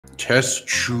Test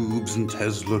tubes and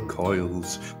Tesla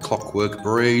coils, clockwork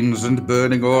brains and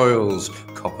burning oils,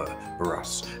 copper,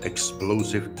 brass,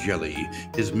 explosive jelly.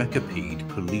 His mechapede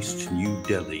policed New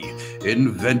Delhi,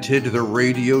 invented the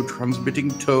radio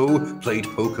transmitting toe, played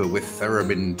poker with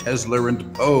Theremin, Tesla,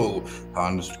 and Poe,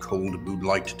 harnessed cold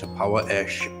moonlight to power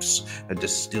airships, and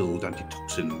distilled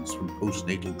antitoxins from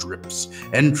postnatal drips.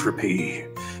 Entropy,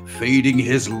 fading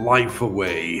his life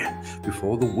away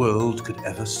before the world could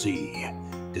ever see.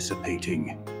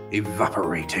 Dissipating,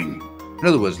 evaporating. In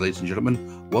other words, ladies and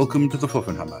gentlemen, welcome to the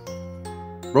Fluffenhammer.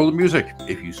 Roll the music,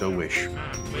 if you so wish.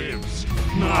 Man lives,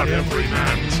 not every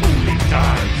man truly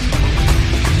dies.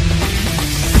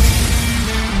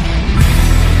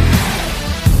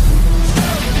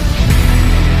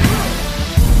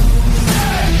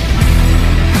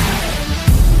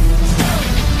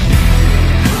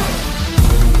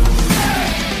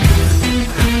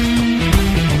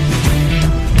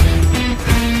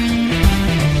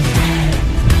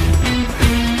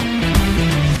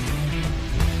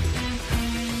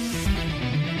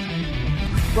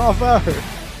 Bravo!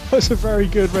 That's a very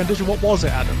good rendition. What was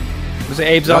it, Adam? Was it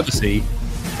Abe's Odyssey?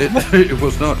 It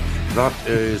was not. That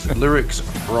is lyrics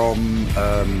from,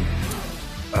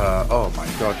 oh my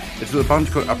god. It's a band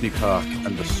called Abney Park,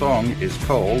 and the song is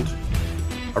called,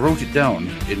 I wrote it down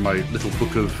in my little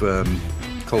book of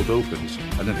cold opens,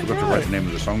 and then forgot to write the name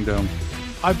of the song down.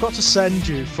 I've got to send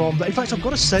you from in fact, I've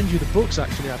got to send you the books,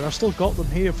 actually, Adam. I've still got them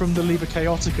here from the Liber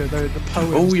Chaotica, the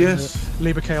poems. Oh, yes. The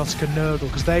Liber Chaotica Nurgle,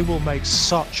 because they will make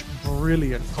such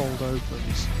brilliant cold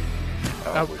opens.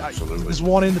 Oh, absolutely. There's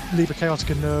one in the Liber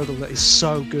Chaotica Nurgle that is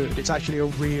so good. It's actually a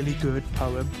really good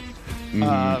poem.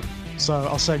 So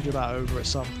I'll send you that over at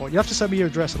some point. You have to send me your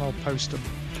address and I'll post them.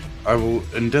 I will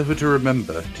endeavour to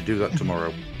remember to do that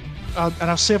tomorrow. And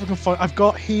I'll see if I can find. I've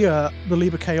got here the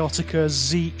Liber Chaotica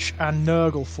Zeech and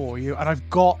Nurgle for you, and I've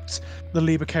got the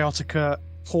Liber Chaotica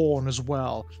Horn as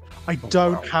well. I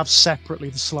don't have separately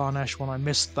the Slanesh one. I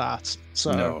missed that.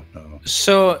 So No.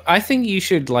 So I think you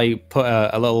should like put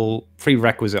a little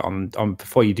prerequisite on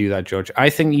before you do that, George. I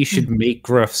think you should make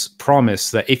Gruff's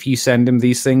promise that if you send him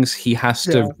these things, he has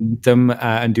to read them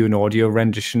and do an audio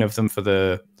rendition of them for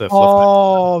the Fluff.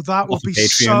 Oh, that would be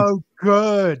so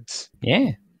good.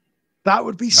 Yeah. That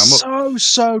would be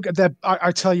so good.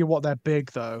 I tell you what, they're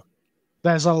big though.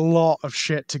 There's a lot of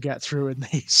shit to get through in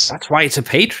these. That's why it's a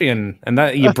Patreon, and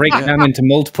that you break it down into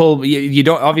multiple. You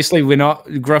don't obviously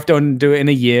Gruff don't do it in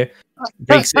a year.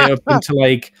 Breaks it up into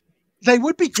like they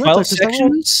would be good, 12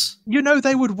 sections.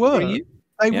 They would work.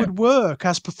 They would work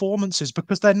as performances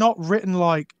because they're not written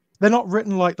like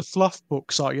the Fluff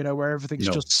books are. Where everything's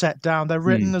just set down. They're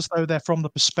written as though they're from the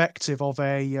perspective of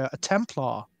a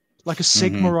Templar. Like a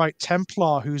Sigmarite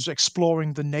Templar who's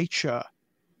exploring the nature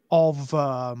of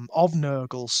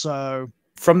Nurgle. So,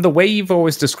 from the way you've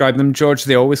always described them, George,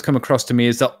 they always come across to me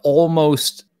as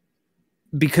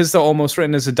because they're almost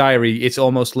written as a diary. It's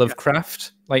almost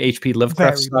Lovecraft, like H.P.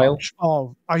 Lovecraft style. Much.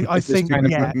 Oh, I think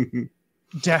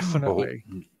definitely.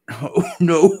 Oh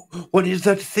no! What is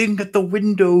that thing at the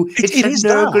window? It's a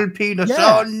Nurgle penis.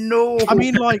 Yeah. Oh no! I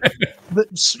mean, like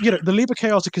the Liber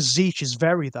Chaotica Zeech is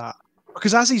very that.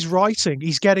 Because as he's writing,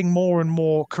 he's getting more and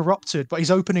more corrupted, but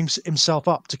he's opening himself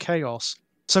up to chaos.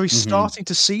 So he's starting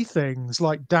to see things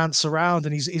like dance around,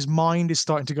 and his mind is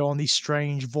starting to go on these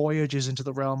strange voyages into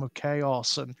the realm of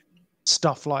chaos and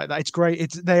stuff like that. It's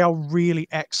great. They are really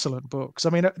excellent books. I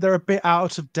mean, they're a bit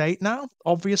out of date now,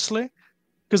 obviously,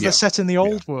 because they're set in the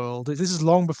old world. This is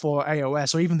long before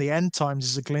AOS, or even the end times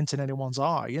is a glint in anyone's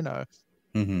eye,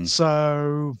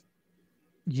 So...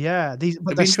 Yeah, but it'd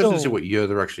be interesting to see what year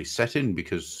they're actually set in,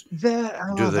 because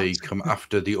do they come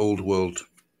after the old world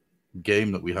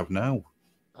game that we have now?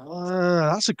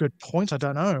 That's a good point. I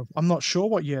don't know. I'm not sure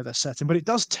what year they're set in, but it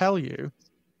does tell you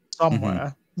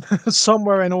somewhere,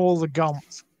 somewhere in all the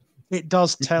gumps, it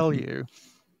does tell you.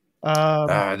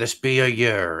 This be a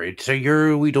year. It's a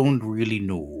year we don't really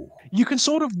know. You can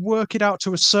sort of work it out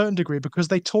to a certain degree because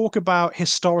they talk about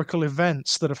historical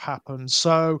events that have happened.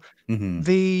 So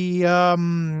the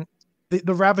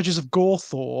Ravages of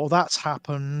Gorthor, that's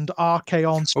happened.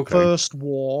 Archaon's first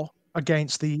war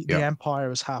against the Empire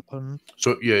has happened.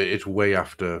 So it's way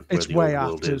after. It's way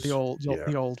after the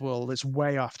old world. It's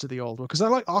way after the old world, because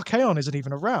like Archaon isn't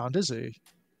even around, is he?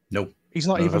 Nope. He's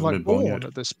not even like born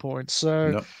at this point.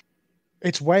 So. Nope.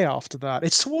 It's way after that.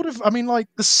 It's sort of, I mean, like,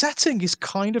 the setting is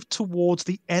kind of towards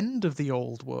the end of the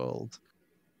old world.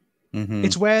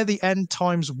 It's where the end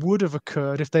times would have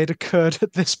occurred if they'd occurred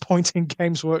at this point in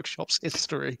Games Workshop's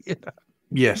history.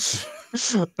 Yes.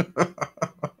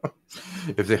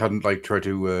 If they hadn't like tried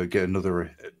to get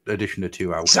another edition or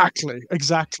two out.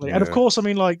 Exactly. Yeah. And of course, I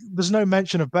mean, like, there's no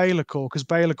mention of Baylor-Core because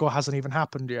Baylor-Core hasn't even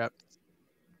happened yet.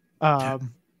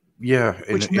 Yeah,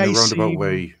 Which in may a roundabout seem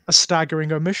way. a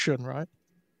staggering omission, right?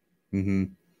 Mm-hmm.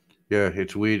 Yeah,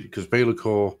 it's weird because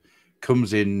Baylor-Core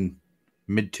comes in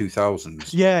mid-2000s.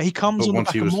 Yeah, he comes But on the once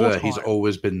back he of was there, he's Mordheim.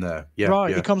 always been there. Yeah, Right,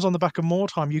 yeah. he comes on the back of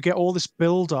Mordheim. You get all this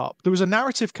build-up. There was a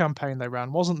narrative campaign they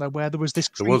ran, wasn't there, where there was this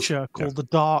creature called the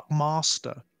Dark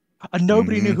Master. And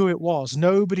nobody knew who it was.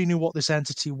 Nobody knew what this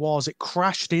entity was. It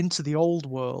crashed into the old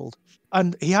world.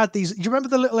 And he had these... You remember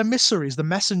the little emissaries, the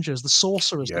messengers, the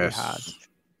sorcerers that he had?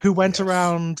 Who went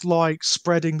around, like,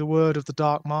 spreading the word of the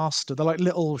Dark Master. They're like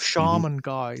little shaman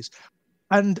guys.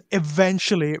 And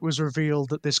eventually it was revealed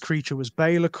that this creature was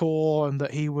Baylor-Core and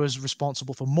that he was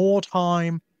responsible for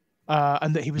Mordheim,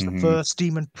 and that he was the first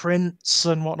demon prince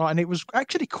and whatnot. And it was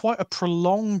actually quite a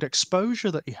prolonged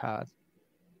exposure that he had.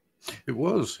 It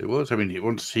was. I mean,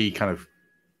 once he kind of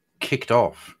kicked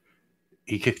off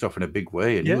in a big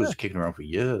way, and he was kicking around for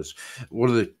years. One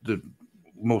of the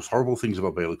most horrible things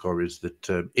about Baylor-Core is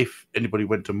that if anybody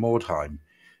went to Mordheim,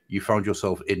 you found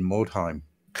yourself in Mordheim.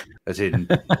 As in,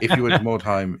 if you went to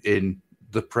Mordheim in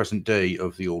the present day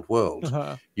of the old world,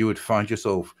 you would find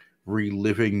yourself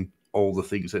reliving all the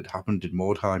things that happened in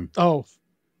Mordheim. Oh.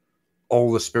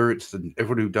 All the spirits and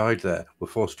everyone who died there were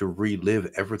forced to relive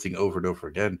everything over and over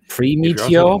again.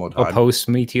 Pre-Meteor or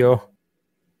post-Meteor?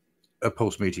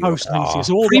 Post-Meteor. Post-Meteor.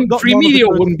 So pre-Meteor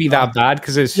wouldn't be that bad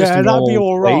because it's just a that'd be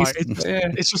all right. It's,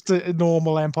 it's just a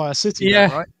normal Empire City, now,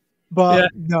 right?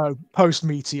 But no,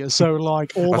 post-Meteor. So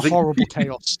like all the horrible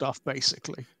chaos stuff,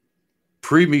 basically.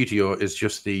 Pre-Meteor is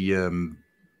just the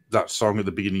that song at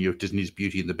the beginning of Disney's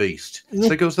Beauty and the Beast.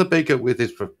 There goes the baker with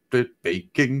his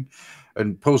baking.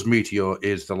 And post-Meteor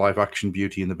is the live-action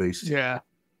Beauty and the Beast. Yeah,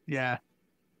 yeah.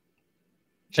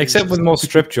 Except with more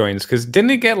strip joints, because didn't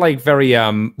it get like very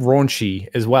raunchy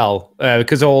as well?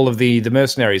 Because all of the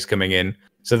mercenaries coming in,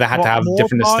 so they had to have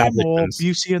different establishments. Or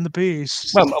Beauty and the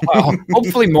Beast. Well,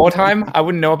 hopefully more time. I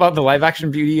wouldn't know about the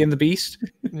live-action Beauty and the Beast.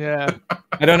 Yeah,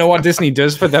 I don't know what Disney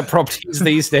does for their properties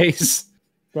these days.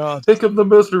 God. Take up the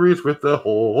mercenaries with the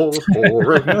horse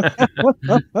whoring.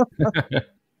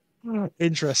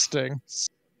 Interesting.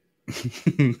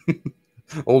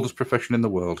 Oldest profession in the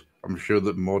world. I'm sure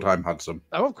that Mordheim had some.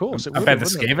 Oh, of course. I bet the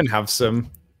Skaven have some.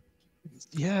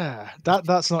 Yeah,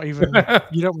 that's not even.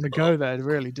 You don't want to go there,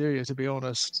 really, do you? To be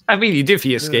honest. I mean, you do for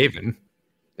your Skaven.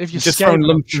 If you're just throwing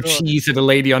lumps of cheese at a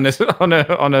lady on a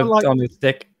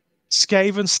stick.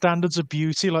 Skaven standards of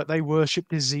beauty, like they worship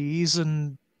disease,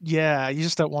 and yeah, you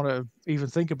just don't want to even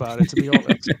think about it. To be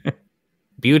honest.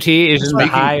 Beauty is in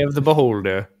the eye of the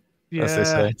beholder. Yeah, as they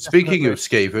say. Speaking of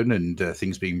Skaven and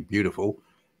things being beautiful,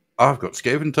 I've got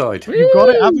Skaven tied. You've got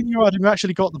it, haven't you? You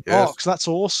actually got the box. That's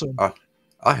awesome.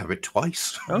 I have it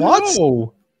twice. What?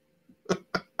 No.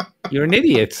 You're an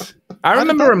idiot. I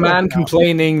remember a man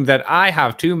complaining that I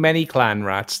have too many clan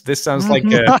rats. This sounds like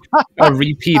a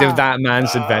repeat of that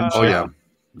man's adventure. Oh,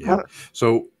 yeah.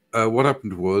 So what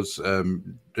happened was I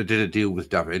did a deal with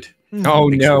David. Oh,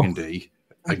 no.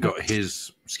 I got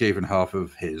his Skaven half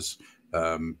of his.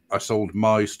 I sold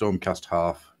my Stormcast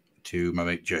half to my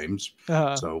mate James.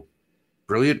 So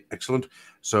brilliant, excellent.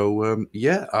 So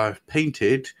I've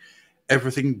painted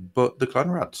everything but the clan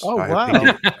rats. Oh, I wow.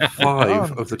 have painted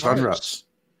 5 of the clan rats.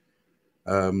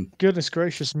 Goodness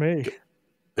gracious me.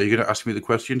 Are you going to ask me the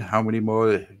question? How many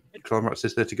more clan rats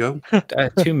is there to go?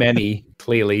 Too many,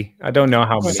 clearly. I don't know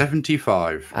how many.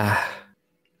 75.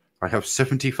 I have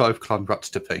 75 clan rats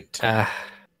to paint.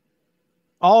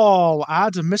 Oh,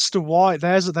 Adam, Mr. White.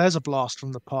 There's a blast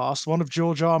from the past. One of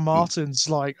George R. Martin's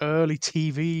like early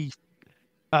TV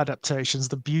adaptations,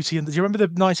 The Beauty and the... Do you remember the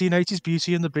 1980s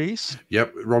Beauty and the Beast?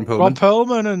 Yep, Ron Perlman. Ron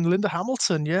Perlman and Linda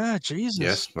Hamilton. Yeah, Jesus.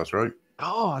 Yes, that's right.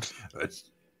 God.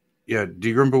 Yeah, do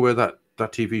you remember where that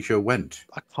TV show went?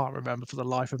 I can't remember for the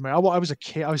life of me. I was a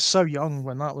kid. I was so young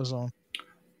when that was on.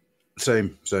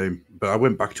 Same. But I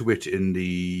went back to it in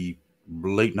the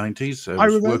late 90s. I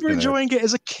remember enjoying it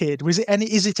as a kid. Is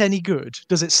it any good?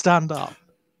 Does it stand up?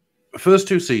 The first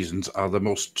 2 seasons are the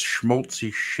most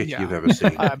schmaltzy shit you've ever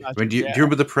seen. Do you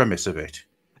remember the premise of it?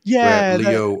 Yeah.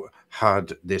 Where Leo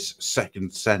had this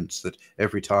second sense that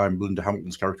every time Linda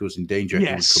Hamilton's character was in danger, he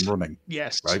would come running.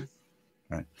 Yes.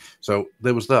 Right. So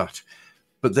there was that.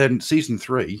 But then season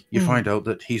 3, you find out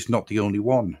that he's not the only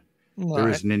one. Right. There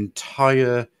is an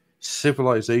entire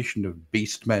civilization of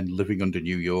beastmen living under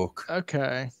New York.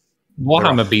 Okay.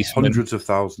 Warhammer beastmen. Hundreds of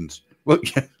thousands. Well,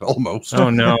 yeah, almost. Oh,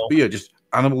 no. But yeah, just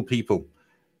animal people.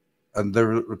 And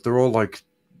they're all like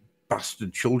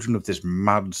bastard children of this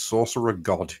mad sorcerer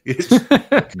god.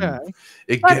 Okay.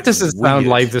 That doesn't sound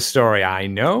like the story I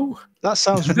know. That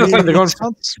sounds Like really they're going it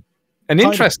sounds An kind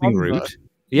of interesting fun, route. though.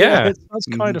 Yeah. It sounds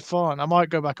kind of fun. I might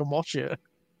go back and watch it.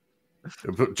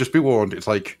 But just be warned, it's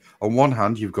like, on one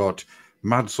hand, you've got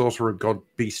mad sorcerer god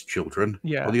beast children.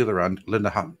 Yeah. On the other hand,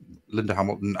 Linda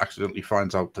Hamilton accidentally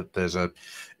finds out that there's a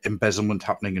embezzlement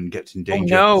happening and gets in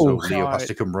danger. no. So Leo has Right.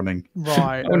 to come running.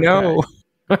 Right. Oh no.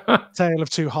 Tale of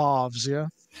two halves, yeah.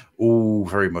 Oh,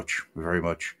 very much, very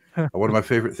much. One of my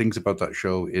favorite things about that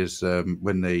show is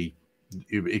when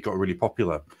it got really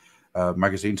popular.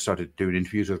 Magazines started doing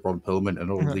interviews with Ron Perlman and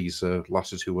all of these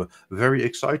lasses who were very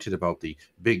excited about the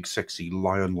big, sexy,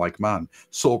 lion-like man.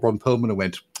 Saw Ron Perlman and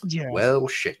went, well,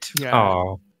 shit. Yeah.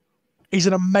 Oh. He's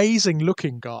an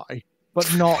amazing-looking guy, but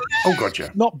not Oh, God, yeah.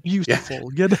 not beautiful.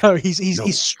 You know,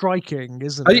 he's striking,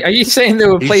 isn't he? Are you saying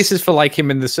there were places for like him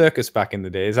in the circus back in the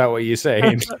day? Is that what you're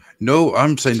saying? No,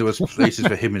 I'm saying there was places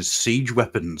for him as siege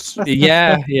weapons.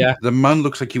 Yeah. The man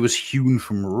looks like he was hewn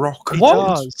from rock. He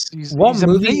What? does. He's movie was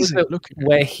amazing it looking.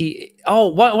 where he? Oh,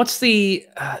 what's the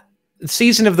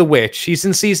Season of the Witch? He's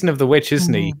in Season of the Witch,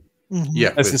 isn't he? Mhm. Yeah,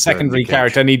 As with, the secondary Nick Cage.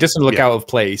 character, and he doesn't look out of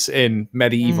place in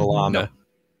medieval armor.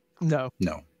 No.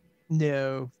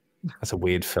 No. That's a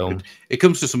weird film. It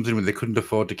comes to something when they couldn't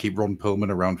afford to keep Ron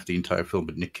Perlman around for the entire film,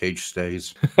 but Nick Cage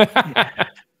stays.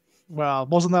 Well,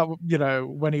 wasn't that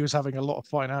when he was having a lot of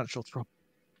financial trouble?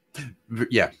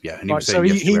 Yeah, and he Right, was so saying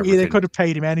yes to they everything. could have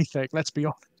paid him anything. Let's be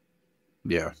honest.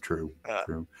 Yeah, true.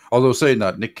 Although saying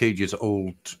that, Nick Cage's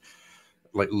old,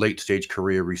 late stage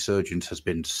career resurgence has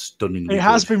been stunningly. It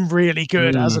has been really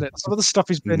good, hasn't it? Some of the stuff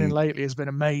he's been in Mhm. lately has been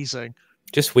amazing.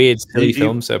 Just weird, silly He-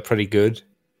 films that are pretty good.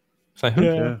 It's like,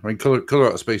 Yeah, I mean, Color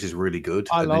Out of Space is really good.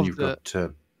 I and then loved you've got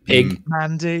Pig.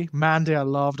 Mandy, I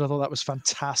loved. I thought that was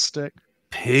fantastic.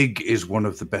 Pig is one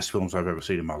of the best films I've ever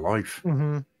seen in my life.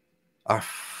 Mm-hmm. I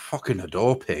fucking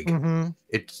adore Pig. Mm-hmm.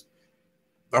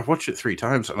 I've watched it 3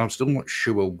 times and I'm still not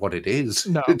sure what it is.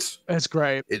 No, it's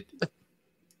great. It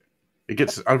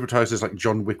gets advertised as like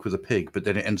John Wick with a pig, but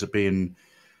then it ends up being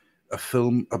a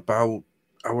film about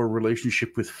our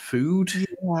relationship with food.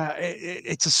 Yeah,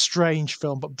 it's a strange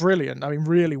film, but brilliant. I mean,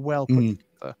 really well put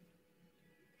together.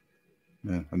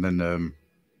 Yeah, and then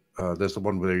there's the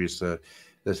one where there's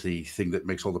the thing that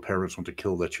makes all the parents want to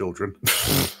kill their children,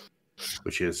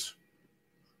 which is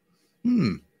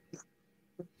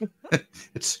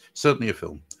it's certainly a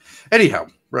film. Anyhow,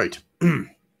 right.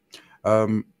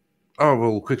 I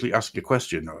will quickly ask you a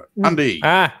question. Andy,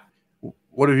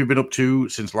 what have you been up to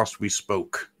since last we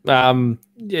spoke? The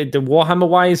Warhammer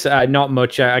wise, not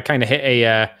much. I kind of hit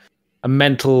a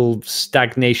mental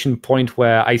stagnation point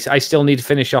where I still need to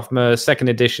finish off my 2nd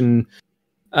edition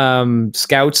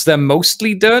scouts. They're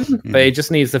mostly done, but it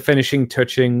just needs the finishing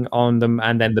touching on them,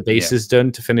 and then the base is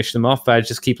done to finish them off. I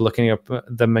just keep looking up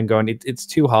them and going, it's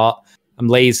too hard. I'm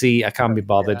lazy. I can't be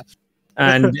bothered.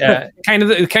 Yeah.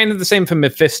 And kind of the same for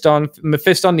Mephiston.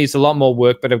 Mephiston needs a lot more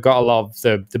work, but I've got a lot of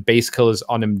the base colors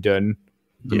on him done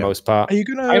for the most part. Are you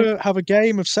going to have a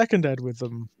game of 2nd Ed with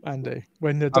them, Andy,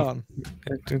 when they're done?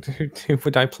 Who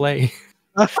would I play?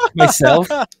 Myself?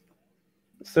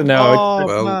 So no,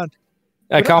 man.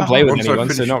 I can't play with anyone,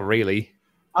 so not really.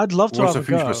 I'd love to have a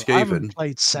go. I haven't Skaven,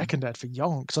 played 2nd Ed for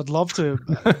yonks. I'd love to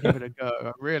give it a go.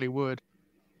 I really would.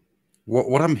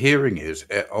 What I'm hearing is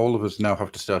all of us now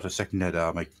have to start a 2nd Ed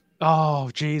army. Oh,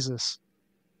 Jesus.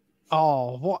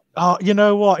 Oh, what? You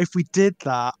know what? If we did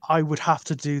that, I would have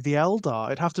to do the Eldar.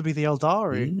 It'd have to be the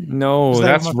Eldari. No,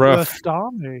 that's rough.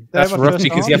 That's rough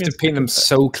because you have to paint them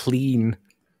so clean.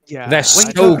 Yeah, they're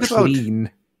so clean.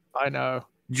 I know.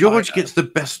 George gets the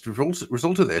best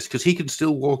result of this because he can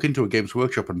still walk into a Games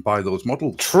Workshop and buy those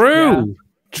models. True.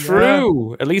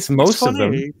 At least most of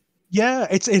them. Yeah,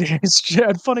 it is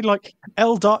and funny. Like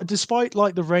Eldar, despite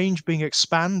like the range being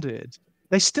expanded,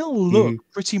 they still look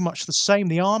pretty much the same.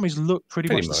 The armies look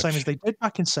pretty much the same as they did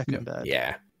back in 2nd Ed.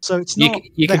 Yeah. So it's not.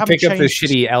 You can pick up the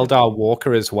shitty Eldar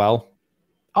Walker as well.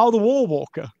 Oh, the War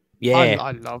Walker. Yeah,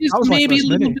 I love. It's maybe a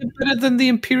little bit better than the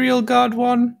Imperial Guard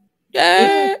one.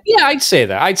 Yeah, I'd say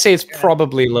that. I'd say it's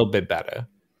probably a little bit better.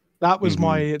 That was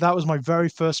my very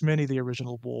first mini, the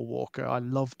original War Walker. I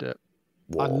loved it.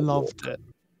 I loved it.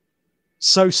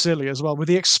 So silly as well with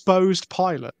the exposed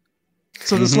pilot.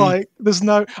 So there's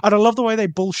no, and I love the way they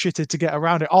bullshitted to get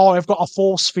around it. Oh, I've got a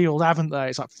force field, haven't they?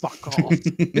 It's like, fuck off.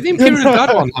 Did the Imperial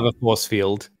Guard one have a force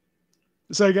field?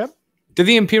 Say again? Did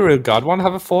the Imperial Guard one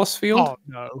have a force field? Oh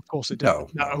no, of course it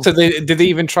didn't. No. So did they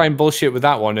even try and bullshit with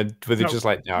that one? Or were they just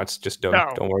like, no, it's just done.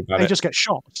 Don't worry about it. They just get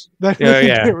shot. They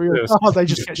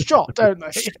just get shot, don't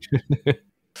they?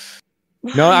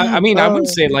 No, I mean, I wouldn't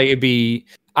say like it'd be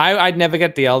I'd never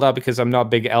get the Eldar because I'm not a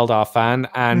big Eldar fan,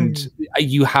 and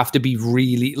you have to be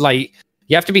really like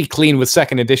you have to be clean with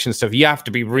second edition stuff. You have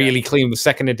to be really clean with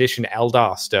second edition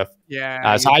Eldar stuff.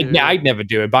 Yeah, so I'd never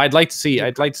do it, but I'd like to see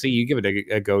you give it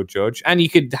a go, George, and you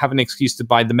could have an excuse to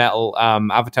buy the metal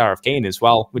Avatar of Cain as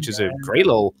well, which is a great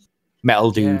little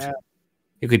metal dude.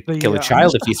 You could kill a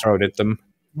child if you throw it at them.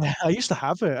 Yeah, I used to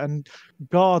have it, and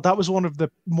God, that was one of the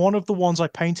ones I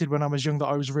painted when I was young that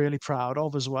I was really proud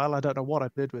of as well. I don't know what I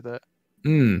did with it.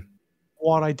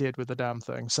 What I did with the damn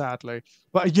thing, sadly.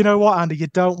 But you know what, Andy? You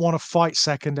don't want to fight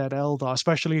second ed Eldar,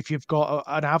 especially if you've got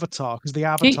an avatar, because the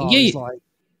avatar is like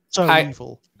so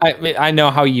evil. I know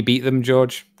how you beat them,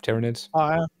 George. Tyranids. Oh,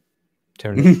 yeah.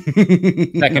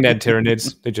 Tyranids. Second ed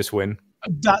Tyranids. They just win.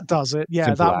 That does it. Yeah,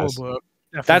 Simple that as. will work.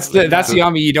 Definitely. That's the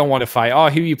army you don't want to fight. Oh,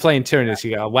 who are you playing Tyranids?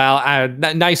 You go, well,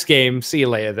 nice game. See you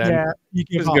later then. Yeah, you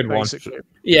give up, a good basically. one.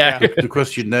 Yeah. The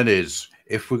question then is,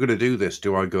 if we're going to do this,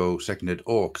 do I go seconded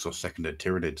orcs or seconded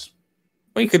Tyranids?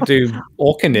 Well, you could do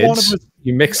orcanids.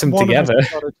 You mix them together.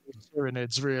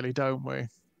 Tyranids, really, don't we?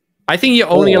 I think you're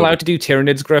only allowed to do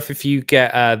Tyranids, Gruff, if you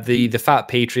get the fat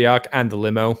patriarch and the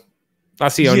limo.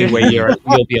 That's the only way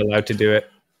you'll be allowed to do it.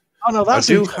 Oh no, that's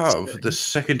I do have the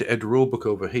second ed rulebook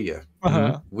over here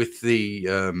with the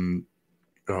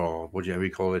what do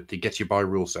you call it? The Get You By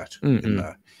rule set in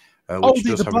there, which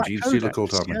does have a Gene Stealer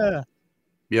cult army.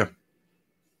 Yeah.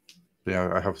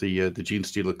 I have the Gene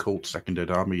Stealer cult second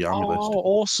ed army list. Oh,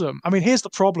 awesome! I mean, here's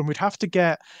the problem: we'd have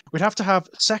to have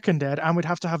second ed, and we'd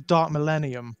have to have Dark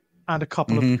Millennium and a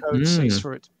couple of code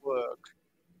for it to work.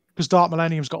 Because Dark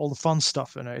Millennium's got all the fun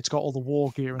stuff in it. It's got all the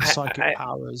war gear and psychic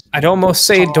powers. I'd almost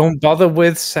say don't bother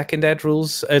with second ed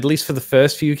rules, at least for the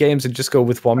first few games, and just go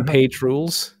with one-page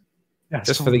rules.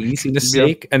 Just for the easiness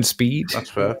sake and speed. That's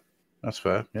fair. That's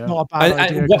fair. Yeah. Not a bad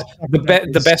idea.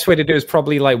 The best way to do is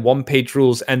probably like one-page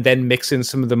rules and then mix in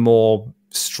some of the more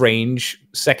strange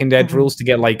second ed rules to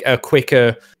get like a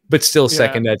quicker but still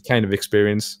second ed kind of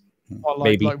experience.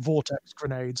 Like vortex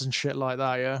grenades and shit like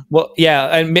that, yeah. Well,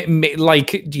 yeah, and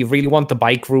like, do you really want the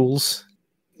bike rules?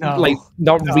 No, like,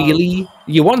 not really.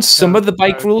 You want some of the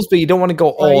bike rules, but you don't want to go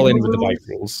all in with the bike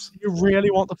rules. You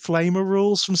really want the flamer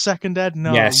rules from second ed?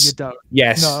 No, you don't.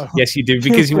 Yes, no. Yes, you do,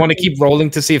 because you want to keep rolling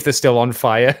to see if they're still on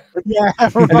fire. Yeah,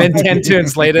 right. And then 10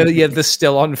 turns later, they're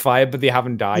still on fire, but they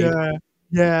haven't died.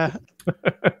 Yeah.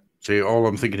 See, all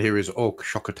I'm thinking here is Orc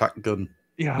Shock Attack Gun.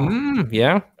 Yeah.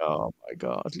 Yeah. Oh my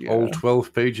God. Yeah. All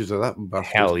 12 pages of that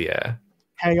bastard. Hell yeah.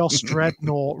 Chaos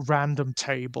Dreadnought random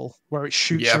table where it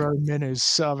shoots your own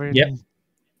minis. I mean,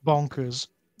 bonkers.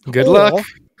 Good luck.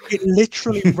 It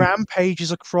literally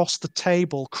rampages across the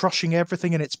table, crushing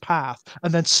everything in its path,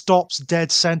 and then stops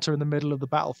dead center in the middle of the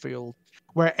battlefield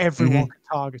where everyone can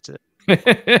target it.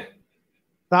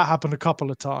 That happened a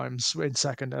couple of times in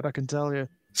second ed, I can tell you.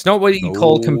 It's not what you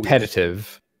call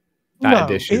competitive.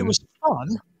 Edition. It was fun.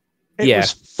 It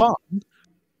was fun,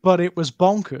 but it was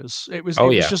bonkers. It was.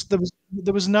 Was just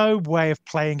there was no way of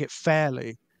playing it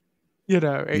fairly. You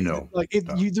know,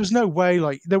 there's no way.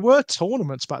 Like there were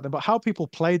tournaments back then, but how people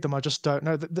played them, I just don't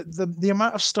know. The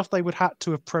amount of stuff they would have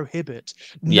to prohibit.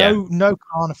 No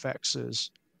Carnifexes.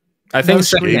 I think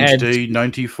Day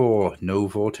 94. No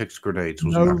vortex grenades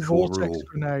was an actual rule.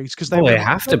 Grenades because they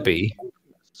have to be.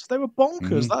 They were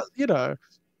bonkers. That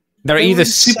They're either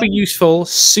super useful,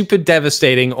 super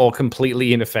devastating, or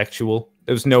completely ineffectual.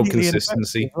 There was no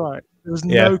consistency. Right. There was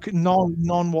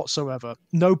none whatsoever.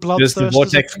 No bloodthirst. Does the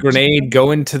vortex grenade go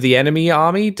into the enemy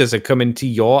army? Does it come into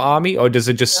your army? Or does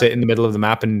it just sit in the middle of the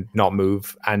map and not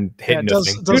move and hit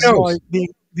nothing? Does like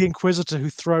the Inquisitor who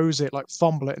throws it, like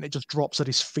fumble it, and it just drops at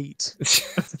his feet.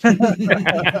 And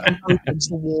opens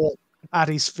the wall at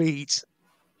his feet.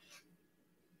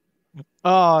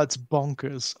 Oh, it's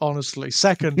bonkers, honestly.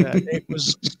 Second ed,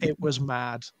 it was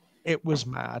mad. It was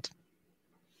mad.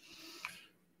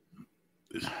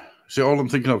 See, all I'm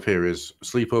thinking of here is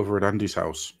sleepover at Andy's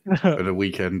house and a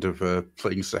weekend of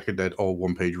playing second ed, all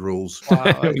one-page rules.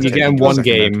 Wow, you get in one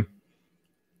game.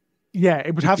 Yeah,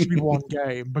 it would have to be one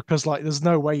game because like there's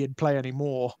no way you'd play any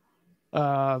more.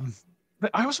 But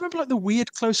I also remember like the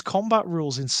weird close combat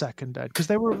rules in second ed because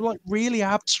they were like really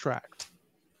abstract.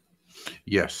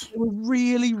 Yes. They were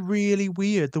really, really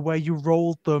weird the way you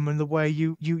rolled them and the way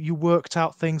you worked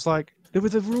out things like there were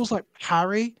the rules like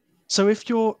parry. So if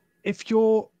your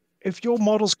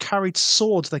models carried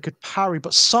swords, they could parry,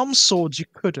 but some swords you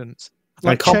couldn't.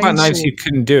 Like combat knives, you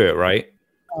couldn't do it, right?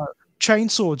 Chain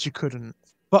swords you couldn't,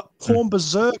 but pawn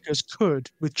berserkers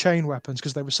could with chain weapons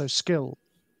because they were so skilled.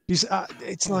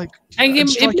 It's like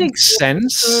it makes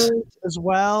sense as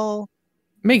well.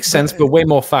 Makes sense, but way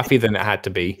more faffy than it had to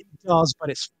be. does, but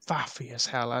it's faffy as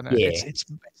hell, and Yeah. it's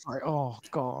like, oh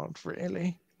god,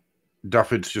 really?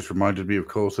 Daffod's just reminded me, of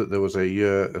course, that there was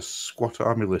a squat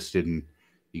army list in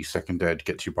the Second Ed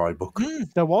Get You By book.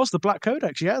 There was the Black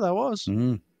Codex. Yeah, there was.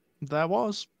 Mm. There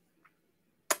was.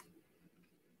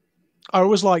 I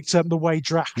always liked the way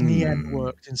Drachnien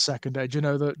worked in Second Ed. You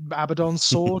know, the Abaddon's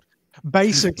sword.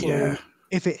 Basically, Yeah.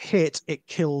 if it hit, it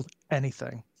killed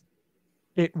anything.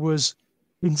 It was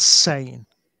insane.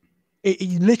 It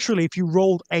literally, if you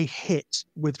rolled a hit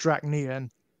with Drachnien,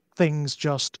 things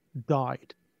just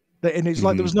died. And it's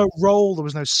like there was no roll, there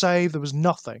was no save, there was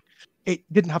nothing. It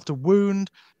didn't have to wound.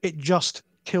 It just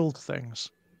killed things.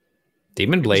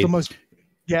 Demon Blade. It was the most,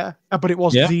 yeah, but it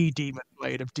was Yeah. the Demon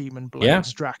Blade of Demon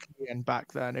Blades, Drachnien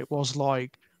back then. It was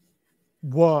like,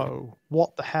 whoa,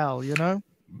 what the hell, you know?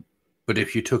 But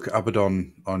if you took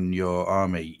Abaddon on your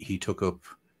army, he took up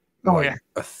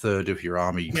a third of your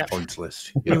army points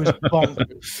list. He was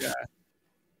bonkers. Yeah,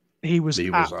 he was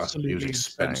absolutely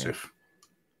expensive. insane.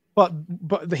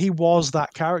 But he was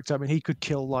that character. I mean, he could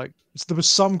kill there was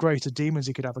some greater demons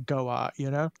he could have a go at.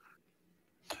 You know.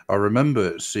 I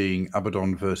remember seeing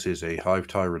Abaddon versus a Hive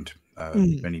Tyrant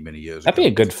many years ago. That'd be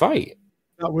a good fight.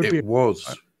 That would it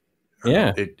was.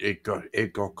 Yeah. It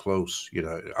got close. You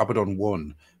know, Abaddon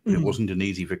won, but it wasn't an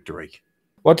easy victory.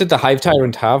 What did the Hive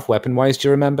Tyrant have weapon wise? Do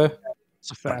you remember? It's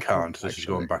a fair I can't. point, This is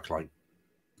going back like.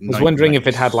 I was wondering if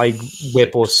it had like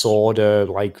whip or sword or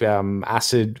like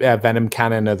acid venom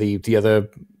cannon or the other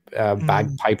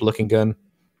bagpipe looking gun.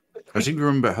 I seem to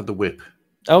remember it had the whip.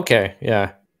 Okay,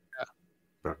 yeah.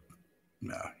 But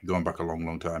no, going back a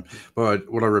long time. But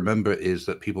what I remember is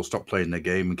that people stopped playing their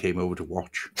game and came over to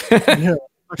watch. Yeah,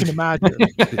 I can imagine.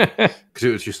 Because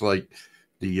it was just like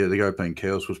the guy playing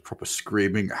Chaos was proper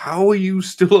screaming, "How are you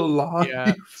still alive?"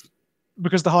 Yeah.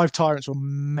 Because the Hive Tyrants were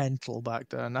mental back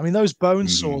then. I mean, those bone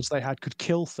swords they had could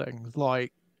kill things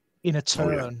like in a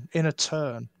turn. In a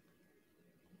turn.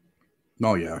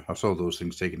 Oh yeah, I saw those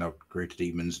things taking out greater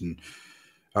demons and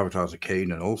avatars of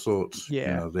Cain and all sorts. Yeah,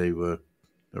 you know, they were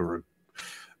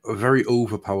a very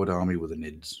overpowered army with the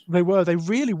Nids. They were. They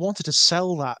really wanted to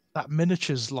sell that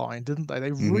miniatures line, didn't they?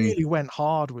 They really went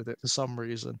hard with it for some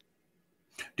reason.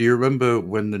 Do you remember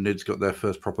when the Nids got their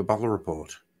first proper battle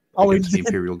report? Against the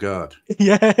Imperial Guard.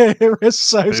 Yeah, it was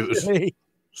so silly.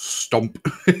 Stomp.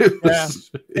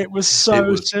 It was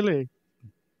so silly.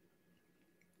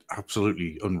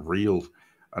 Absolutely unreal.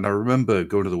 And I remember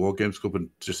going to the War Games Club and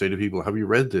just saying to people, "Have you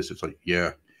read this?" It's like,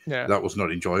 yeah. That was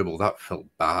not enjoyable. That felt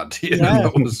bad.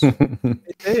 That was...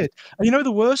 It did. And you know,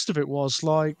 the worst of it was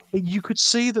like you could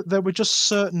see that there were just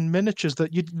certain miniatures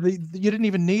that you didn't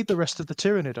even need the rest of the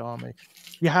Tyranid army.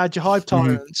 You had your Hive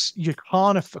Tyrants, your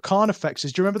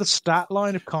Carnifexes. Do you remember the stat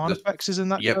line of Carnifexes in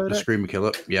that? Yep, codex? the Screamer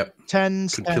Killer. Yep.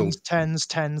 Tens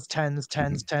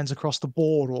across the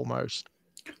board almost.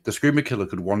 The Screamer Killer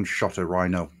could one-shot a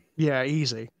Rhino. Yeah,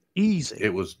 easy.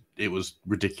 It was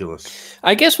ridiculous.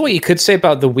 I guess what you could say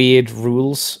about the weird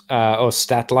rules or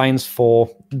stat lines for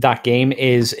that game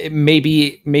is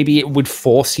maybe it would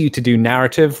force you to do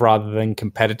narrative rather than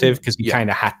competitive because you kind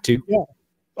of had to. Yeah.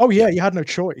 Oh yeah, you had no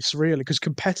choice really because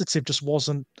competitive just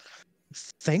wasn't a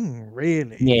thing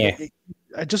really. Yeah.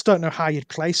 I just don't know how you'd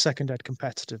play Second Ed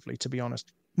competitively, to be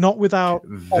honest. Not without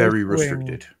very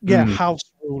restricted. Yeah, house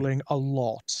ruling a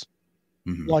lot.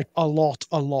 Like a lot.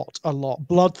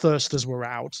 Bloodthirsters were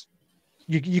out.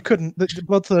 You couldn't. The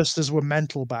Bloodthirsters were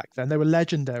mental back then. They were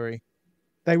legendary.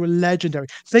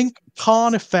 Think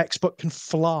Carnifex, but can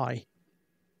fly.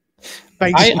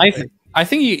 I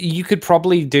think you could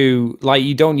probably do like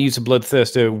you don't use a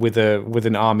Bloodthirster with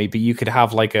an army, but you could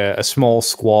have like a small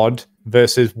squad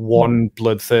versus one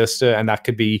Bloodthirster, and that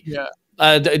could be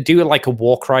do it like a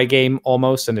Warcry game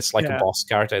almost, and it's like a boss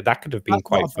character. That could have been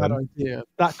quite fun. Bad idea.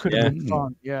 That could have been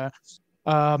fun. Yeah.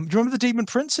 Do you remember the Demon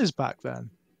Princes back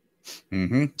then?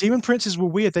 Demon Princes were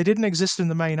weird. They didn't exist in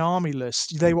the main army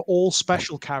list. They were all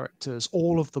special characters.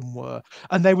 All of them were.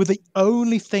 And they were the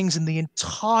only things in the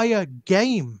entire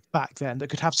game back then that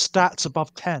could have stats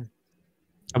above 10.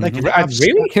 They could have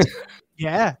really?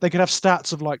 Yeah, they could have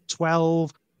stats of like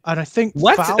 12. And I think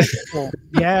what?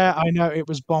 Yeah, I know, it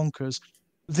was bonkers.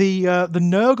 The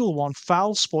Nurgle one,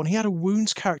 Foulspawn, he had a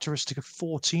wounds characteristic of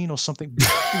 14 or something.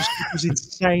 It was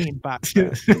insane back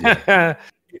then.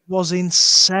 It was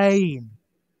insane.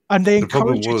 And they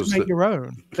encourage you to make your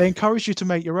own. They encourage you to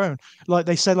make your own. Like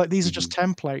they said, like these are just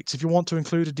templates. If you want to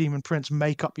include a Demon Prince,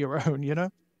 make up your own, you know?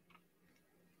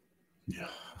 Yeah.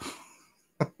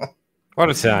 What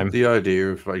a time. The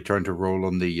idea of like trying to roll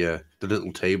on the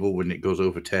little table when it goes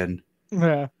over 10.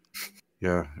 Yeah.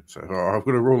 Yeah. So I've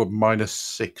got to roll a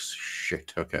 -6.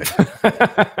 Shit. Okay.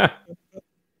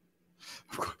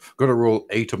 Gonna roll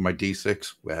 8 on my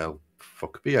d6. Well,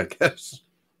 fuck me, I guess.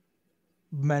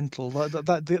 Mental.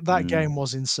 That game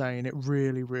was insane. It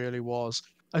really, really was.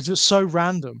 It's just so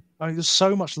random. I mean, there's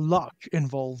so much luck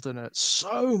involved in it.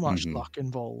 So much luck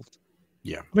involved.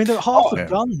 Yeah. I mean, half the yeah.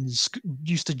 guns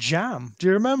used to jam. Do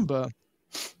you remember?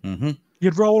 Mm-hmm.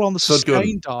 You'd roll on the Sud gun.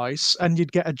 sustain dice, and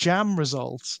you'd get a jam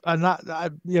result. And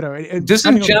that you know, Doesn't depending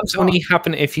on the jams gun- only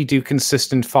happen if you do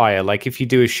consistent fire? Like if you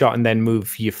do a shot and then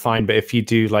move, you're fine. But if you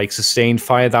do like sustained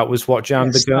fire, that was what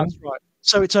jammed Yes, the gun. that's right.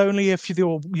 So it's only if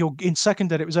you're in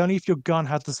second ed, it was only if your gun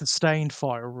had the sustained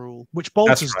fire rule, which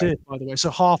bolters right. did, by the way. So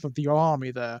half of the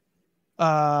army there.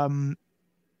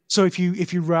 So if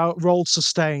you rolled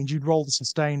sustained, you'd roll the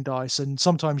sustained dice, and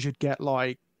sometimes you'd get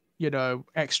like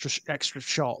extra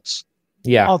shots.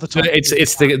 Yeah, Other so times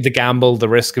it's the gamble, the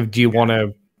risk of do you want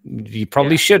to? You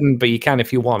probably shouldn't, but you can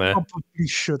if you want to. Probably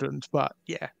shouldn't, but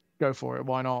yeah, go for it.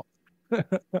 Why not?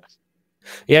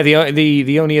 Yeah,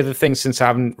 the only other thing, since I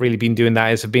haven't really been doing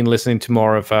that, is I've been listening to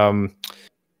more of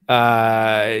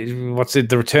what's it,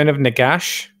 The Return of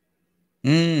Nagash.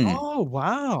 Oh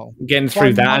wow! Getting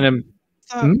through that, and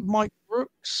Mike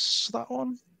Brooks, that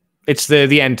one. It's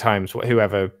the End Times.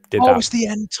 Whoever did that. Oh, it's the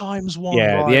End Times one.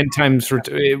 Yeah, right. the End Times.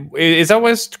 Is that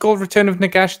what it's called? Return of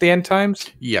Nagash, the End Times.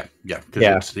 Yeah.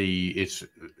 Because it's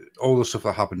all the stuff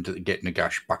that happened to get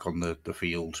Nagash back on the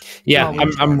field. Yeah,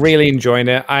 I'm really enjoying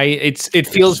it. It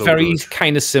feels so very good.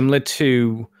 kind of similar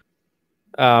to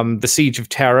the Siege of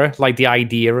Terror, like the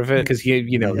idea of it, because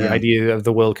you know the idea of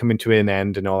the world coming to an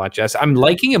end and all that jazz. I'm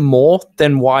liking it more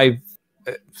than what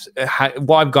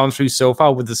I've gone through so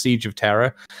far with the Siege of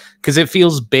Terror, because it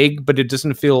feels big, but it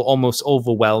doesn't feel almost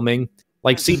overwhelming.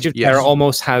 Like Siege of Terror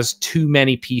almost has too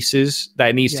many pieces that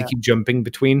it needs to keep jumping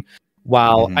between.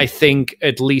 While I think,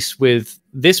 at least with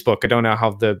this book, I don't know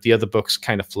how the other books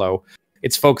kind of flow.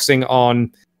 It's focusing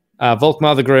on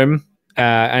Volkmar the Grim,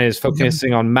 and it's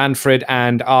focusing on Manfred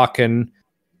and Arkan,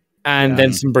 and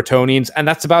then some Bretonnians, and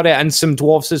that's about it, and some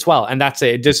dwarves as well, and that's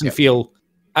it. It doesn't feel,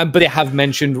 but they have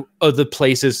mentioned other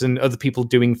places and other people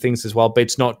doing things as well, but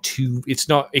it's not too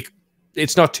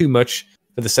much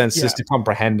for the senses to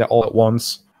comprehend it all at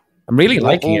once. I'm really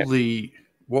liking it.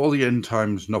 What all the End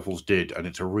Times novels did, and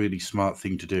it's a really smart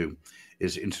thing to do,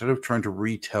 is instead of trying to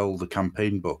retell the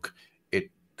campaign book,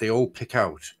 they all pick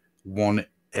out one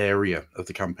area of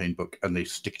the campaign book and they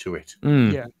stick to it.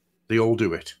 Yeah, they all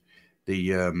do it.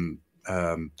 The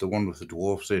one with the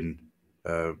dwarfs in,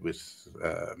 with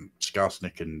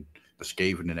Skarsnik and the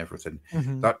Skaven and everything,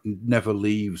 that never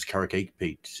leaves Carrick 8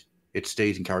 Peaks. It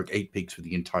stays in Carrick 8 Peaks for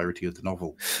the entirety of the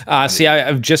novel.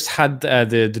 I've just had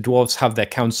the dwarves have their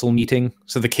council meeting,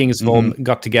 so the kings all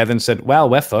got together and said, "Well,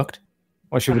 we're fucked.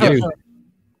 What should we do?"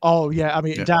 Oh yeah, I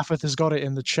mean, Daffeth has got it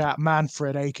in the chat.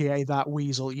 Manfred, aka that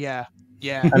weasel. Yeah.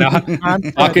 And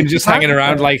Arkan just hanging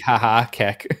around like, haha,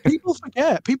 keck. People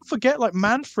forget. Like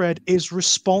Manfred is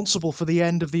responsible for the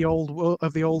end of the old world.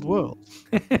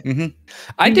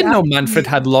 I didn't know Manfred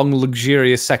had long,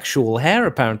 luxurious sexual hair,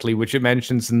 apparently, which it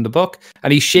mentions in the book.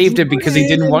 And he shaved it because he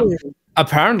didn't want...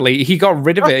 Apparently, he got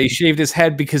rid of it. He shaved his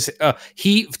head because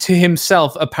he, to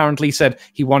himself, apparently said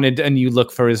he wanted a new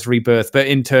look for his rebirth. But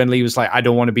internally, he was like, I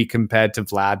don't want to be compared to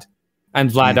Vlad. And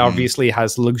Vlad obviously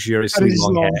has luxuriously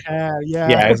long hair.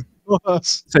 Yeah.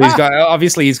 So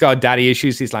he's got daddy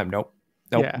issues. He's like, nope,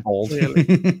 bald. Really.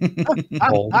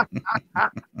 Bald.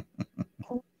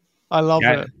 I love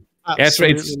it.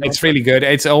 It's really good.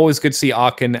 It's always good to see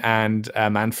Arkan and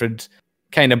Manfred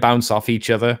kind of bounce off each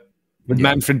other. With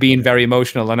Manfred being very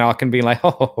emotional and Arkan being like,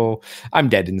 oh, I'm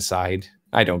dead inside.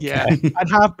 I don't care. And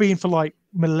have been for like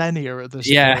millennia at this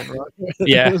point, right?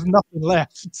 There's nothing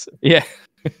left. Yeah.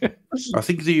 I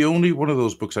think the only one of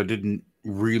those books I didn't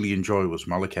really enjoy was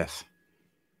Malekith.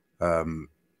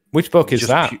 Which book is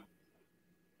that?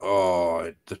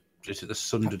 Is it the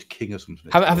Sundered King or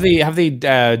something? Have they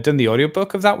done the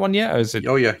audiobook of that one yet? Or is it?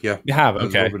 Oh yeah. You have,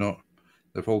 okay.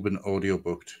 They've all been audio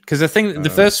booked. Because I think the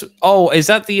first. Oh, is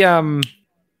that the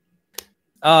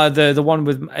one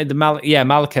with the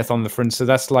Malekith on the front? So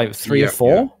that's like 3 or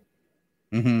 4.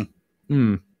 Yeah.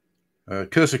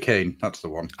 Curse of Cain, that's the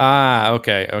one.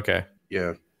 Okay.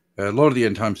 Yeah. Lord of the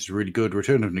End Times is really good.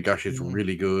 Return of Nagash is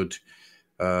really good.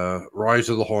 Rise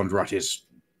of the Horned Rat is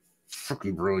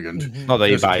fucking brilliant. Not that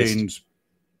you're biased.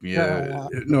 No,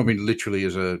 I mean literally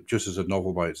as a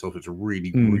novel by itself, it's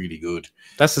really, really good.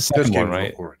 That's the second one,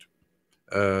 right?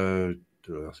 I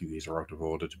think these are out of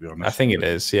order, to be honest. I think it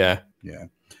is, yeah. Yeah.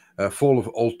 Fall of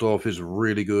Altdorf is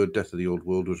really good. Death of the Old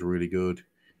World was really good.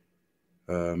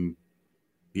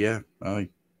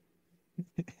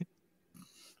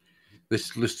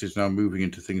 this list is now moving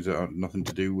into things that have nothing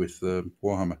to do with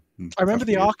Warhammer. I remember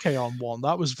That's the weird. Archaon one.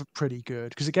 That was pretty good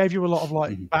because it gave you a lot of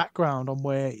like background on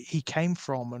where he came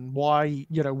from and why,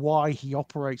 why he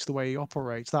operates the way he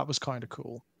operates. That was kind of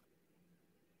cool.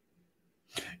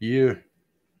 Yeah.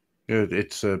 Yeah,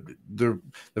 it's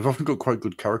they've often got quite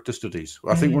good character studies.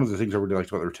 I think one of the things I really liked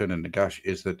about the return of Nagash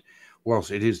is that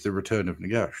whilst it is the return of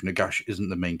Nagash, Nagash isn't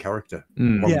the main character.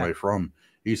 Long way from.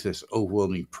 He's this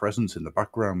overwhelming presence in the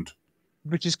background.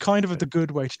 Which is kind of the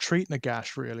good way to treat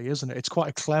Nagash, really, isn't it? It's quite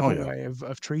a clever way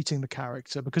of treating the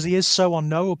character because he is so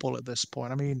unknowable at this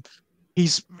point. I mean,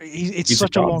 it's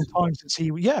such a long time since he.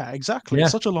 Yeah, exactly. Yeah.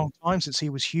 It's such a long time since he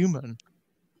was human.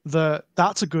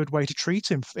 That's a good way to treat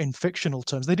him in fictional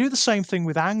terms. They do the same thing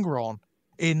with Angron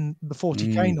in the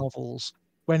 40k novels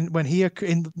when he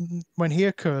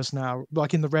occurs now,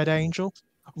 like in the Red Angel.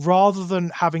 Rather than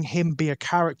having him be a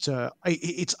character,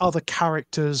 it's other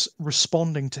characters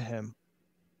responding to him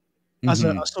as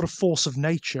a sort of force of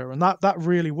nature, and that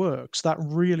really works. That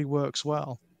really works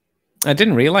well. I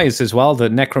didn't realize as well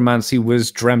that necromancy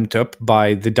was dreamt up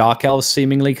by the Dark Elves,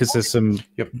 seemingly, because there's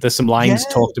some lines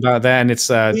talked about there, and it's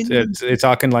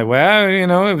talking like, well,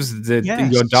 it was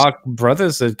your dark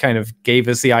brothers that kind of gave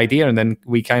us the idea, and then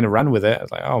we kind of ran with it. I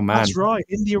was like, oh man, that's right.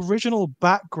 In the original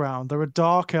background, there are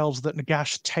Dark Elves that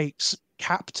Nagash takes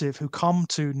captive who come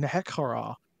to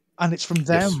Nehekhara, and it's from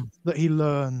them that he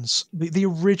learns the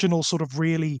original sort of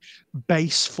really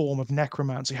base form of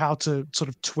necromancy, how to sort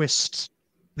of twist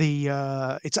the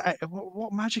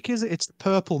what magic is it? It's the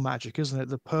purple magic, isn't it?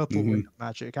 The purple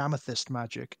magic, amethyst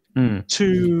magic,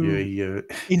 into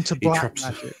black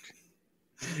magic.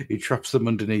 He traps them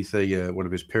underneath one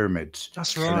of his pyramids.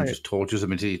 That's right. And just tortures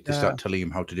them until they start telling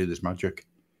him how to do this magic.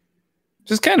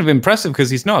 Which is kind of impressive because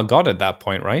he's not a god at that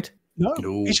point, right? No,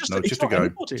 he's just a guy.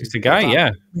 Just a guy,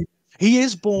 yeah. He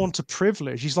is born to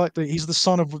privilege. He's like he's the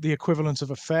son of the equivalent of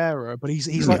a pharaoh, but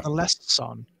he's like the less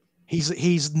son.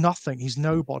 He's nothing. He's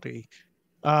nobody,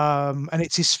 and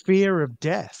it's his fear of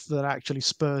death that actually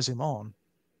spurs him on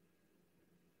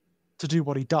to do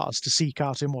what he does, to seek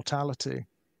out immortality.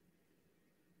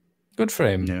 Good for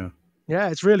him. Yeah,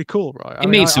 it's really cool, right? He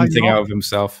made something out of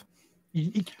himself.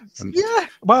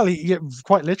 Well, he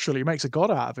quite literally makes a god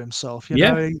out of himself.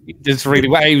 It's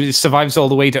really he survives all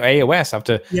the way to AOS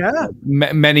after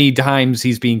many times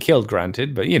he's been killed.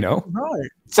 Granted, but right.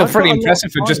 So pretty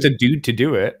impressive for just a dude to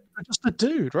do it. Just a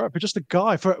dude, right? But just a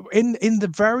guy. For in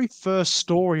the very first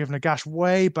story of Nagash,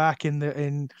 way back in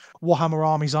Warhammer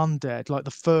Armies Undead, like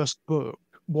the first book,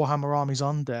 Warhammer Armies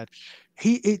Undead,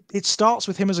 it starts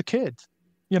with him as a kid,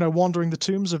 wandering the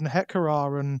tombs of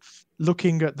Nehekhara and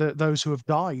looking at those who have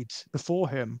died before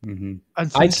him.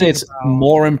 And I'd say it's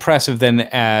more impressive than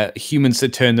humans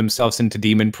that turn themselves into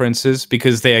demon princes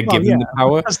because they are given the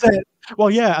power.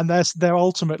 And they're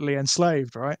ultimately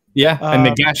enslaved, right? Yeah, and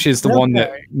Nagash is the one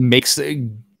that makes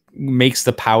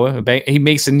the power. He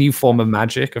makes a new form of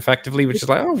magic, effectively, which is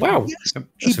like, oh wow,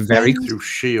 that's very through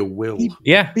sheer will.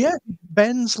 He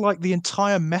bends like the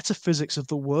entire metaphysics of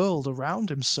the world around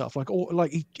himself,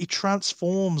 he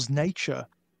transforms nature.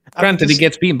 Granted, he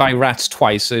gets beaten by rats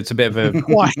twice, so it's a bit of a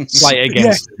slight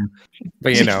against him.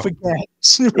 But he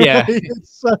forgets. Right?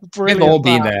 It's so brilliant. It'll all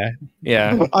be there.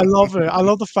 Yeah, I love it. I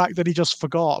love the fact that he just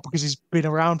forgot because he's been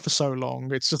around for so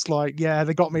long. It's just like,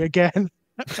 they got me again.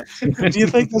 Do you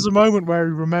think there's a moment where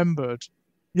he remembered?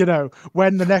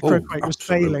 When the necroquake was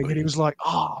failing, and he was like,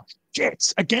 "Oh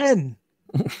shit, again!"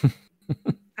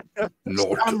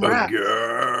 Not again.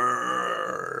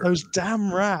 Those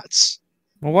damn rats.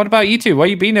 Well, what about you two? What have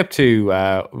you been up to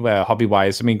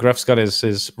hobby-wise? I mean, Gruff's got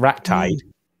his rat tide.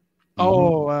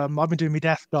 Oh, I've been doing my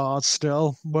Death Guard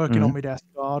still, working on my Death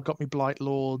Guard, got my Blight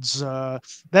Lords.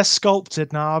 They're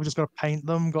sculpted now, I've just got to paint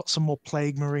them, got some more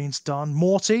Plague Marines done.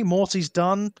 Morty's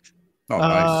done. Oh,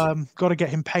 nice. Got to get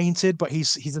him painted, but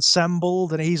he's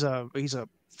assembled, and he's a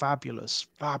fabulous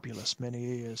mini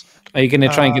he is. Are you going to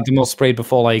try and get them all sprayed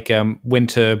before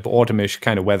winter, autumnish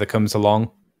kind of weather comes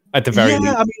along? At the very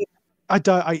least. I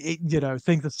mean,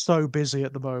 things are so busy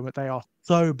at the moment. They are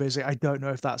so busy. I don't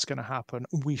know if that's going to happen.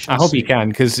 I hope you can,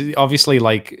 because obviously,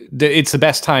 it's the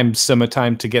best time,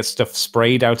 summertime, to get stuff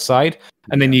sprayed outside,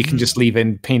 and then you can just leave it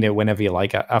and paint it whenever you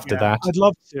like after that. I'd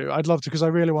love to, because I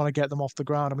really want to get them off the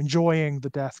ground. I'm enjoying the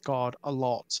Death Guard a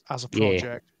lot as a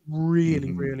project.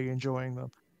 Really, really enjoying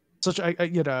them.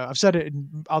 I've said it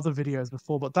in other videos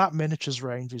before, but that miniatures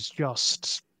range is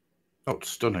just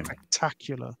stunning,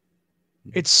 spectacular.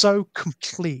 It's so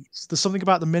complete. There's something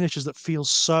about the miniatures that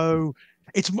feels so.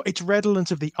 It's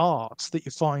redolent of the art that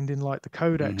you find in the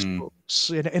Codex books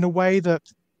in a way that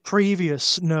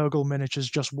previous Nurgle miniatures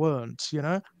just weren't.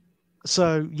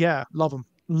 So yeah, love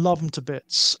them to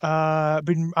bits.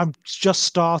 I'm just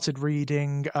started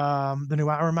reading the new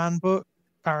Araman book,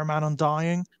 Araman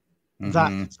Undying. Hmm.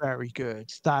 That's very good.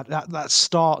 That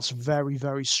starts very,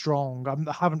 very strong.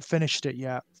 I haven't finished it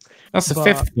yet, That's the but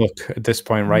fifth book at this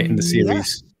point, right, in the yes,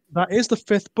 series. that is the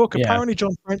fifth book. Yeah. Apparently,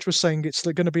 John French was saying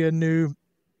going to be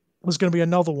there's going to be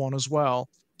another one as well.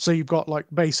 So you've got like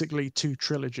basically two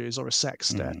trilogies or a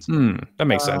sextet. That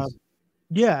makes Uh, sense.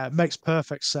 yeah, it makes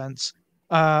perfect sense.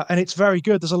 And it's very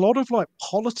good. There's a lot of like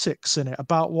politics in it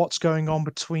about what's going on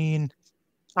between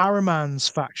Araman's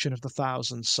faction of the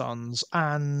Thousand Sons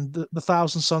and the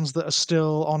Thousand Sons that are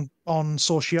still on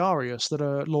Sorciarius, that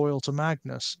are loyal to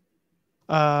Magnus.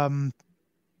 Um,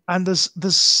 and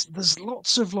there's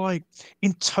lots of like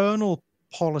internal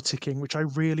politicking, which I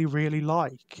really really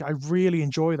like. I really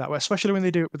enjoy that, especially when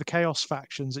they do it with the Chaos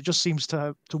factions. It just seems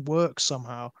to work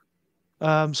somehow.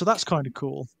 So that's kind of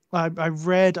cool. I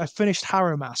finished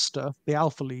Harrowmaster, the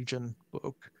Alpha Legion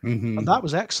book, and Hmm. that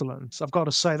was excellent. I've got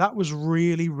to say that was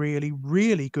really, really,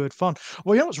 really good fun.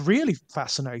 Well, you know what's really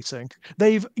fascinating?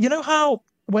 You know how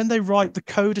when they write the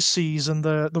codices and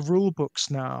the rule books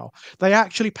now, they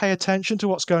actually pay attention to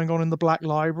what's going on in the Black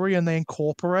Library and they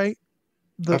incorporate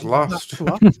At that last.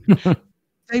 fluff.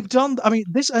 They've done, I mean,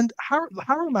 this and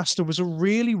Harrowmaster was a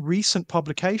really recent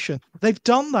publication. They've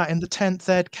done that in the 10th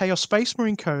ed Chaos Space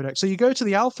Marine Codex. So you go to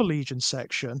the Alpha Legion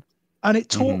section and it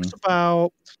talks Hmm.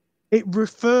 about, it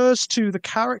refers to the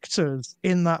characters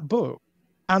in that book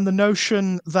and the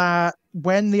notion that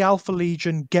when the Alpha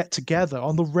Legion get together,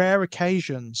 on the rare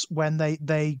occasions when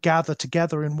they gather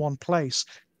together in one place,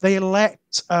 they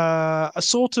elect a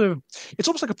sort of, it's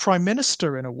almost like a prime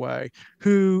minister in a way,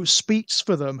 who speaks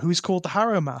for them, who's called the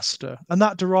Harrowmaster, and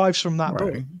that derives from that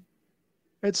book. Right.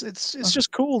 It's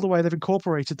just cool the way they've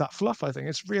incorporated that fluff. I think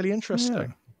it's really Yeah,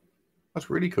 interesting. that's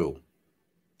really cool.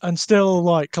 And still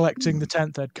like collecting the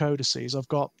 10th ed codices. I've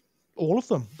got all of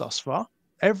them thus far,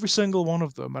 every single one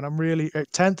of them, and I'm really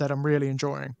at 10th ed. I'm really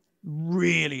enjoying.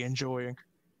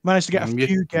 Managed to get a Yeah.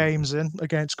 few games in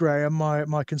against Graham,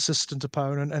 my consistent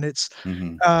opponent, and Hmm.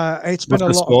 it's been What's a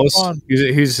the lot of scores? fun.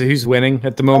 Who's winning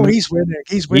at the Oh, moment? he's winning.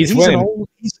 He's winning. He's winning.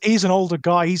 He's an older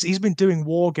guy. He's been doing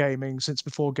wargaming since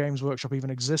before Games Workshop even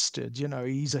existed. You know,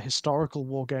 he's a historical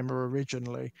wargamer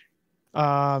originally.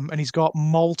 And he's got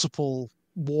multiple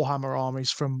Warhammer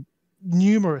armies from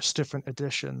numerous different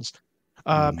editions.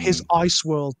 His Hmm. Ice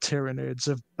World Tyranids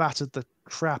have battered the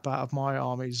crap out of my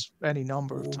armies any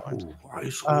number of times. Oh,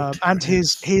 ice world And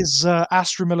Tyranids. his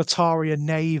Astra Militaria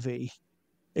Navy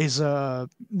is a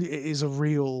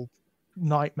real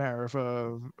nightmare of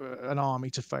an army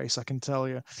to face, I can tell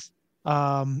you.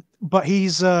 But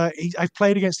I've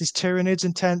played against these Tyranids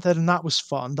in 10th ed, and that was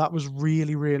fun. That was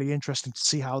really, really interesting to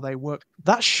see how they work.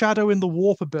 That Shadow in the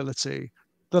Warp ability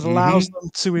that allows Hmm. them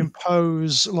to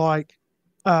impose like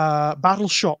battle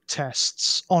shock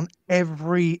tests on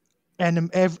every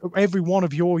one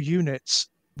of your units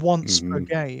once per Hmm.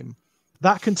 game.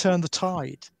 That can turn the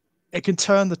tide. It can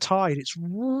turn the tide. It's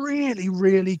really,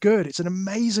 really good. It's an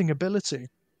amazing ability.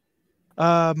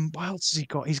 What else has he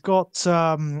got? He's got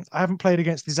I haven't played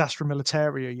against these Astra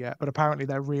Militaria yet, but apparently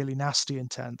they're really nasty in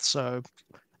 10th, so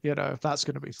you know, that's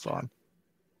gonna be fun.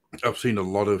 I've seen a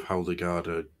lot of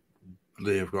Haldegard.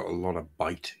 They've got a lot of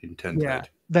bite in 10th Yeah. ed.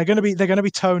 They're gonna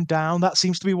be toned down. That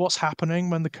seems to be what's happening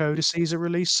when the codices are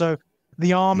released. So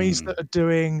the armies Mm. that are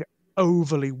doing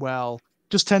overly well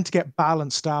just tend to get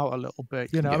balanced out a little bit.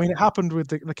 You know, I Yeah. mean, it happened with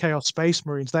the Chaos Space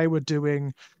Marines. They were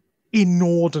doing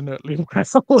inordinately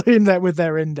well in there with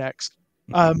their index.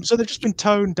 So they've just been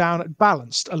toned down,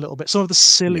 balanced a little bit. Some of the Yeah.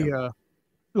 sillier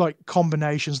like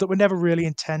combinations that were never really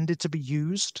intended to be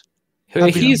used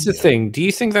have been. Here's the thing. Do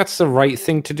you think that's the right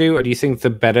thing to do, or do you think the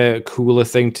better, cooler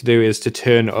thing to do is to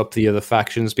turn up the other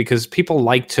factions? Because people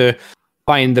like to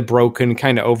find the broken,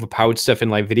 kind of overpowered stuff in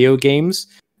like video games,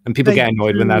 and people They get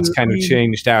annoyed when that's do. I kind of mean,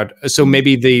 changed out. So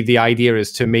maybe the idea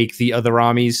is to make the other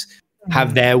armies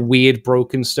have their weird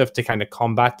broken stuff to kind of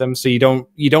combat them. So you don't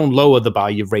lower the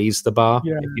bar, you raise the bar.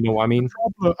 yeah. If you know what I mean?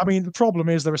 The problem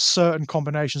is there are certain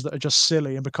combinations that are just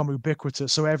silly and become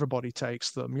ubiquitous, so everybody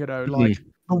takes them. You know, like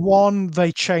the one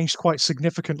they changed quite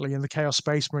significantly in the Chaos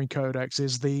Space Marine Codex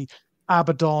is the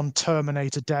Abaddon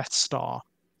Terminator Death Star.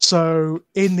 So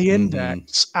in the Hmm.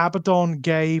 index, Abaddon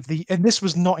gave and this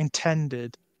was not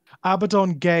intended.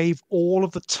 Abaddon gave all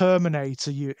of the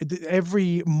Terminator,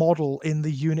 every model in the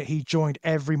unit he joined,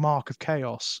 every mark of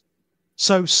chaos.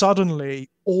 So suddenly,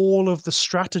 all of the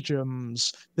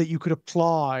stratagems that you could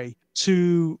apply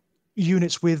to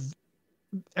units with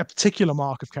a particular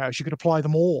mark of chaos, you could apply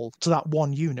them all to that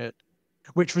one unit,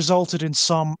 which resulted in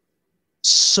some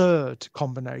absurd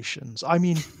combinations. I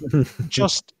mean,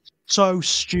 just so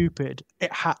stupid.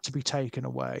 It had to be taken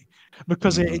away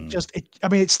because I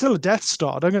mean, it's still a Death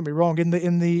Star. Don't get me wrong. In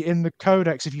the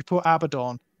Codex, if you put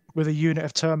Abaddon with a unit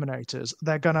of Terminators,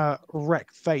 they're gonna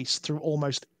wreck face through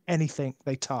almost anything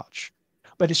they touch.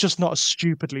 But it's just not as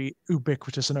stupidly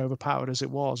ubiquitous and overpowered as it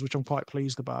was, which I'm quite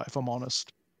pleased about, if I'm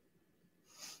honest.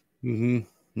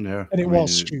 Yeah, And it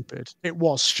was stupid. It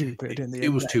was stupid in the it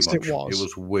was index. too much. It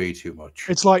was way too much.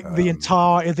 It's like the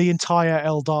entire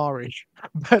Eldari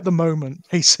at the moment,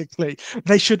 basically.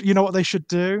 They should, you know what they should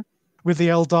do with the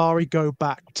Eldari? Go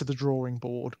back to the drawing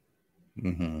board.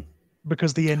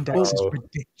 Because the index is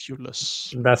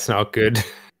ridiculous. That's not good.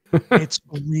 It's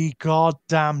really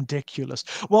goddamn ridiculous.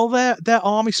 Well, their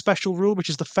army special rule, which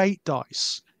is the fate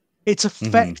dice, it's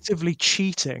effectively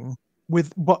cheating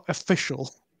with what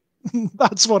official.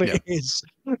 That's what it is.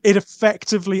 It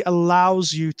effectively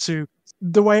allows you to.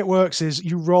 The way it works is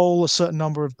you roll a certain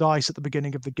number of dice at the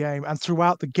beginning of the game, and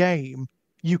throughout the game,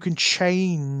 you can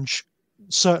change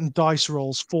certain dice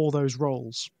rolls for those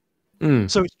rolls.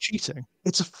 So it's cheating.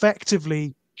 It's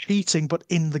effectively cheating, but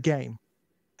in the game.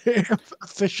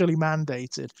 Officially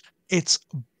mandated. It's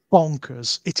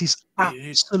bonkers. It is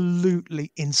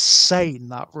absolutely insane,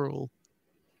 that rule.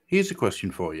 Here's a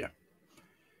question for you.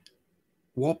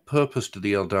 What purpose do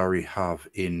the Eldari have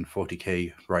in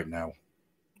 40k right now?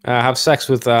 Have sex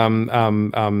with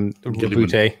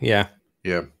Rabute, yeah.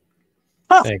 Yeah.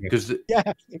 Because they're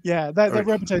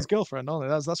Rabute's girlfriend, aren't they?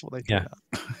 That's what they do. Yeah.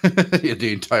 Yeah,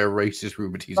 the entire race is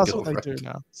Rabute's girlfriend. That's what they do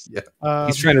now. Yeah.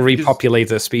 He's trying to repopulate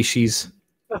the species.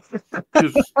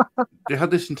 Because they had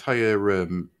this entire,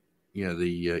 the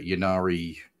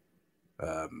Ynnari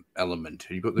element.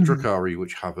 You've got the Drukhari,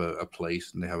 which have a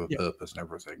place and they have a purpose and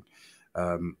everything.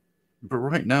 But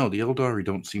right now, the Eldari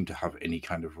don't seem to have any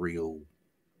kind of real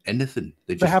anything.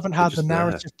 They haven't had the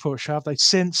narrative push, have they?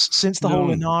 Since the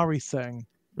whole Inari thing,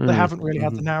 they haven't really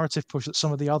had the narrative push that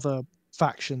some of the other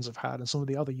factions have had and some of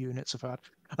the other units have had.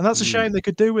 And that's a shame. They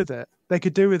could do with it.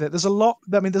 There's a lot.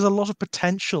 I mean, there's a lot of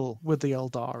potential with the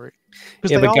Eldari.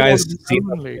 Yeah, but guys,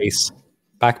 Xenos race,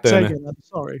 back burner.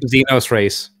 Sorry, Xenos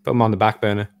race. Put them on the back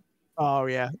burner. Oh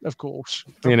yeah, of course.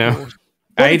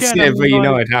 I'd say it, but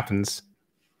it happens.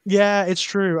 Yeah, it's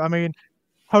true. I mean,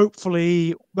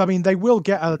 hopefully, they will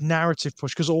get a narrative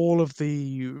push because all of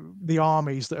the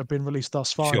armies that have been released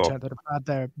thus far in 10th that have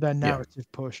had their narrative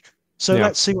push. So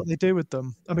let's see what they do with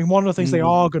them. I mean, one of the things they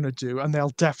are going to do, and they'll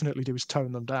definitely do, is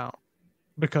tone them down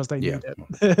because they need it.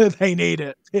 They need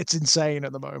it. It's insane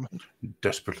at the moment.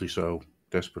 Desperately so.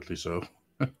 Desperately so.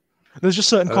 There's just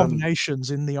certain combinations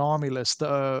in the army list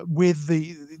that are with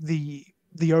the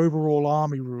overall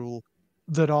army rule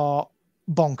that are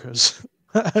bonkers.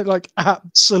 Like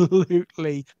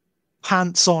absolutely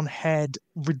pants on head,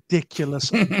 ridiculous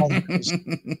bonkers.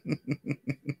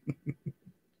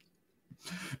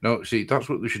 No, see, that's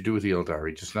what we should do with the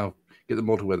Eldari. Just now get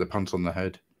them all to wear the pants on their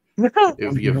head. It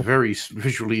would be a very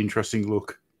visually interesting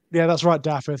look. Yeah, that's right,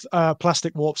 Daffith.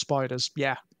 Plastic warp spiders.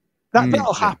 Yeah.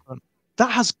 That'll happen. That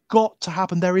has got to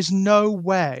happen. There is no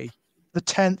way the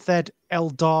 10th ed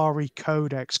Eldari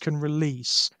Codex can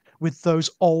release with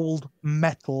those old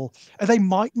metal. Are they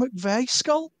Mike McVeigh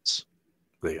sculpts?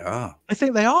 They are. I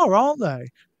think they are, aren't they?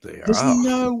 There's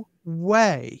no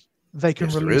way they can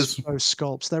release those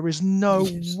sculpts. There is no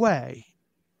way.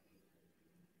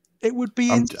 It would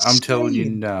be insane. I'm telling you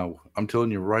now. I'm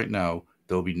telling you right now,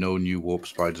 there'll be no new warp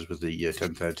spiders with the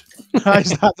 10th ed.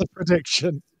 Is that the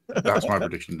prediction? That's my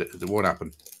prediction. It won't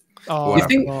happen. Do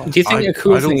you think a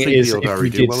cool thing is if we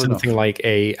did something like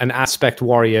an aspect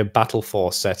warrior battle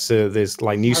force set? So there's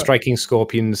like new striking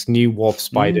scorpions, new warp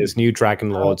spiders, new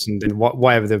dragon lords, and then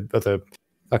whatever the other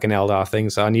fucking Eldar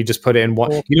things are, and you just put it in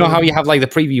one. You know how you have like the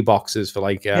preview boxes for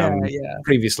like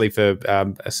previously for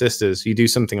assisters. You do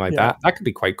something like that. That could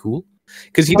be quite cool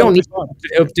because you don't need to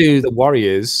updo the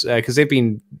warriors because they've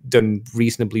been done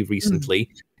reasonably recently.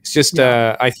 It's just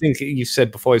I think you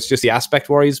said before it's just the aspect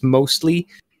warriors mostly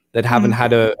that haven't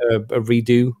had a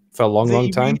redo for a long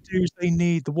time. Redos they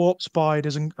need, the warp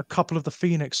spiders and a couple of the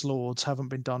phoenix lords haven't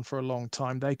been done for a long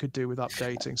time. They could do with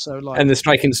updating. So like, and the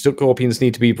striking scorpions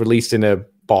need to be released in a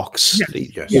box.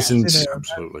 Yes,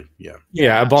 absolutely.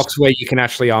 Yeah, a box where you can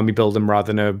actually army build them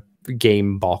rather than a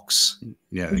game box.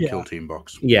 Yeah, a kill team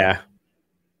box. Yeah.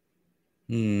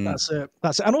 That's it.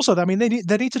 And also, I mean, they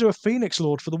need to do a phoenix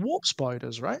lord for the warp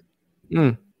spiders, right?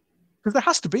 Because there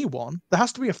has to be one. There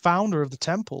has to be a founder of the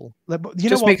temple.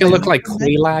 Just make it look like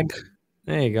Quelaag.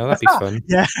 There you go. That'd be fun.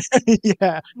 Yeah.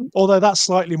 Although that's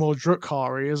slightly more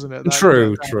Drukhari, isn't it?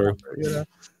 True.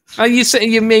 You say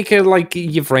you make it like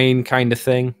Yvrain kind of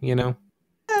thing, you know?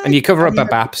 And you cover up her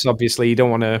baps, obviously. You don't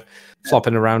want to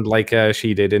flopping around like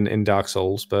she did in Dark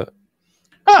Souls, but...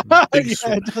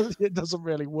 it doesn't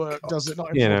really work, does it?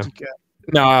 Not in 40k.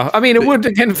 No, I mean, it would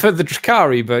again for the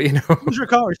Drakari, but you know.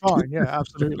 Drakari, fine. Yeah,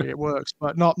 absolutely. It works,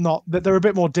 but not... They're a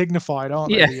bit more dignified,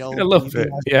 aren't they? Yeah, The old, a little bit,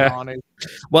 yeah.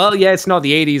 Well, yeah, it's not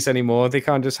the 80s anymore. They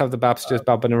can't just have the baps just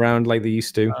bobbing around like they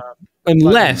used to.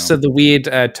 Unless they're the weird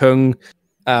tongue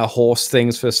horse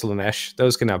things for Slanesh.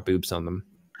 Those can have boobs on them.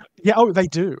 Yeah, they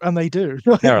do, and they do.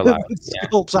 They're allowed.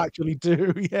 Sculpts actually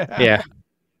do, Yeah.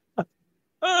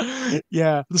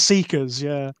 Yeah, the Seekers,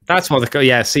 yeah. That's what they're called.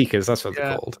 Yeah, Seekers, that's what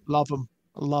they're called. Love them.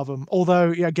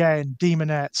 Although, again,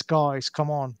 Demonettes, guys,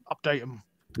 come on, update them.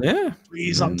 Yeah.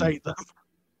 Please update them.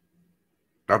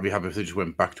 I'd be happy if they just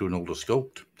went back to an older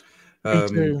sculpt. Me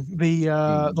too. The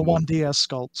 1DS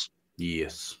sculpts.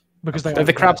 Yes. Because they're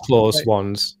the crab claws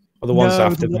ones. Or the ones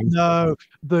after them. No,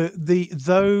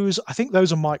 those, I think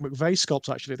those are Mike McVeigh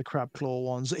sculpts, actually, the crab claw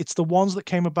ones. It's the ones that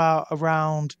came about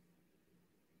around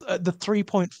the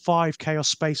 3.5 Chaos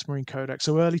Space Marine Codex,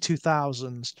 so early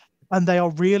 2000s, and they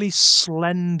are really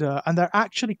slender, and they're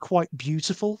actually quite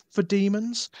beautiful for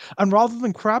demons. And rather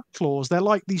than crab claws, they're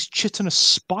like these chitinous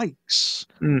spikes,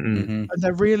 and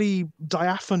they're really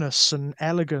diaphanous and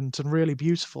elegant and really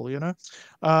beautiful. You know,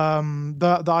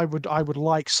 that I would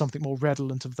like something more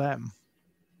redolent of them.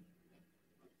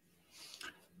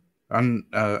 And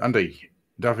Andy,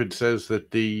 David says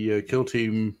that the Kill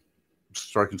Team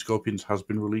Striking Scorpions has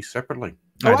been released separately.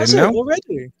 I didn't know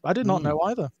already. I did not know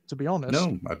either, to be honest.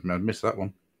 No, I'd missed that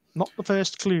one. Not the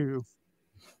first clue.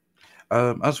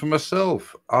 As for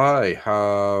myself, I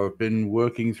have been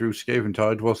working through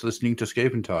Scaventide whilst listening to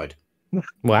Scaventide.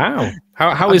 Wow.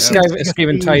 How is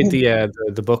Scaventide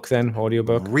the book then,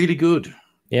 audiobook? Really good.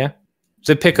 Yeah. Does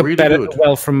it pick up really better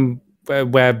well from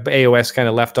where AOS kind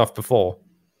of left off before?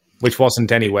 Which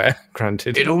wasn't anywhere,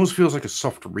 granted. It almost feels like a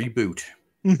soft reboot.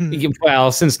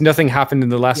 Well, since nothing happened in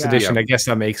the last edition, I guess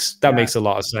that makes a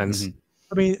lot of sense.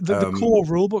 I mean, the core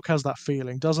rulebook has that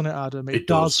feeling, doesn't it, Adam? It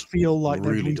does feel like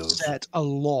they've reset a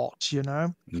lot, you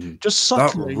know? Just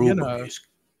subtly, you know. Is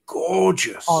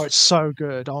gorgeous. Oh, it's so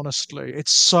good, honestly.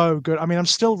 It's so good. I mean, I'm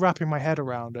still wrapping my head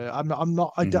around it.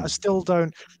 I still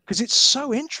don't, because it's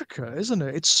so intricate, isn't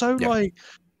it? It's so like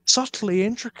subtly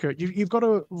intricate. You've got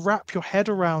to wrap your head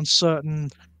around certain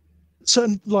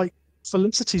like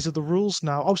felicities of the rules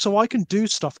now. Oh, so I can do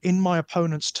stuff in my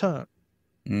opponent's turn.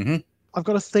 I've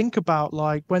got to think about,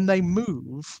 like, when they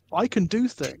move, I can do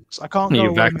things. I can't go.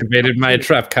 You've activated my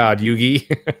trap card, Yugi.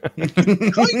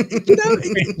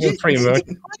 Pretty much. It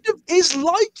kind of is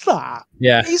like that.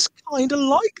 Yeah. It's kind of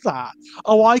like that.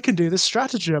 Oh, I can do this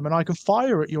stratagem and I can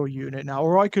fire at your unit now,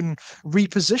 or I can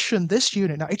reposition this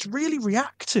unit now. It's really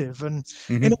reactive and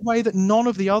in a way that none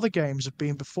of the other games have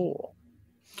been before.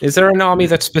 Is there an army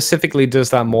that specifically does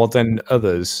that more than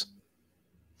others?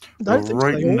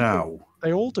 Right now,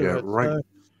 they all do it.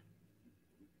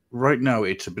 Right now,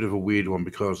 it's a bit of a weird one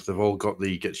because they've all got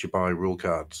the Gets You By rule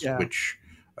cards, which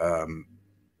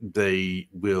they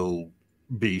will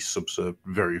be subserved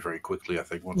very, very quickly, I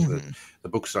think, once the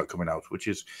books start coming out, which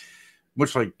is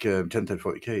much like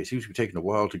 1040K. It seems to be taking a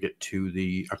while to get to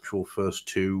the actual first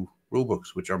two rule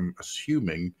books, which I'm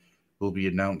assuming will be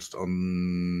announced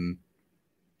on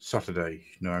Saturday.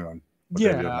 No, hang on. What day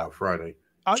are we on now? Friday.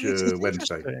 It's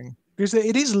Wednesday. Because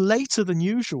it is later than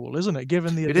usual, isn't it?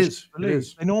 Given the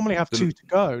release. They normally have two to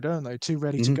go, don't they? Two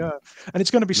ready to go, and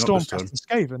it's going to be Stormcast and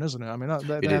Skaven, isn't it? I mean,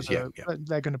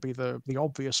 they're going to be the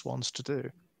obvious ones to do.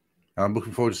 I'm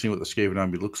looking forward to seeing what the Skaven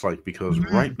army looks like because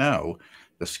right now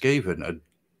the Skaven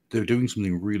they're doing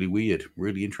something really weird,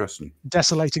 really interesting.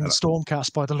 Desolating the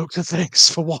Stormcast by the looks of things,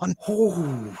 for one.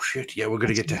 Oh shit! Yeah, we're going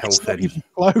to get to Hellfend. It's not even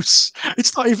close.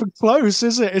 It's not even close,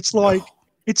 is it? It's like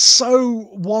it's so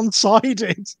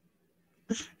one-sided.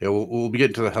 Yeah, we'll be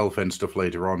getting to the Hellfend stuff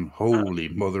later on. Holy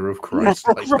mother of Christ!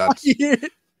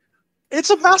 It's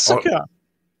a massacre.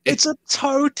 It's a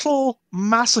total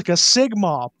massacre.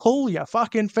 Sigmar, pull your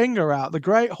fucking finger out. The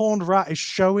Great Horned Rat is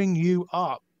showing you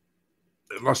up.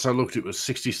 Last I looked, it was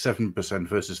 67%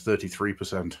 versus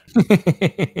 33%.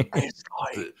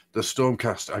 The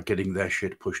Stormcast are getting their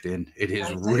shit pushed in. It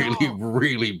is really,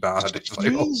 really bad. It's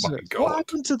like, oh my god, what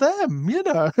happened to them? You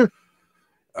know.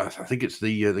 I think it's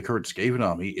the current Skaven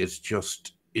army is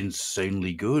just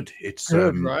insanely good. It's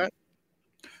good, right?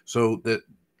 So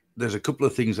there's a couple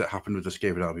of things that happen with the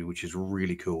Skaven army, which is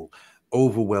really cool.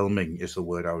 Overwhelming is the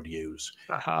word I would use.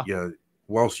 Yeah,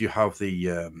 whilst you have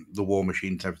the war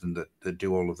machines and everything that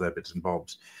do all of their bits and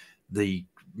bobs, the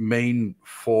main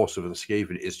force of the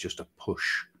Skaven is just a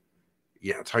push.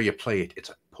 Yeah, that's how you play it. It's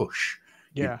a push.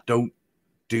 Yeah. You don't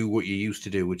do what you used to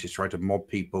do, which is try to mob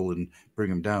people and bring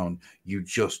them down. You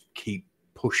just keep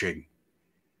pushing,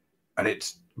 and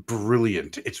it's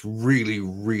brilliant. It's really,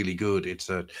 really good.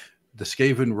 The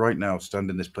Skaven right now stand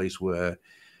in this place where,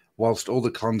 whilst all the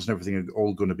clans and everything are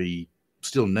all going to be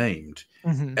still named,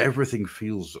 everything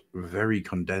feels very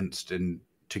condensed and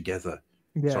together.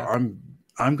 Yeah. So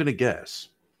I'm going to guess,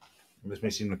 this may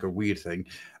seem like a weird thing,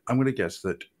 I'm going to guess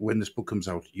that when this book comes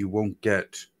out, you won't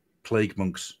get plague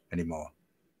monks anymore.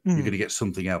 You're going to get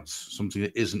something else, something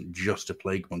that isn't just a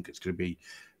plague monk. It's going to be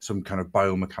some kind of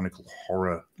biomechanical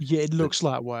horror. Yeah, it looks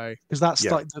that way, because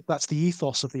that's the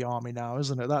ethos of the army now,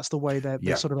 isn't it? That's the way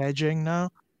they're sort of edging now.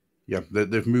 Yeah,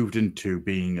 they've moved into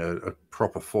being a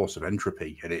proper force of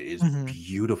entropy, and it is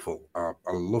beautiful. I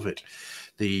love it.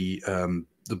 The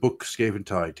book Skaven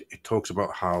Tide, it talks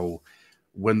about how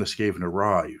when the Skaven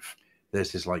arrive,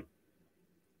 there's this like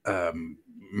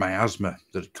miasma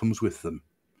that comes with them,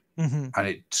 and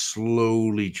it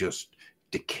slowly just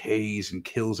decays and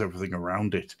kills everything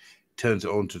around it, turns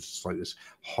it on to just like this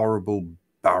horrible,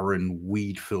 barren,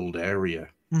 weed-filled area,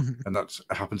 and that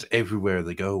happens everywhere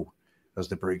they go as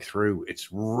they break through. It's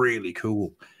really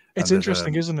cool. It's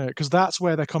interesting, isn't it? Because that's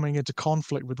where they're coming into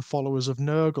conflict with the followers of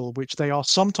Nurgle, which they are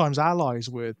sometimes allies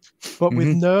with. But with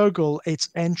Nurgle, it's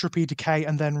entropy, decay,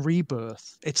 and then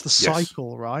rebirth. It's the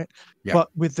cycle, right? Yeah. But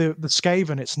with the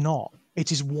Skaven, it's not.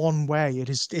 It is one way. It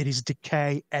is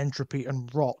decay, entropy,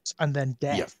 and rot, and then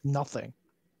death. Nothing.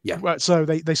 Yeah. So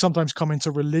they sometimes come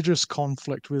into religious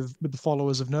conflict with the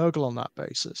followers of Nurgle on that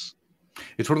basis.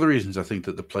 It's one of the reasons I think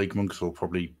that the plague monks will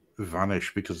probably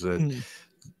vanish, because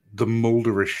the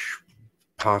Molderish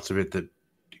part of it that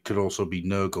could also be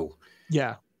Nurgle.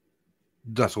 Yeah.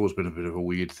 That's always been a bit of a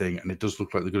weird thing, and it does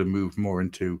look like they're going to move more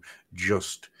into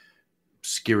just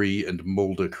Skiri and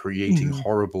Mulder creating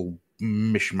horrible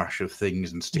mishmash of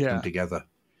things and stick them together.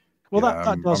 Well,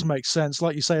 that does make sense.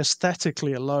 Like you say,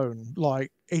 aesthetically alone,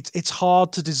 like it's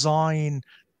hard to design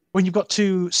when you've got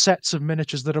two sets of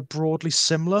miniatures that are broadly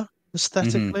similar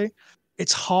aesthetically.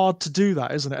 It's hard to do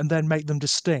that, isn't it? And then make them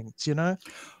distinct, you know?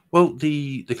 Well,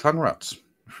 the clan rats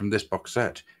from this box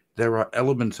set, there are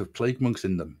elements of plague monks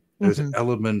in them. There's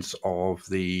elements of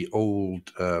the old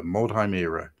Mordheim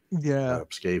era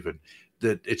Skaven.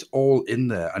 That it's all in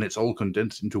there, and it's all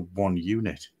condensed into one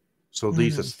unit. So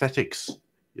these aesthetics,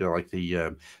 you know, like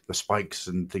the spikes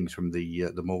and things from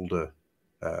the Molder,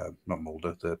 not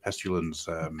Molder, the Pestilence.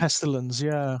 Pestilence,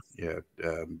 yeah. Yeah.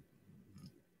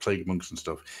 Plague monks and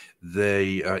stuff,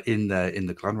 they are in there in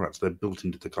the clan rats. They're built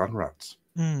into the clan rats,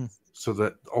 so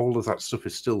that all of that stuff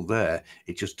is still there.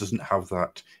 It just doesn't have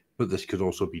that, but this could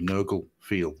also be Nurgle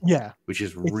feel, which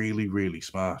is really, really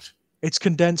smart. It's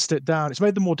condensed it down. It's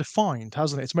made them more defined,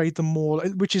 hasn't it? It's made them more,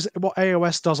 which is what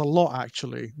AOS does a lot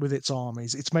actually with its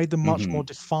armies. It's made them much more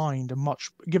defined and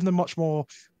given them much more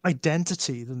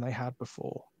identity than they had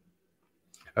before.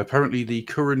 Apparently, the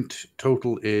current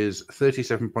total is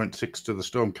 37.6 to the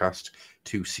Stormcast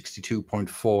to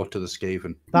 62.4 to the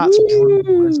Skaven. That's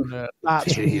brutal, isn't it?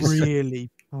 That's really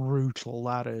brutal.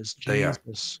 That is. Jesus. They are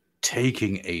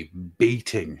taking a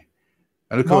beating,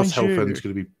 and of course, Hellfenn's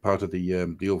going to be part of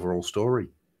the overall story.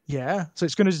 Yeah, so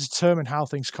it's going to determine how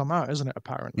things come out, isn't it?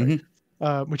 Apparently,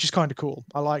 which is kind of cool.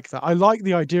 I like that. I like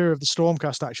the idea of the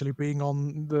Stormcast actually being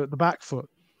on the back foot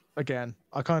again.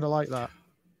 I kind of like that.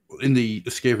 In the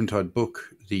Skaven Tide book,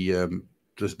 the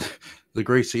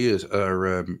Grey Seers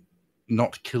are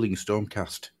not killing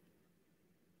Stormcast.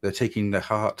 They're taking their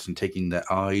hearts and taking their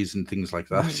eyes and things like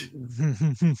that.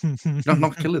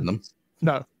 not killing them.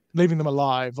 No, leaving them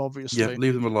alive, obviously. Yeah,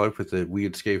 leave them alive with the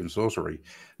weird Skaven sorcery.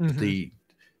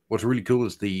 What's really cool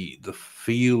is the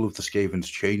feel of the Skavens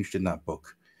changed in that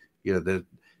book. You know,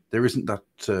 there isn't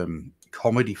that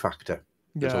comedy factor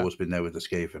that's always been there with the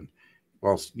Skaven.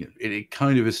 Whilst you know, it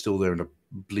kind of is still there in a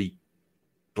bleak,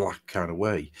 black kind of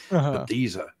way. But the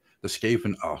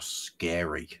Skaven are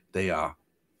scary. They are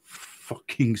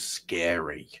fucking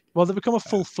scary. Well, they've become a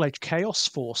full-fledged chaos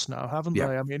force now, haven't they?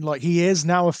 I mean, like, he is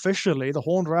now officially, the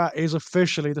Horned Rat is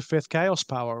officially the 5th chaos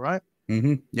power, right?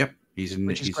 Yep. He's an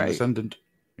ascendant.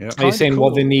 Yeah. Are you saying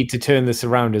what they need to turn this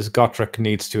around is Gotrek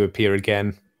needs to appear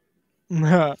again?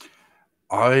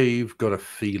 I've got a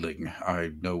feeling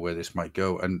I know where this might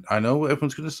go, and I know what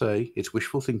everyone's going to say. It's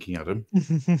wishful thinking, Adam.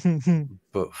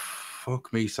 But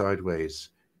fuck me sideways.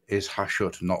 Is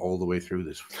Hashut not all the way through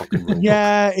this fucking rule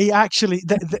book? He actually...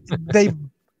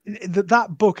 that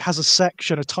book has a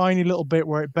section, a tiny little bit,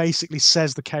 where it basically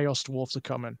says the Chaos Dwarfs are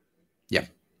coming. Yeah.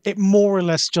 It more or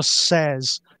less just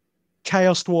says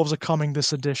Chaos Dwarves are coming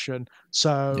this edition.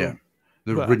 So... Yeah.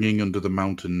 They're ringing under the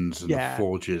mountains and the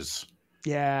forges.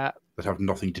 Yeah. that have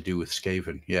nothing to do with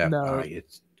Skaven. Yeah, No.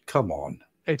 it's come on.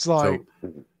 It's like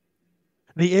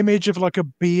the image of like a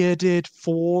bearded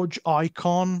Forge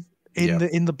icon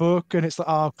in the book, and it's like,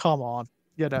 oh, come on.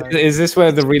 You know. Is this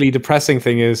where the really depressing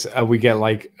thing is? We get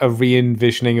like a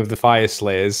re-envisioning of the Fire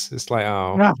Slayers. It's like,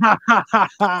 oh,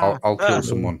 I'll kill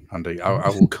someone, Andy. I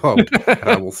will go out and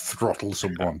I will throttle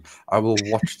someone. I will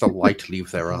watch the light leave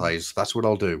their eyes. That's what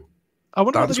I'll do.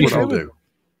 That's what I'll do.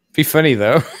 Be funny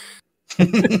though.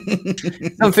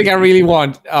 Something I really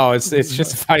want. Oh, it's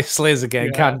just Fire Slayers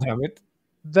again. God damn it.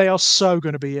 They are so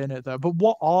going to be in it though. But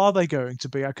what are they going to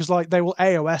be? Because like they will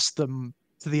AOS them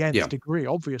to the nth degree,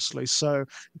 obviously. So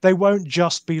they won't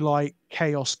just be like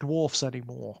Chaos Dwarfs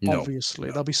anymore. Obviously,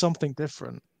 there'll be something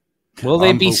different. Will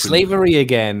they be slavery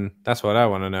again? That's what I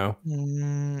want to know.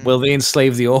 Will they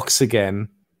enslave the orcs again?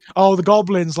 Oh, the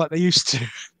goblins like they used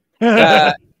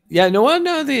to. Yeah,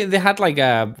 no, they had like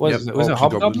was it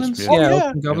hobgoblins?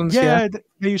 Goblins. Yeah,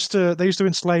 they used to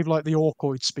enslave like the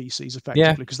orcoid species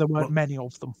effectively because there weren't many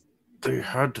of them. They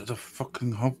had the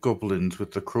fucking hobgoblins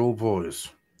with the Crow Boys.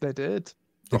 They did.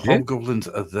 The hobgoblins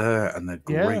are there and they're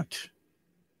great.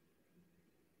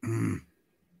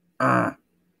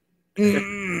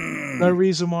 No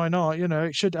reason why not. You know,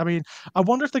 it should. I mean, I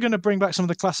wonder if they're going to bring back some of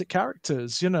the classic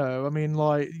characters. You know, I mean,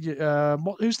 like,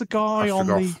 who's the guy on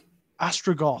the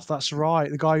Astrogoth? That's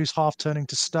right, the guy who's half turning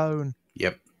to stone.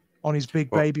 Yep. On his big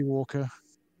baby walker.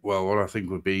 Well, what I think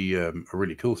would be a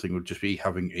really cool thing would just be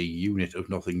having a unit of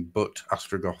nothing but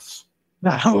Astrogoths.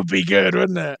 That would be good,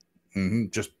 wouldn't it?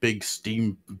 Just big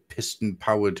steam piston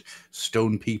powered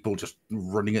stone people just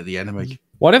running at the enemy.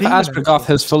 What if Astrogoth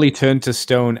has fully turned to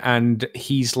stone and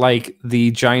he's like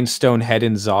the giant stone head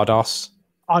in Zardos?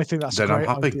 I think that's a great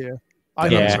idea. I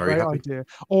think that's a great idea.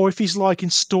 Or if he's like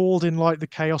installed in like the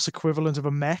chaos equivalent of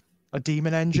a mech, a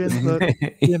demon engine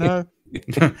that, you know.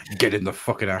 Get in the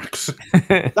fucking axe.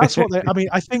 That's what I mean,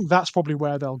 I think that's probably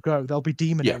where they'll go. There'll be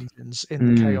demon engines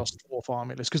in the Chaos Dwarf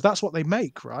army list because that's what they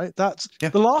make, right? That's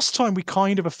the last time we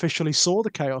kind of officially saw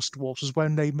the Chaos Dwarfs was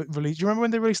when they released. Do you remember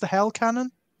when they released the Hell Cannon?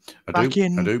 I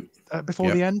do. Before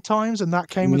the end times, and that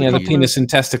came with the penis and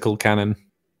testicle cannon.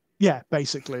 Yeah,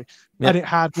 basically, and it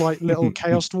had like little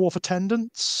Chaos Dwarf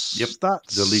attendants. Yep,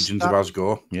 that's the Legions of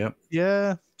Asgore. Yep.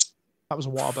 Yeah, that was a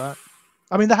while back.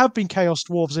 I mean, there have been Chaos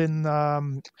Dwarves in,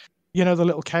 you know, the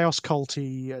little Chaos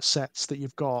Culty sets that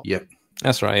you've got. Yep,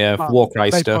 that's right. Yeah,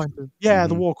 Warcry stuff. The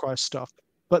Warcry stuff.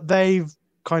 But they've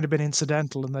kind of been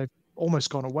incidental, and they've almost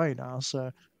gone away now.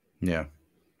 So. Yeah.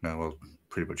 No, well,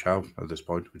 pretty much have at this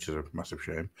point, which is a massive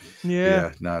shame.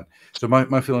 Yeah. No. So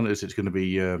my feeling is it's going to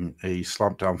be a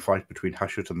slamp down fight between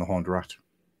Hashut and the Horned Rat.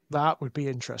 That would be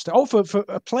interesting. Oh, for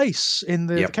a place in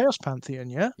the Chaos Pantheon,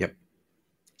 yeah. Yep.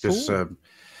 Because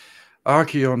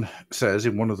Archeon says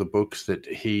in one of the books that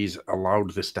he's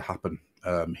allowed this to happen.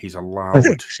 He's allowed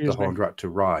the Horned Rat to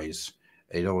rise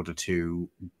in order to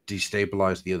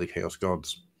destabilize the other Chaos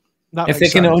Gods. If there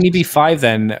can only be 5,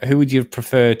 then who would you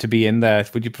prefer to be in there?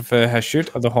 Would you prefer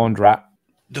Hashut or the Horned Rat?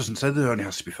 It doesn't say there only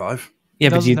has to be 5. Yeah,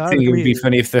 but you think it would be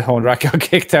funny if the Horned Rat got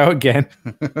kicked out again?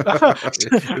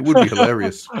 It would be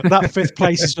hilarious. That 5th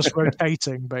place is just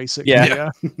rotating, basically. Yeah.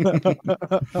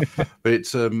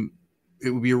 But it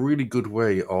would be a really good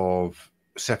way of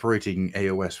separating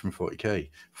AOS from 40k.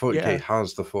 40k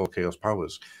has the 4 chaos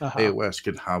powers. AOS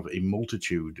can have a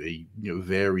multitude,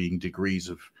 varying degrees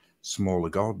of smaller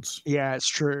gods. Yeah, it's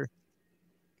true.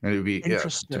 And it would be,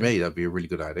 to me, that'd be a really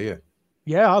good idea.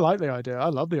 Yeah, I like the idea. I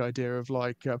love the idea of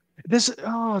like this.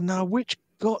 Oh no, which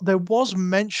god? There was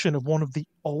mention of one of the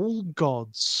old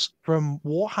gods from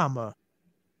Warhammer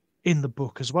in the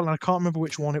book as well, and I can't remember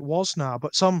which one it was now.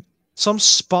 But some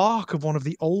spark of one of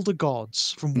the older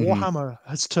gods from Warhammer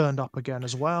has turned up again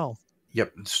as well.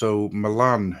 Yep. So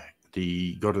Milan,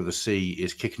 the god of the sea,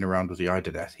 is kicking around with the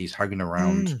Idoneth. He's hanging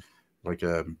around like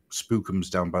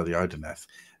spookums down by the Idoneth,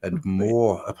 and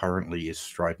Moore apparently is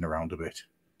striding around a bit.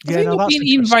 Yeah, no, that's been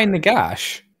eaten by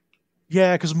Nagash.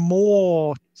 Yeah, because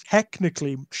Moore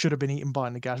technically should have been eaten by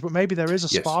Nagash, but maybe there is a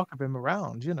spark of him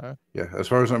around, you know. Yeah, as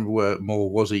far as I remember, Moore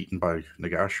was eaten by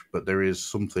Nagash, but there is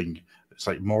something. It's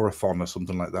like Morathon or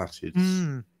something like that.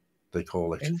 It's they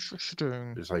call it.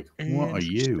 Interesting. It's like, what are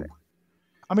you?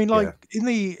 I mean, like in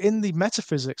the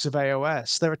metaphysics of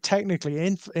AOS, there are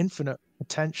technically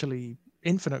potentially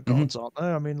infinite gods, aren't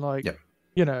there? I mean, like. Yep.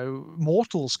 You know,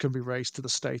 mortals can be raised to the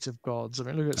state of gods. I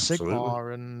mean, look at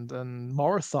Sigmar and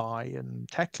Morathai and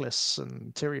Teclis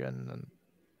and Tyrion and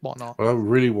whatnot. What I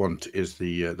really want is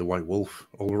the White Wolf,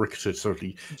 Ulrich, to sort of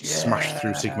smash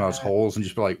through Sigmar's halls and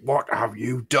just be like, "What have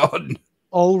you done?"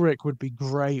 Ulrich would be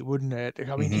great, wouldn't it?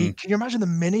 I mean, can you imagine the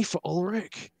mini for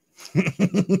Ulrich?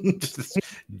 Just this,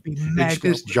 Be it's mega,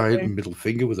 this giant wouldn't middle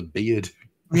finger with a beard.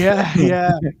 he?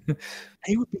 Yeah.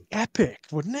 He would be epic,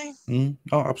 wouldn't he?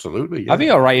 Oh, absolutely. Yeah. I'd be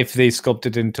all right if they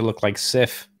sculpted him to look like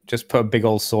Sif. Just put a big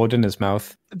old sword in his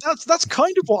mouth. That's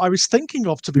kind of what I was thinking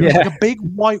of, to be honest. Yeah. Like a big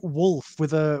white wolf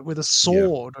with a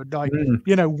sword and like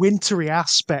wintry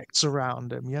aspects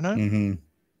around him. You know.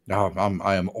 Mm-hmm.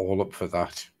 I am all up for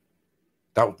that.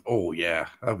 Oh yeah,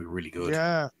 that'd be really good.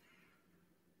 Yeah.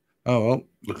 Oh well,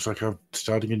 looks like I'm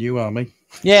starting a new army.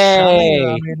 Yay!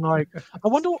 Shalia, I mean, like, I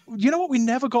wonder. You know what? We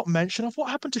never got mention of what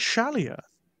happened to Shalia.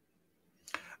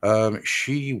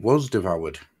 She was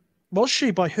devoured. Was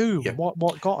she by whom? Yeah.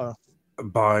 What got her?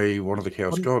 By one of the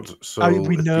Chaos Gods. So It would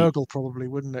be Nurgle, probably,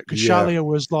 wouldn't it? Because Shalia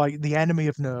was like the enemy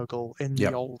of Nurgle in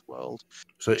the old world.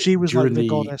 So she was like the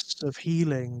goddess of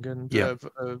healing and of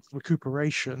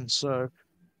recuperation. So,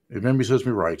 if memory serves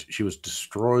me right, she was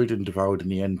destroyed and devoured in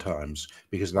the end times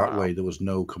because that way there was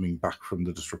no coming back from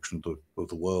the destruction of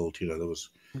the world. You know, there was.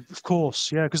 Of course,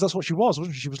 yeah, because that's what she was,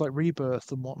 wasn't she? She was like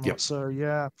rebirth and whatnot. Yep. So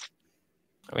yeah.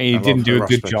 I mean, he didn't do a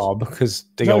good job because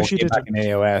they all came back in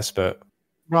AOS, but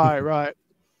right.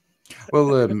 Well,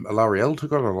 Alarielle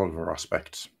took on a lot of her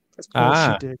aspects. Of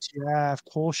course she did. Yeah, of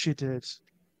course she did.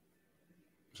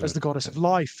 As the goddess of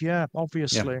life, yeah,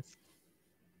 obviously. Yeah.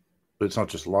 But it's not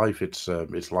just life; it's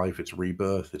life, it's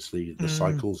rebirth, it's the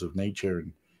cycles of nature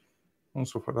and all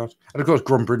stuff like that. And of course,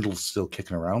 Grumbrindle's still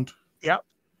kicking around. Yep.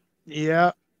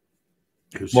 Yeah.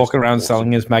 Walking around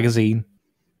selling his magazine.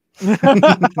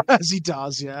 As he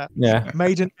does, yeah.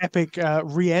 Made an epic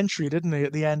re-entry, didn't he,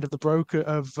 at the end of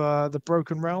the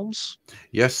Broken Realms?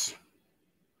 Yes.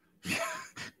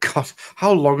 God,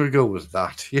 how long ago was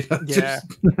that? You know,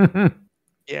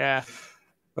 yeah.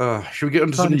 Should we get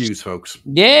into some news, folks?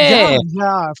 Yeah,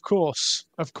 of course.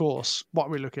 What are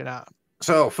we looking at?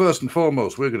 So first and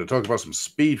foremost, we're going to talk about some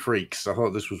Speed Freaks. I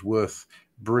thought this was worth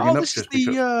bringing up. This is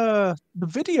the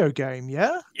video game,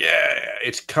 yeah? Yeah,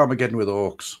 it's Carmageddon with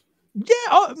orcs.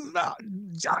 Yeah,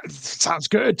 sounds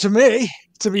good to me,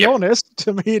 to be honest.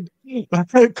 I mean,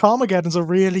 Carmageddon's a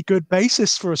really good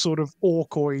basis for a sort of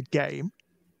orcoid game.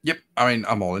 Yep, I mean,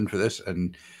 I'm all in for this,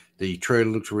 and the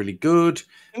trailer looks really good.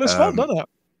 It looks fun, doesn't it?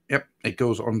 Yep, it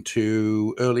goes on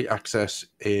to early access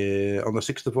on the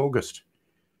 6th of August.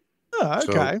 Oh,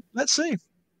 okay. Let's see.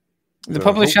 The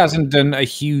publisher hasn't done a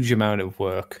huge amount of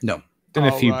work. No. Done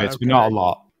a few bits, but not a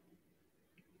lot.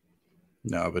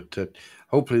 No, but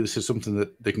hopefully this is something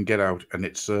that they can get out, and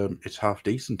it's half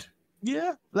decent.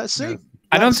 Yeah, let's see.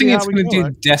 I don't think it's going to do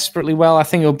desperately well. I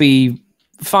think it'll be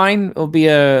fine. It'll be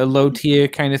a low tier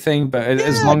kind of thing, but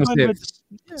as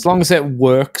long as it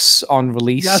works on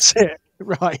release, that's it.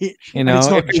 Right. You know, it's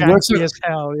not janky as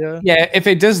hell, yeah, if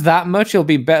it does that much, it'll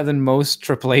be better than most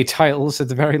AAA titles at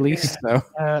the very least, though.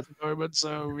 At the moment,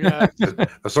 so yeah.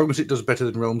 As long as it does better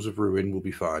than Realms of Ruin, we'll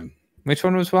be fine. Which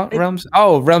one was what? Realms?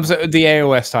 Oh, Realms, the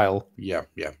AOS title. Yeah.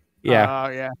 Yeah.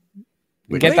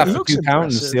 We get that for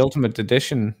 £2, the Ultimate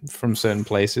Edition from certain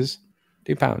places.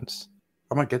 £2.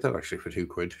 I might get that actually for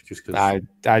 £2, just because.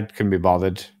 I couldn't be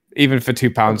bothered. Even for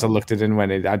 £2, I looked it in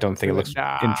when I don't think it looks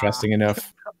interesting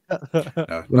enough.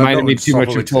 Reminded me too much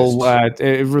of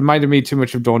it reminded me too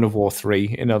much of Dawn of War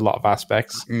 3 in a lot of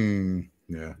aspects.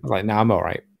 Yeah. Like, nah, I'm all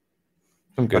right.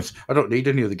 I'm good. I don't need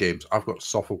any other games. I've got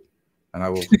Soffle, and I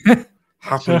will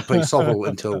happily play Soffle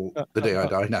until the day I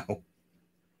die now.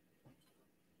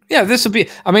 Yeah, this will be.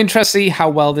 I'm interested to see how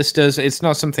well this does. It's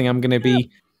not something I'm going to be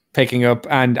picking up,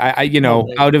 and I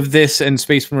out of this and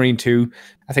Space Marine 2,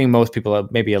 I think most people are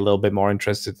maybe a little bit more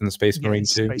interested in Space Marine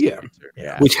 2.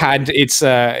 Which had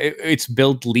its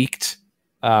build leaked,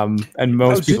 and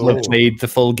most people have played the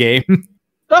full game.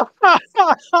 Oh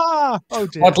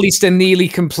dear. Or at least a nearly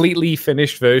completely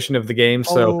finished version of the game.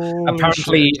 So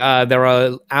apparently there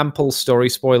are ample story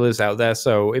spoilers out there.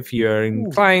 So if you're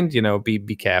inclined,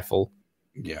 be careful.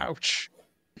 Yeah. Ouch.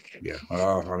 Yeah.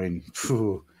 I mean, it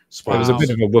was a bit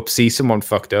of a whoopsie. Someone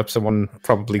fucked up. Someone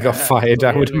probably got fired,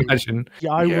 I would imagine.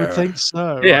 Yeah, I would think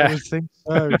so. Yeah. I would think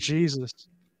so. Jesus.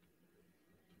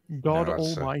 God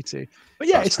almighty. But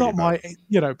yeah, it's not my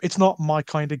it's not my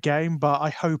kind of game, but I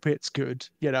hope it's good.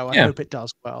 I hope it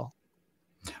does well.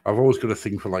 I've always got a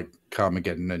thing for like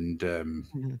Carmageddon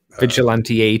and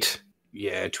Vigilante 8.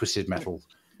 Yeah, Twisted Metal.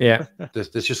 Yeah. There's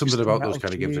just something about those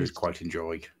kind of games that I quite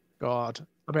enjoy. God.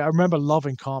 I mean, I remember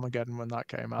loving Carmageddon when that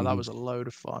came out. That was a load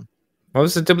of fun. What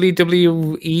was the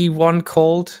WWE one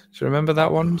called? Do you remember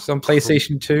that one? It's on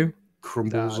PlayStation 2.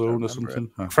 Crumble Zone or something?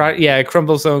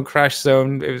 Crumble Zone, Crash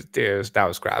Zone. That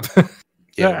was crap.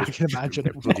 I can imagine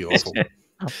it was awful.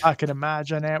 I can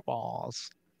imagine it was.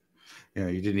 Yeah,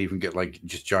 you didn't even get like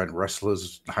just giant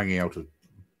wrestlers hanging out of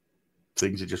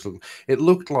things that just look. It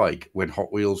looked like when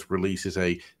Hot Wheels releases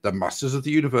the Masters of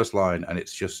the Universe line, and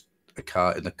it's just a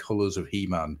car in the colors of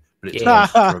He-Man, but it's a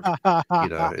truck. You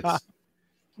know, it's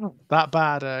that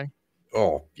bad, eh?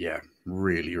 oh yeah,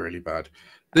 really, really bad.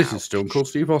 This is Stone Cold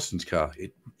Steve Austin's car.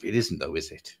 It isn't though,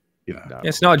 is it? You know, No.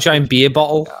 It's not a giant beer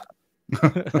bottle.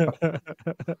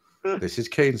 This is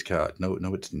Kane's car. No,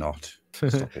 it's not.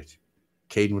 Stop it.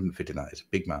 Kane wouldn't fit in that. It's a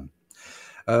big man.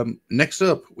 Next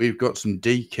up, we've got some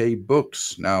DK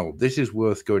Books. Now, this is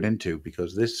worth going into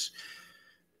because this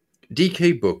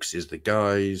DK Books is the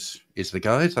guys.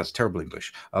 That's terrible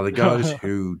English. Are the guys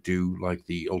who do like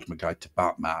the Ultimate Guide to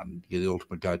Batman, the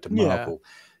Ultimate Guide to Marvel.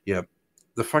 Yeah.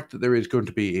 The fact that there is going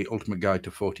to be an Ultimate Guide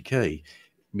to 40K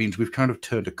means we've kind of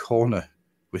turned a corner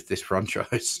with this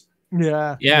franchise.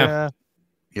 Yeah.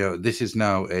 This is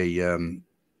now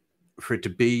for it to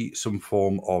be some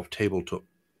form of tabletop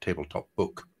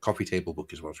book, coffee table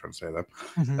book is what I was trying to say there.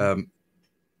 Mm-hmm.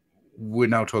 We're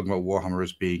now talking about Warhammer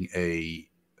as being a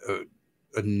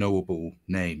knowable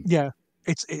name. Yeah,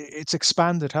 it's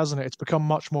expanded, hasn't it? It's become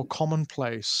much more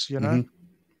commonplace, you know?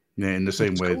 Mm-hmm. Yeah, in the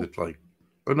same way that like,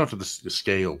 but not to the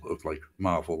scale of like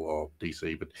Marvel or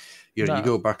DC, but you know, you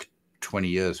go back 20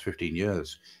 years, 15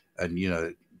 years, and you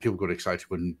know, people got excited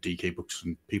when DK Books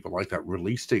and people like that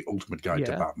released the Ultimate Guide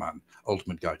to Batman,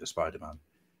 Ultimate Guide to Spider-Man.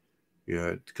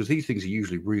 Yeah, because these things are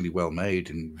usually really well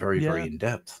made and very, very in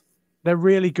depth. They're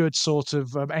really good sort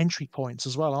of entry points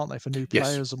as well, aren't they, for new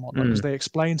players and whatnot? Because they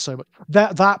explain so much.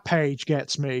 That page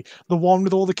gets me. The one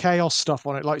with all the chaos stuff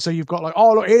on it. Like, so you've got like,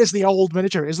 oh look, here's the old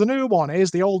miniature, here's the new one, here's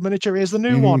the old miniature, here's the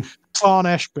new one.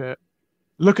 Slaanesh bit.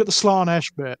 Look at the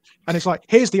Slaanesh bit, and it's like,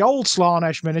 here's the old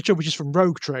Slaanesh miniature, which is from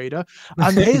Rogue Trader,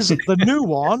 and here's the new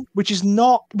one, which is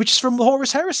from the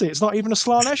Horus Heresy. It's not even a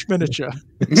Slaanesh miniature.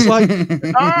 It's like,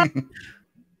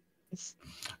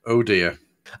 oh dear.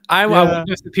 I wonder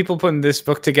if the people putting this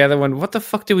book together went, what the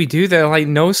fuck do we do there? Like,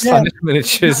 no Slaanesh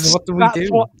miniatures. What do we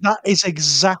do? That is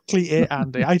exactly it,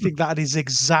 Andy. I think that is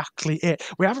exactly it.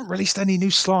 We haven't released any new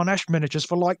Slaanesh miniatures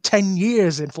for like 10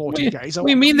 years in 40K. What do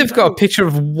you mean they've got a picture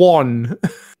of one?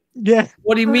 Yeah.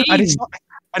 What do you mean? And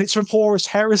it's from Horus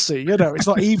Heresy, you know. It's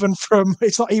not even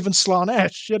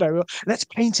Slaanesh, you know. Let's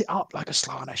paint it up like a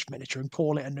Slaanesh miniature and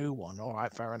call it a new one. All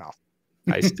right, fair enough.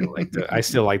 I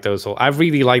still like those. I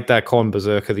really like that Khorne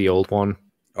Berserker, the old one.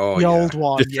 Oh, the old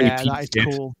one, yeah, that is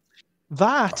cool.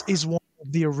 That is one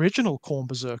of the original Khorne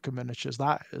Berserker miniatures.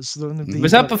 That is.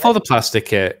 Was that before the plastic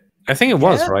kit? I think it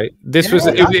was, right? This was.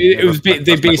 It was.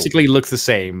 They basically look the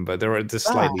same, but they're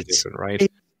slightly different,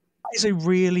 right? It's a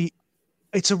really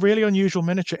unusual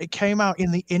miniature. It came out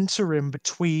in the interim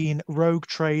between Rogue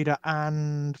Trader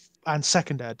and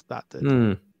Second Ed. That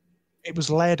did. It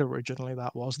was lead originally.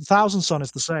 That was the Thousand Sun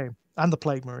is the same, and the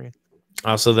Plague Marine.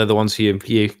 Oh, so they're the ones you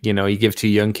give to a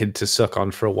young kid to suck on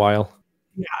for a while.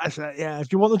 Yeah.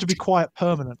 If you want them to be quiet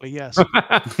permanently, yes. Are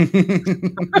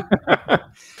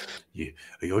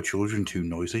your children too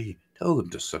noisy? Tell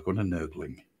them to suck on a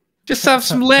nurgling. Just have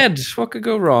some lead. What could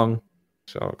go wrong?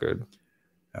 It's all good.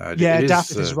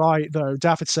 Daffit is right, though.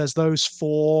 Daffit says those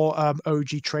 4 OG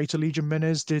Traitor Legion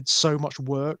minis did so much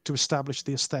work to establish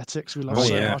the aesthetics we love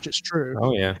much. It's true.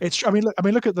 Oh yeah. I mean,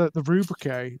 look at the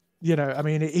rubrique. You know, I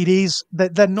mean, it is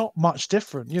they're not much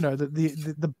different. You know,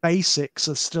 the basics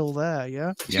are still there.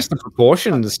 Yeah. It's just the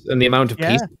proportions and the amount of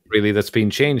pieces really that's been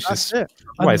changed. That's it.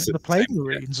 And the Plague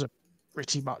Marines are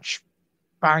pretty much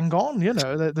bang on. You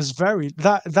know, there's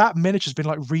that miniature's been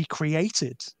like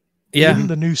recreated. In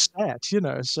the new set, you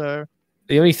know. So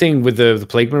the only thing with the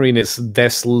Plague Marine is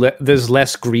there's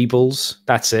less greebles.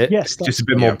 That's it. Yes, it's just a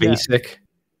bit more basic.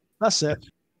 That's it.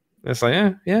 It's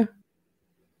like yeah.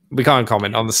 We can't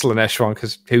comment on the Slaanesh one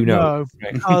because who knows?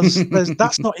 No, because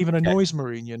that's not even a Noise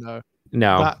Marine, you know.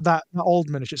 No, that old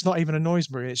miniature. It's not even a Noise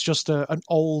Marine. It's just an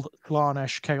old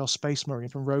Slaanesh Chaos Space Marine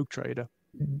from Rogue Trader.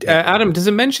 Adam, does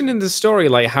it mention in the story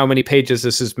like how many pages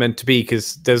this is meant to be?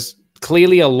 Because there's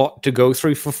clearly a lot to go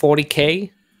through for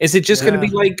 40K. Is it just going to be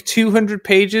like 200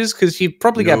 pages? Because you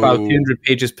probably get about 200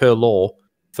 pages per lore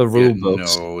for rule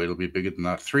books. No, it'll be bigger than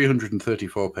that.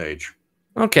 334 page.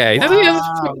 Okay,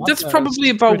 that's probably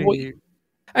about what.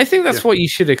 I think that's what you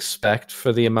should expect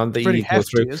for the amount that you go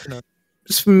through. Isn't it?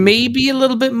 It's maybe a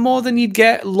little bit more than you'd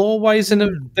get lore-wise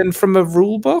than from a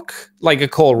rule book, like a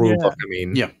core rule book. I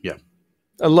mean, yeah,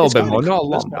 a little bit more, not a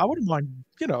lot. I wouldn't mind.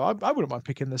 You know, I wouldn't mind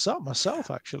picking this up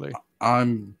myself. Actually,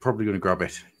 I'm probably going to grab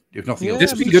it. If nothing else,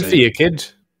 this would be good for your kid.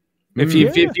 If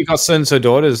you've got sons or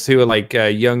daughters who are like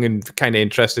young and kind of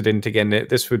interested in getting it,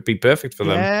 this would be perfect for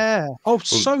them. Yeah. Oh,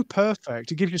 so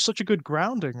perfect. It gives you such a good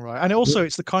grounding, right? And also,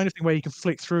 it's the kind of thing where you can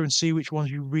flick through and see which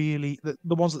ones you really,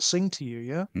 the ones that sing to you,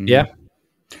 yeah? Yeah.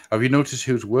 Have you noticed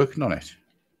who's working on it?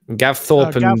 Gav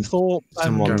Thorpe Gav and Thorpe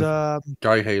someone. and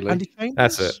Guy Haley, Andy Chambers.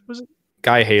 That's it. Was it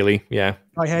Guy Haley, yeah.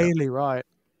 Guy Haley? Right.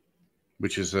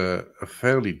 which is a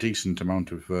fairly decent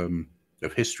amount of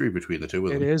history between the two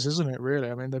of them. It is, isn't it? Really.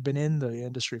 I mean, they've been in the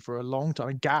industry for a long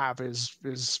time. Gav is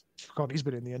God. He's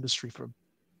been in the industry for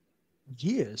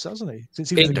years, hasn't he? Since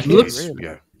he was a kid, really.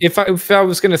 Yeah. If I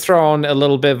was going to throw on a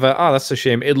little bit of a, that's a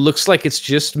shame. It looks like it's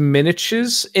just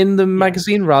miniatures in the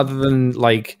magazine rather than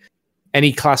like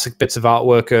any classic bits of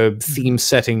artwork or theme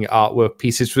setting artwork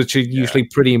pieces, which are usually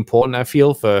pretty important, I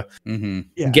feel, for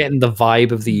getting the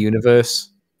vibe of the universe.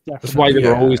 That's why they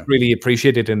were always really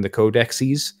appreciated in the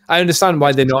codexes. I understand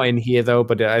why they're not in here though,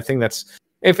 but I think that's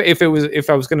if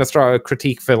I was going to throw a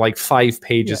critique for like 5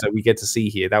 pages that we get to see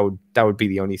here, that would be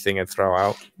the only thing I'd throw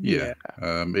out. Yeah,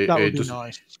 that would be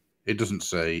nice. It doesn't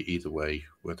say either way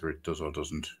whether it does or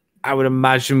doesn't. I would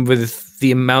imagine with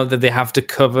the amount that they have to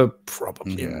cover,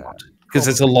 probably not. Because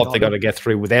there's a lot they got to get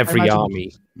through with every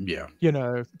army. Yeah. You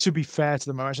know, to be fair to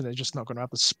them, I imagine they're just not going to have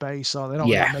the space, are they? They're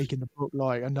not making the book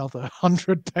like another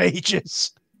 100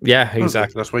 pages. Yeah,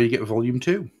 exactly. That's why you get volume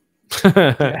 2.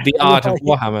 The Art of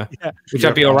Warhammer. Which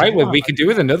I'd be all right with. We could do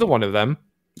with another one of them.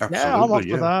 Absolutely, yeah, I'm up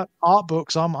for that. Art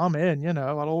books, I'm in, you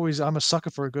know. I'm a sucker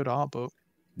for a good art book.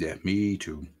 Yeah, me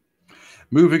too.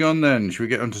 Moving on then, should we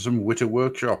get onto some Witter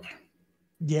Workshop?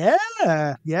 Yeah,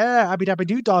 Abby Dabby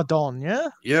Doo Da Don, yeah?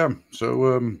 Yeah,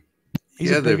 so he's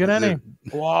a big one, isn't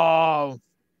he? Wow.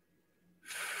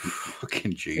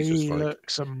 Fucking Jesus. He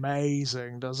looks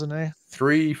amazing, doesn't he?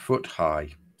 3 foot high.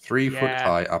 3 foot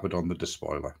high Abaddon the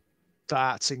Despoiler.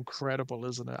 That's incredible,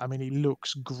 isn't it? I mean, he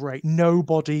looks great.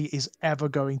 Nobody is ever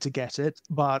going to get it,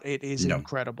 but it is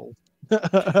incredible.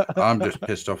 I'm just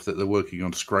pissed off that they're working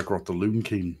on Scragrot the Loon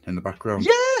King in the background.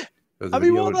 Yeah! I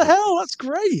mean, what the hell? That's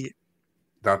great.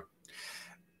 That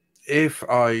if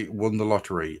I won the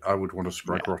lottery, I would want a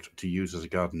Scragrot to use as a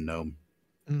garden gnome.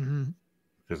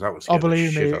 Because that was. Oh,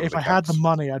 believe me, if I had the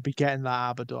money, I'd be getting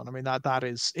that Abaddon. I mean,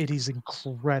 it is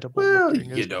incredible. Well,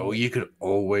 you know, you could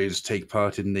always take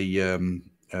part in the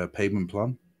payment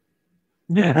plan.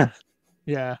 Yeah,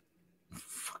 yeah.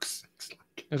 Fuck's sakes!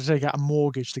 You have to take out a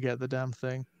mortgage to get the damn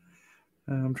thing.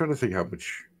 I'm trying to think how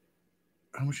much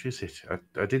is it?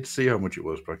 I did see how much it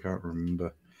was, but I can't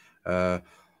remember.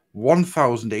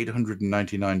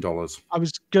 $1,899. I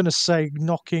was gonna say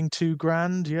knocking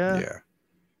 $2,000. Yeah.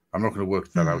 I'm not going to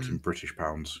work that out in British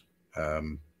pounds,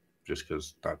 just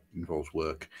because that involves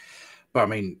work. But I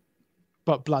mean,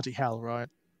 but bloody hell, right?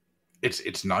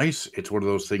 It's nice. It's one of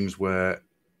those things where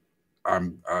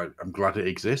I'm glad it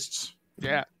exists.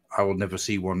 Yeah. I will never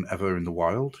see one ever in the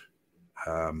wild.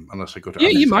 Unless I go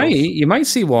to you might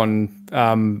see one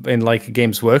in like a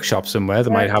Games Workshop somewhere.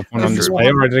 They might have one on display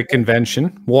or at a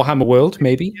convention. Warhammer World,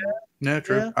 maybe. Yeah,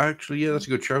 true. Actually, that's a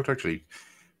good shout. Actually,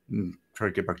 try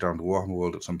to get back down to Warhammer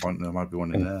World at some point, and there might be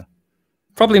one in there.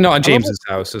 Probably not at James's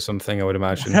house or something. I would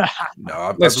imagine. No,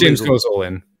 unless James goes all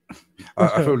in.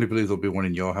 I firmly believe there'll be one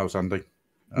in your house, Andy.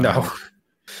 No.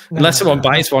 Unless someone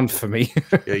buys one for me.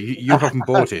 Yeah, you haven't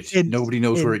bought it. Nobody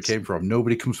knows where it came from.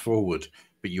 Nobody comes forward,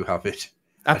 but you have it.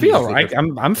 I'd be all right.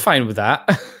 I'm fine with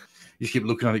that. You keep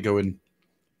looking at it going,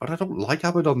 but I don't like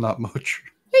Abaddon that much.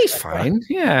 He's fine.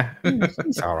 Yeah,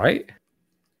 he's all right.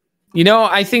 You know,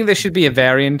 I think there should be a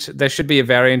variant. There should be a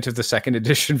variant of the 2nd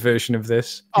edition version of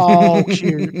this. Oh,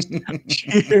 cute.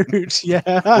 Cute,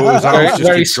 yeah.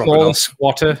 Very small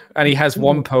squatter, and he has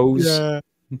one pose. Yeah.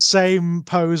 Same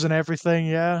pose and everything,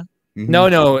 yeah. No,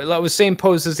 that was same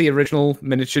pose as the original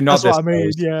miniature, not That's this what I mean,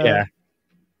 pose. yeah.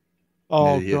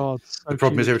 Oh, God. So the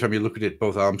problem is every time you look at it,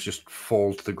 both arms just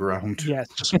fall to the ground. Yeah,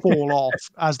 just fall off,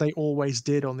 as they always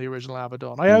did on the original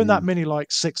Abaddon. I owned that mini like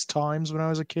 6 times when I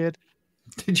was a kid.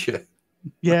 Did you?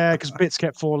 Yeah, because bits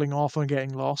kept falling off and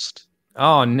getting lost.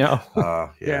 Oh, no.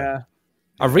 Yeah.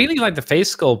 I really like the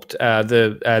face sculpt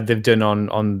they've done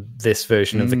on this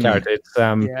version of the character.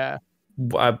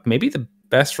 It's maybe the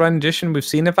best rendition we've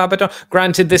seen of Abaddon.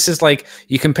 Granted, this is like,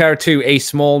 you compare it to a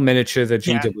small miniature that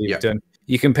GW have done.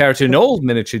 You compare it to an old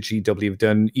miniature GW have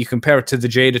done. You compare it to the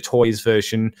Jada Toys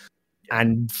version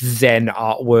and then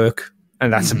artwork.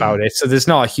 And that's about it. So there's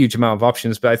not a huge amount of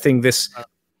options. But I think this,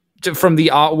 from the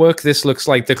artwork, this looks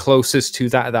like the closest to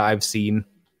that I've seen.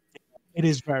 It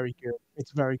is very good.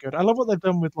 It's very good. I love what they've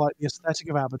done with like the aesthetic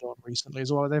of Abaddon recently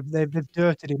as well. They've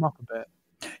dirted him up a bit.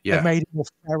 Yeah. They made him more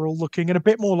feral looking and a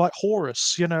bit more like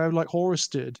Horus, you know, like Horus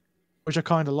did, which I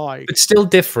kind of like. It's still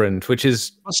different, which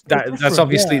is that's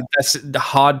obviously that's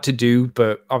hard to do,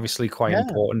 but obviously quite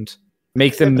important.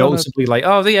 Make them noticeably like,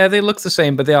 oh yeah, they look the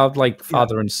same, but they are like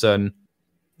father and son.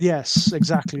 Yes,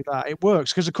 exactly that. It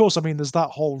works because, of course, I mean, there's that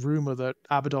whole rumor that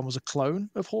Abaddon was a clone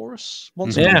of Horus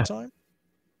once upon a time.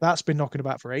 That's been knocking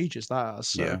about for ages. That has,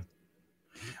 so. Yeah.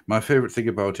 My favorite thing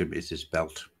about him is his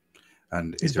belt,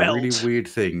 and His it's a really belt. weird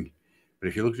thing. But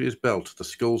if you look at his belt, the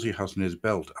skulls he has in his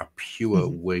belt are pure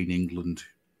Mhm. Wayne England.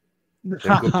 They've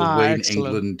got the Wayne Excellent.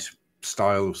 England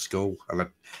style of skull, and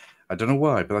I don't know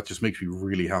why, but that just makes me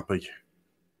really happy.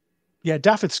 Yeah,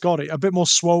 Daffod's got it. A bit more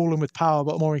swollen with power,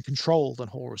 but more in control than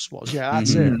Horus was. Yeah,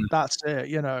 that's it. That's it.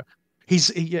 You know,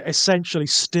 he's essentially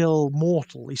still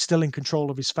mortal. He's still in control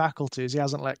of his faculties. He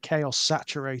hasn't let chaos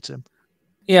saturate him.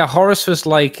 Yeah, Horus was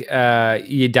like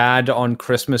your dad on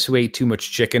Christmas who ate too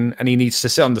much chicken, and he needs to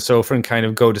sit on the sofa and kind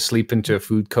of go to sleep into a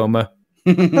food coma.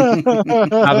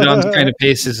 Abaddon kind of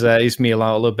paces his meal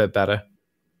out a little bit better.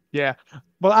 Yeah.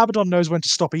 Well, Abaddon knows when to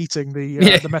stop eating the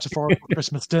metaphorical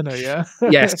Christmas dinner, yeah?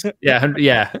 Yes. Yeah.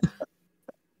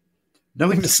 No,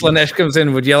 Slanesh comes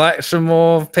in. Would you like some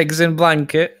more pigs in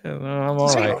blanket? Oh, I'm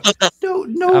all right.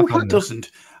 No, he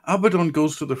doesn't. Abaddon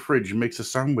goes to the fridge and makes a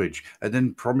sandwich and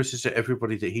then promises to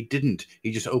everybody that he didn't.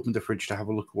 He just opened the fridge to have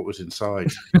a look at what was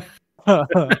inside.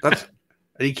 And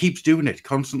he keeps doing it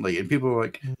constantly. And people are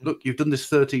like, look, you've done this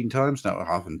 13 times now. I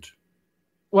haven't.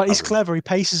 Well, he's clever. He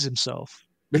paces himself.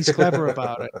 He's clever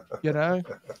about it, you know?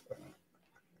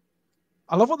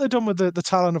 I love what they've done with the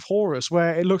Talon of Horus,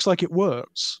 where it looks like it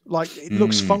works. Like, it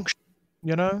looks functional,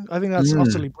 you know? I think that's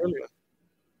utterly brilliant.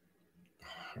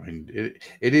 I mean,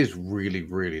 it is really,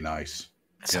 really nice.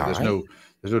 Yeah,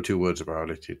 there's no two words about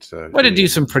it. It's well, they do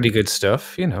some pretty good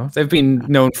stuff. You know, they've been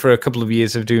known for a couple of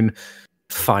years of doing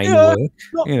fine work.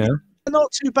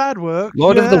 Not too bad work.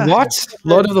 Lord of the what?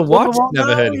 Lord of the what?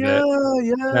 Never heard of it. Yeah.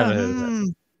 Never heard of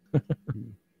it.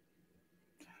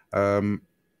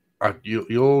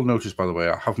 You'll notice, by the way,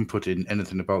 I haven't put in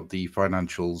anything about the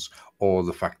financials or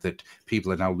the fact that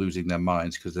people are now losing their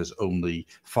minds because there's only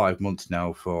 5 months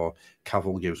now for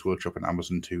Cavil Games Workshop and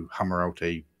Amazon to hammer out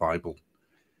a Bible.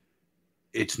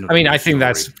 It's not. I mean, I think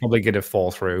that's probably going to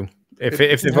fall through. If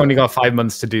they've only got 5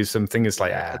 months to do something, it's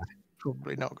like,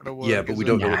 probably not going to work. Yeah, but we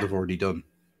don't know what they've already done.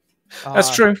 That's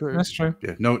true. That's true.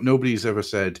 Yeah, nobody's ever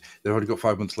said they've only got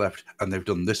 5 months left and they've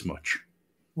done this much.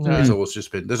 No. It's always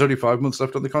just been there's only 5 months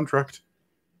left on the contract.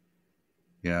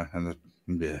 Yeah, and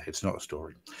it's not a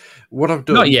story. What I've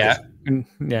done, not yet.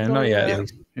 Not yet. Yeah,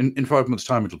 in 5 months'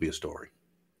 time, it'll be a story.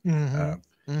 So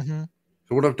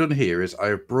what I've done here is I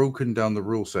have broken down the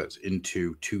rule sets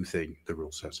into two things.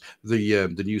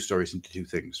 The news stories into two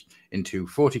things: into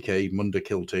 40k Munda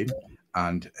Kill Team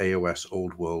and AOS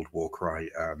Old World Warcry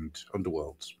and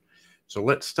Underworlds. So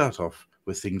let's start off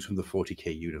with things from the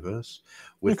 40k universe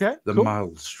with the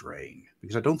Mal Strain,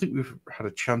 because I don't think we've had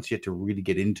a chance yet to really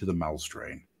get into the Mal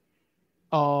Strain.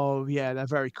 Oh yeah, they're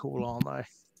very cool, aren't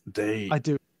they? I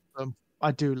do love them.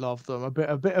 I do love them. A bit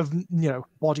of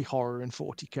body horror in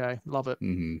 40k. Love it.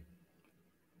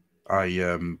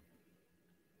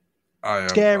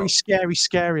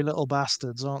 Scary little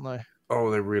bastards, aren't they?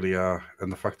 Oh, they really are.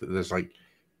 And the fact that there's like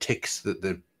ticks that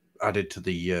they've added to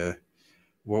the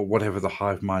whatever the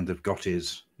hive mind they've got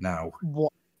is now.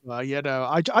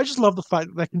 I just love the fact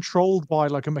that they're controlled by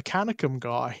like a Mechanicum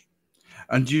guy.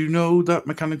 And do you know that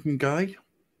Mechanicum guy?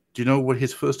 Do you know what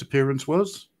his first appearance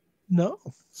was? No.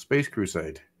 Space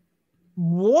Crusade.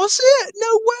 Was it?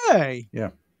 No way. Yeah.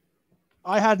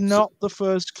 I had not the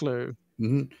first clue.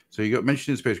 So you got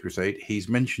mentioned in Space Crusade. He's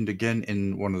mentioned again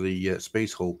in one of the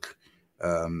Space Hulk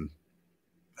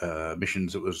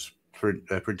missions that was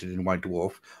printed in White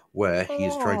Dwarf, where he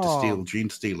is trying to steal Gene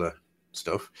Stealer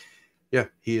stuff. Yeah,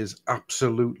 he is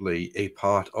absolutely a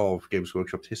part of Games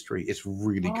Workshop's history. It's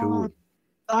really cool.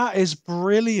 That is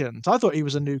brilliant. I thought he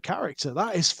was a new character.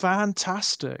 That is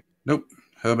fantastic. Nope.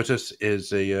 Hermetus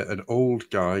is an old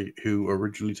guy who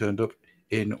originally turned up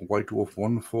in White Dwarf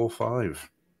 145.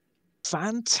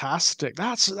 Fantastic.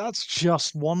 That's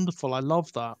just wonderful. I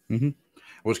love that.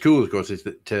 What's cool, of course, is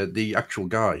that the actual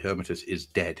guy, Hermetus, is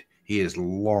dead. He is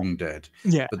long dead.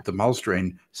 Yeah. But the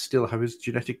Malstrain still have his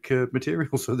genetic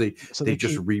material, so they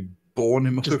just reborn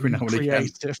him up every now and again.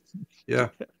 Yeah.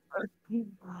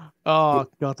 Oh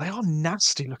god, they are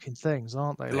nasty looking things,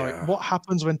 aren't they? Like what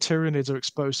happens when Tyranids are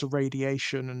exposed to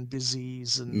radiation and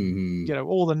disease and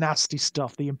all the nasty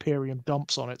stuff the Imperium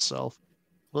dumps on itself.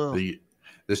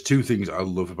 There's two things I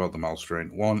love about the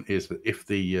Malstrain. One is that if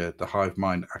the hive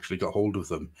mind actually got hold of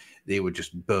them, they would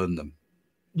just burn them.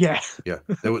 Yeah. Yeah.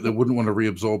 They wouldn't want to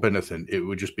reabsorb anything. It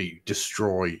would just be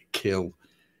destroy, kill.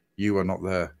 You are not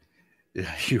there.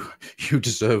 Yeah, you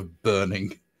deserve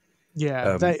burning.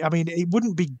 Yeah, I mean, it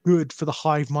wouldn't be good for the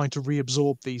hive mind to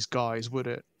reabsorb these guys, would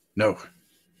it? No.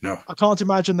 No. I can't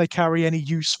imagine they carry any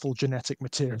useful genetic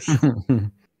material.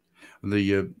 And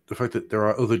the fact that there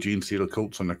are other gene stealer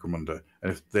cults on Necromunda,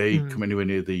 and if they come anywhere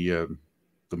near the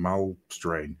Mal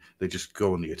strain, they just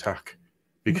go on the attack.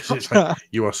 Because it's like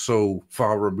you are so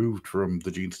far removed from the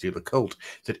gene stealer cult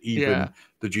that even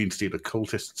the gene stealer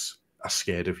cultists are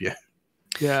scared of you.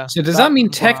 Yeah. So does that mean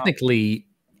technically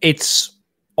it's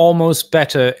almost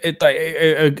better?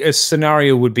 A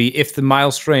scenario would be if the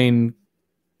Mile strain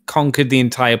conquered the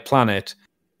entire planet,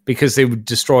 because they would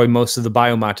destroy most of the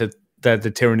biomatter that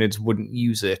the Tyranids wouldn't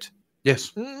use it.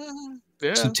 Yes.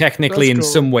 Yeah, so technically, in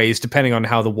some ways, depending on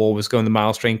how the war was going, the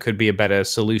Mile strain could be a better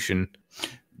solution.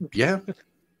 Yeah.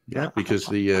 Yeah, because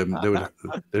they'd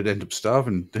end up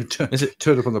starving. They'd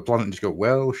turn up on the planet and just go,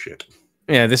 well, shit.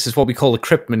 Yeah, this is what we call a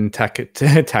Kryptman tactic.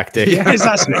 Yeah,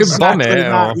 that's exactly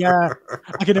that. Yeah,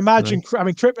 I can imagine. I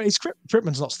mean,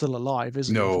 Kryptman's not still alive, is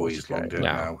he? No, he's long dead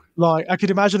now. Like, I could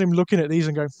imagine him looking at these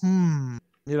and going,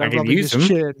 I could use him.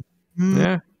 Chin.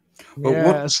 Yeah. But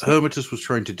what Hermetus was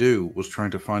trying to do was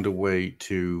trying to find a way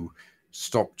to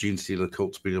stop gene stealer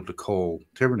cults being able to call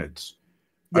Tyranids.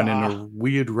 And in a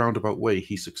weird roundabout way,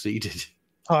 he succeeded.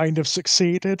 Kind of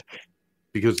succeeded.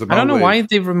 Because I don't know why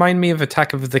they remind me of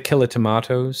Attack of the Killer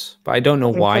Tomatoes, but I don't know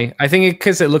why. I think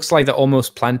because it looks like they're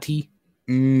almost planty.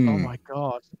 Oh my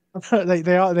god,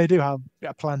 they do have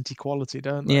planty quality,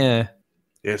 don't they? Yeah.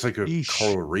 Yeah, it's like a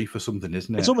coral reef or something,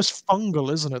 isn't it? It's almost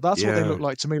fungal, isn't it? That's what they look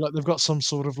like to me. Like they've got some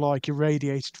sort of like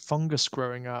irradiated fungus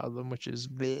growing out of them, which is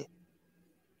bleh.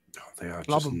 Oh, they are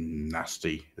just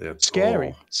nasty. They're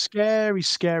scary,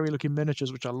 scary looking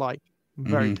miniatures, which I like. I'm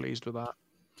very pleased with that.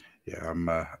 Yeah, I'm.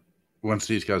 Once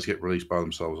these guys get released by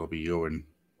themselves, I'll be going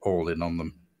all in on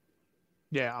them.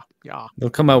 Yeah. They'll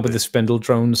come out with the spindle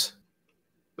drones.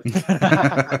 We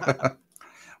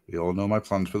all know my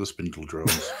plans for the spindle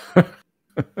drones.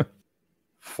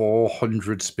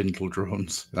 400 spindle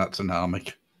drones. That's an army.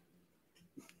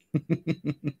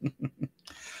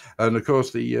 And of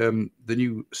course, the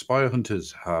new Spire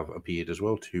Hunters have appeared as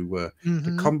well to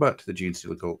combat the gene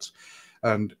stealer cults.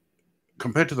 And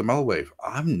compared to the Malwave,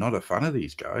 I'm not a fan of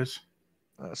these guys.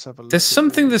 There's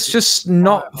something that's just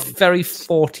not very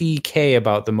 40k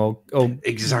about them or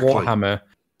exactly. Warhammer.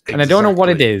 And I don't know what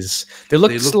it is. They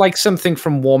look like something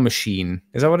from War Machine.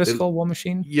 Is that what it's called, War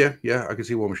Machine? Yeah, I can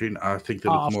see War Machine. I think they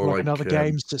look more like another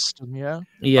game system, yeah?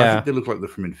 Yeah. I think they look like they're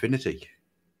from Infinity.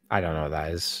 I don't know what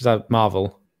that is. Is that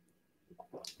Marvel?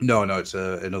 No, it's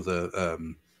another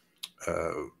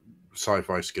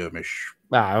sci-fi skirmish.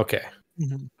 Ah, okay.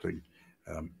 Thing.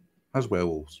 Has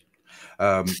werewolves.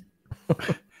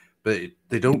 But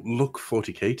they don't look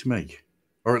 40k to me.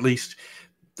 Or at least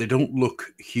they don't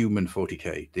look human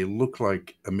 40k. They look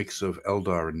like a mix of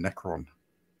Eldar and Necron.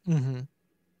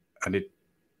 And it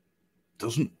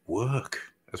doesn't work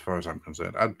as far as I'm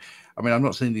concerned. I mean, I'm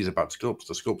not saying these are bad sculpts.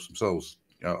 The sculpts themselves,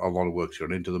 a lot of work's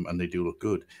gone into them and they do look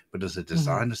good. But as a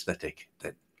design aesthetic,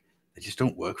 they just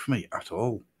don't work for me at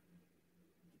all.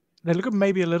 They look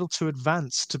maybe a little too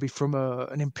advanced to be from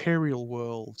an Imperial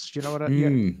world. Do you know what I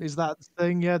mean? Is that the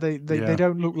thing? Yeah, they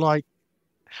don't look like...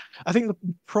 I think the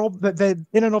problem that they're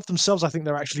in and of themselves, I think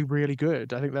they're actually really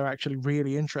good. I think they're actually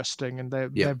really interesting and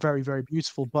they're very, very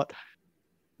beautiful. But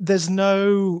there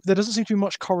doesn't seem to be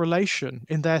much correlation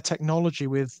in their technology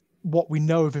with what we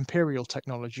know of Imperial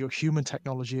technology or human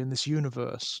technology in this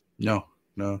universe. No.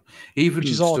 Which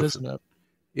is odd, isn't it?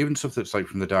 Even stuff that's like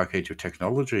from the Dark Age of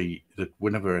technology, that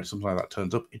whenever something like that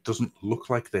turns up, it doesn't look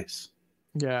like this.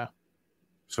 Yeah.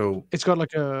 So it's got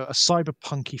like a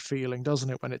cyberpunky feeling, doesn't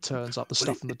it, when it turns up, the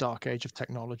stuff from the Dark Age of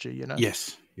technology, you know?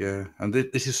 Yes, yeah. And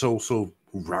this is also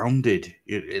rounded.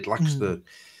 It lacks the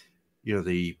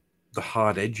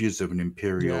hard edges of an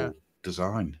Imperial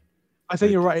design. I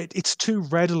think you're right. It's too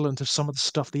redolent of some of the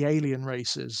stuff the alien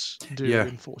races do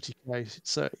in 40k.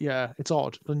 So it's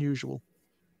odd, unusual.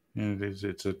 Yeah, it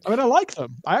is. I mean, I like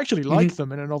them. I actually like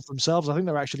them in and of themselves. I think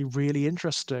they're actually really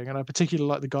interesting, and I particularly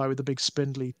like the guy with the big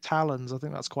spindly talons. I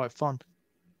think that's quite fun.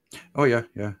 Oh yeah.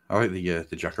 I like the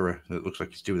Jaccara. It looks like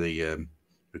he's doing a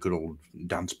good old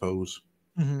dance pose.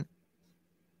 Yeah,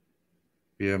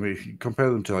 I mean, if you compare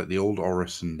them to like the old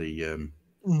Horus and the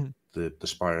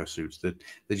Spire suits,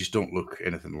 they just don't look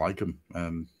anything like them.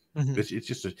 It's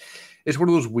just it's one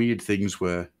of those weird things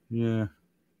where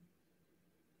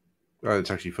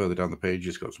it's actually further down the page.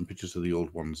 It's got some pictures of the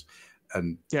old ones,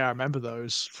 and I remember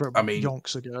those from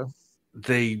yonks ago.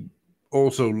 They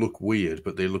also look weird,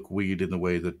 but they look weird in the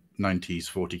way that 90s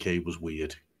 40k was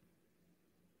weird.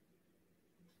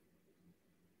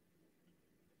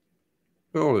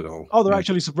 But all in all, they're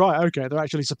actually right. Okay, they're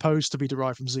actually supposed to be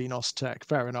derived from Xenos tech.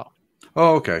 Fair enough.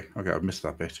 Oh, okay. I've missed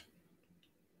that bit.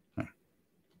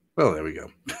 Well, there we go.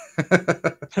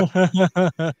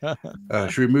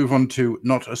 Should we move on to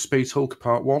Not a Space Hulk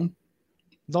Part 1?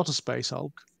 Not a Space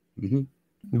Hulk. Mm-hmm.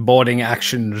 Boarding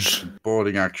actions.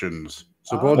 Boarding actions.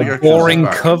 So boarding actions Boring is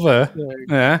back. cover.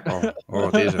 Yeah. Oh,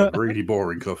 it is a really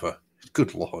boring cover.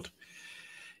 Good lord.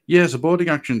 Yeah, so boarding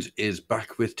actions is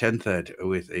back with 10th Ed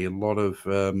with a lot of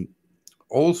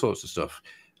all sorts of stuff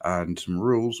and some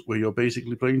rules where you're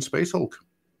basically playing Space Hulk.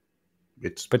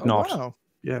 It's not. Wow.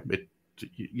 Yeah,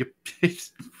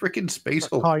 it's freaking Space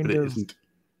Hulk, kind but it of- isn't.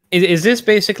 Is this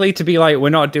basically to be like,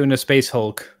 we're not doing a Space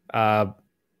Hulk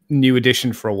new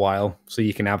edition for a while, so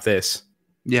you can have this?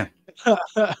 Yeah,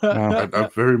 I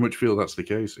very much feel that's the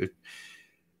case.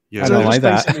 Yeah, I don't like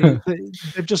that.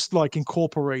 They've just like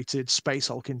incorporated Space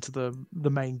Hulk into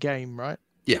the main game, right?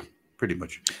 Yeah, pretty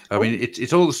much. I mean,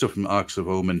 it's all the stuff from Arcs of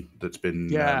Omen that's been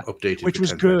updated, which for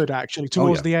was 10th Ed. good actually.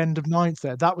 Towards yeah. the end of 9th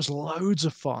Ed, that was loads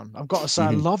of fun. I've got to say,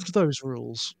 I loved those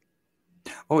rules.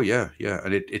 Oh yeah,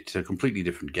 and it's a completely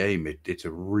different game. It's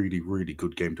a really, really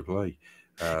good game to play.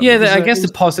 I guess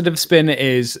the positive spin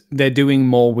is they're doing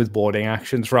more with boarding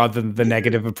actions rather than the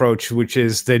negative approach, which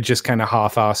is they're just kind of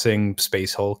half-arsing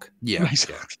Space Hulk. Yeah.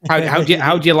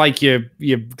 How do you like your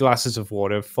glasses of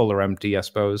water, full or empty? I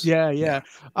suppose. Yeah.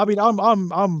 I mean,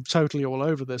 I'm totally all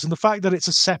over this, and the fact that it's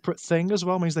a separate thing as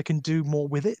well means they can do more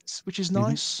with it, which is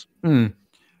nice.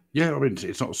 Yeah, I mean,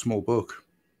 it's not a small book.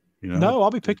 You know? No, I'll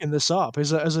be picking this up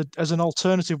as an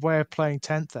alternative way of playing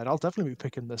 10th Ed. I'll definitely be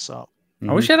picking this up.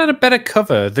 I wish it had a better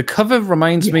cover. The cover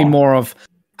reminds me more of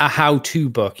a how-to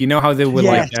book. You know how they were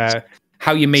like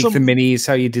how you make the minis,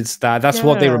 how you did that. That's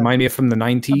what they remind me of from the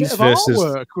 90s. Versus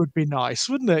artwork would be nice,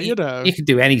 wouldn't it? You know, you could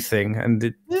do anything, and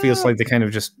it feels like they kind of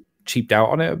just cheaped out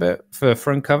on it a bit for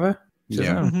front cover.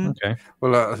 Yeah. Okay.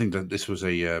 Well, I think that this was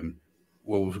a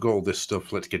well, we've got all this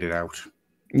stuff. Let's get it out.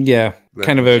 Yeah,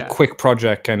 kind of a quick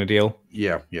project kind of deal.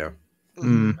 Yeah.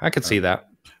 I could see that.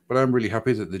 But I'm really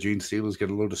happy that the Gene Stealers get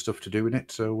a load of stuff to do in it.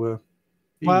 So,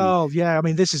 well, yeah, I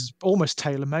mean, this is almost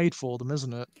tailor-made for them,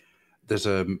 isn't it? There's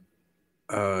a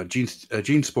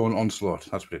Gene Spawn Onslaught.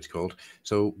 That's what it's called.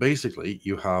 So basically,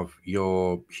 you have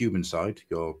your human side,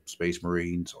 your Space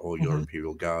Marines or your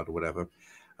Imperial Guard or whatever,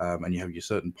 and you have your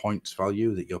certain points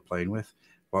value that you're playing with.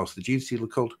 Whilst the Gene Stealer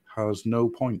cult has no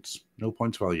points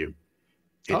value.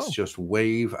 It's just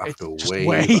wave after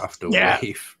wave after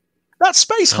wave. That's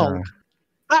Space Hulk.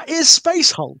 That is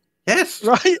Space Hulk. Yes.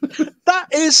 Right? That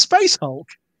is Space Hulk.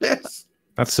 Yes.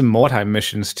 That's some Mordheim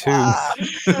missions too.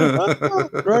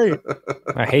 Great.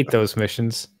 I hate those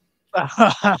missions.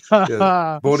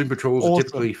 Boarding patrols are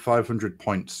typically 500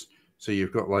 points. So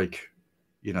you've got Terminators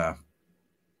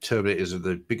are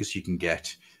the biggest you can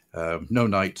get. No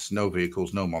knights, no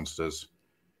vehicles, no monsters.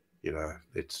 But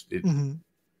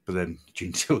then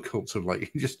Gene Stealer cults are like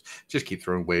just keep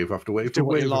throwing wave after wave. Do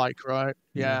what you like, right?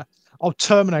 Yeah. Oh,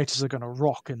 Terminators are going to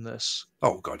rock in this.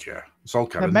 Oh god, yeah.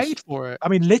 Assault cannons. They're made for it. I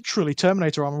mean, literally,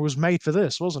 Terminator armor was made for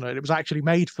this, wasn't it? It was actually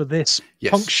made for this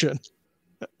function.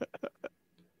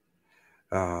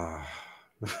 Awesome.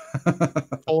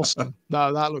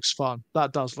 No, that looks fun.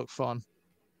 That does look fun.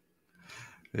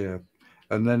 Yeah.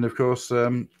 And then, of course,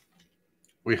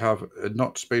 we have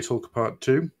Not Space Hulk Part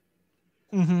 2.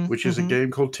 Which is a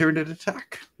game called Tyrannid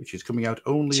Attack, which is coming out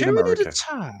only in America.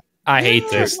 Attack. I hate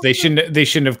this. They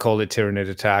shouldn't have called it Tyrannid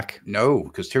Attack. No,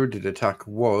 because Tyrannid Attack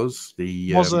was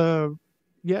the game.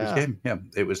 Yeah,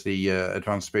 it was the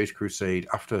Advanced Space Crusade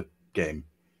after game.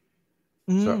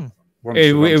 So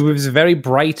it was a very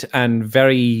bright and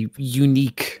very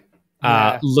unique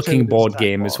looking board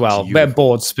game as well.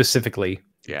 Board specifically.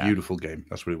 Yeah. Beautiful game.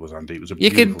 That's what it was, Andy. It was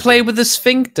you could play with a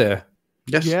sphincter.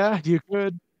 Yes. Yeah, you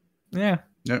could. Yeah.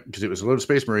 No, because it was a load of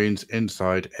Space Marines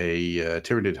inside a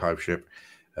Tyrannid hive ship,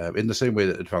 in the same way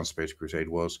that Advanced Space Crusade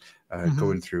was,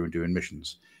 going through and doing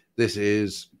missions. This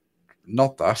is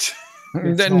not that.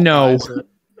 No,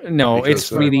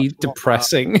 it's really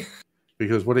depressing.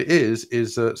 Because what it is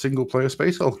single player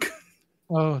Space Hulk.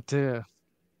 Oh dear.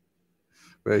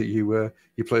 Where you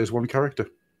play as one character.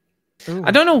 Ooh.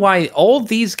 I don't know why all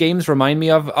these games remind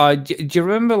me of. Do you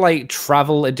remember like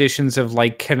travel editions of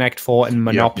like Connect 4 and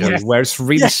Monopoly, where it's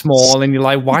really small and you're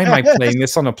like, why am I playing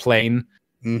this on a plane?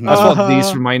 That's what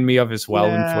these remind me of as well.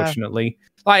 Unfortunately,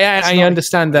 I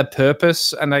understand their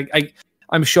purpose, and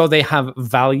I'm sure they have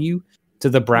value to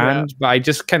the brand, but I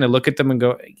just kind of look at them and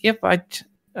go, but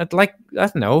I'd like, I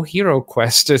don't know, Hero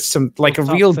Quest or some like a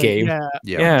real game.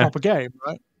 Yeah, proper game,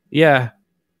 right? Yeah.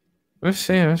 It's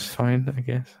fine, I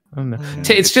guess. I don't know.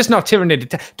 It's just not Tyrannid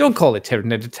Attack. Don't call it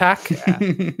Tyrannid Attack. Yeah.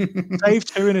 Save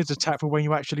Tyrannid Attack for when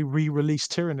you actually re-release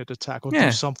Tyrannid Attack or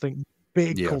do something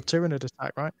big called Tyrannid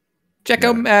Attack, right? Check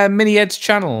out Mini Ed's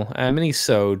channel,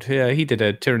 Mini-Sode. Yeah, he did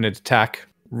a Tyranid attack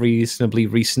reasonably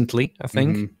recently, I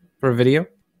think, for a video.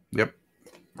 Yep.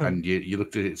 And you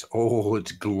looked at it, it's all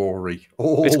its glory.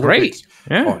 All It's great.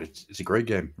 Yeah. Oh, it's a great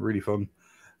game. Really fun.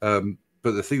 But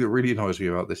the thing that really annoys me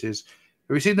about this is,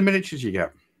 have you seen the miniatures you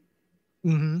get?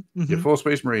 Your 4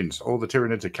 Space Marines, all the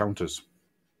Tyranids are counters.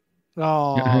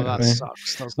 Oh, that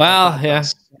sucks. Well, yeah.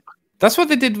 That's what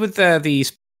they did with the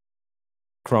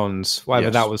Crons, whatever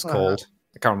that was called.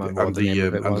 I can't remember what the name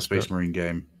of it was. And the Space Marine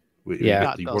game.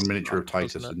 Yeah. The one miniature of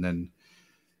Titus, and then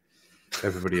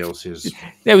everybody else is...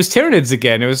 It was Tyranids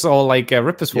again. It was all like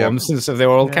Ripper Swarms, and so they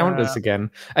were all counters again.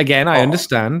 Again, I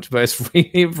understand, but it's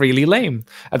really, really lame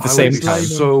at the same time. I'm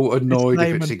so annoyed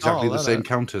if it's exactly the same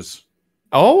counters.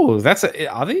 Oh,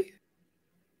 are they?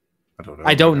 I don't know.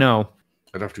 I don't know.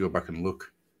 I'd have to go back and look.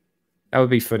 That would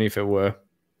be funny if it were.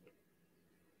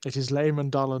 It is lame and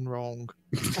dull and wrong.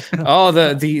 Oh,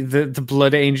 the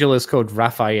Blood Angel is called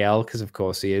Raphael, because of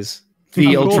course he is.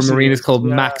 The Ultramarine is called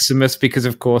Maximus, because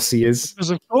of course he is. Because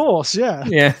of course, yeah.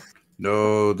 Yeah.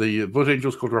 No, the Blood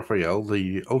Angel's called Raphael.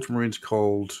 The Ultramarine's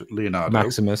called Leonardo.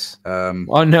 Maximus.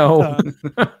 Oh, no.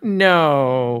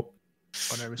 No.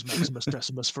 My name is Maximus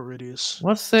Decimus Viridius.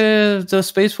 What's the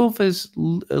Space Wolf is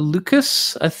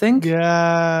Lucas, I think?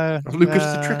 Yeah. Lucas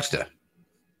the Trickster.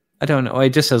 I don't know. It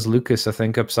just says Lucas, I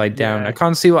think, upside down. I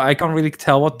can't really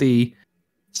tell what the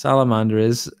salamander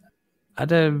is.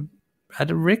 Adarix?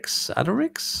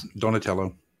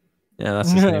 Donatello. Yeah,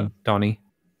 that's his name. Donnie.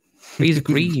 He's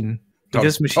green. He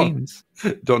does machines.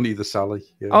 Donnie the Sally.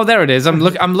 Yeah. Oh, there it is. I'm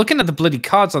looking at the bloody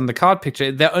cards on the card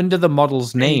picture. They're under the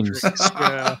models' names.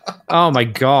 Yeah. Oh my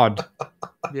god.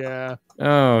 Yeah.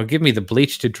 Oh, give me the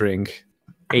bleach to drink.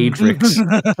 Adrix.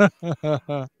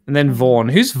 And then Vaughn.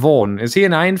 Who's Vaughn? Is he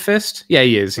an Iron Fist? Yeah,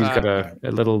 he is. He's got a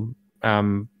little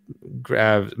metal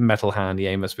hand. Yeah,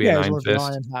 he must be an Iron Fist.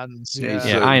 Iron hands.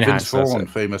 Iron Vince Vaughn,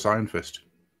 famous Iron Fist.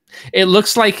 It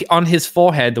looks like on his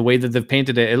forehead, the way that they've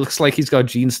painted it, it looks like he's got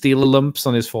Gene Stealer lumps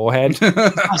on his forehead.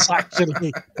 That's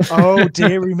actually. Oh,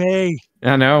 dearie me.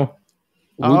 I know.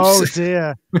 Whoops. Oh,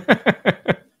 dear.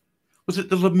 Was it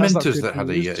the Lamenters that had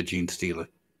a Gene Stealer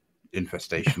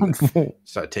infestation that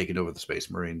started taking over the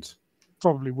Space Marines?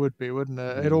 Probably would be, wouldn't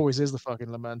it? It always is the fucking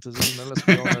Lamenters, isn't it? Let's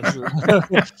be honest.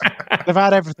 They've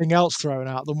had everything else thrown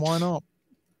at them. Why not?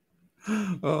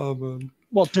 Oh, man.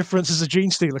 What difference is a Gene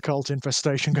Stealer cult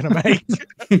infestation going to make?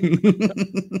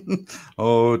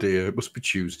 Oh, dear. It must be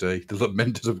Tuesday. The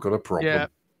Lamenters have got a problem.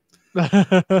 Yeah.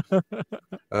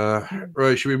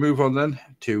 Right, should we move on then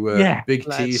to Big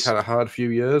T's had a hard few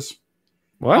years?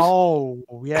 What? Oh,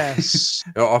 yes.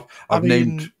 I've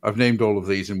named all of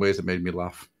these in ways that made me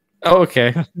laugh. Oh,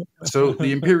 okay. So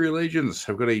the Imperial Agents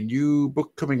have got a new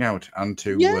book coming out, and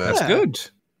that's good.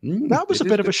 That was a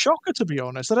bit of a shocker, to be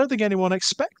honest. I don't think anyone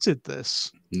expected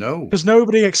this. No, because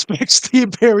nobody expects the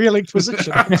Imperial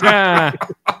Inquisition. I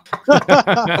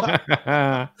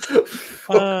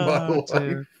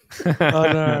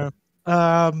know.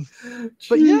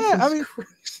 But yeah, I mean,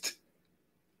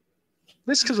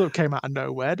 this sort of came out of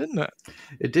nowhere, didn't it?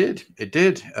 It did. It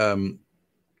did.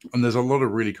 And there's a lot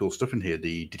of really cool stuff in here.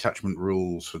 The detachment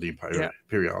rules for the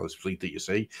Imperialis fleet that you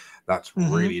see, that's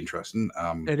really interesting.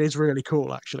 It is really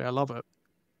cool, actually. I love it.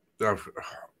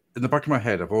 In the back of my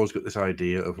head, I've always got this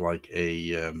idea of like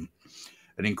an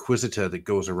Inquisitor that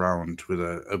goes around with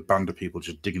a band of people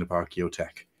just digging up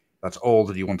archaeotech. That's all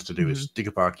that he wants to do is dig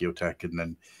up archaeotech, and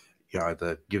then he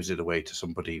either gives it away to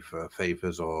somebody for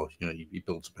favors, or he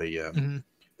builds up a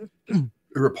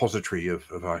repository of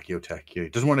archaeotech. He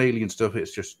doesn't want alien stuff.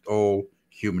 It's just all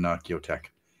human archaeotech.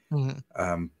 And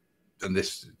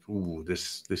this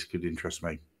could interest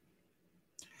me.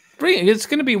 It's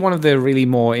going to be one of the really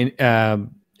more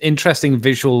interesting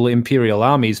visual Imperial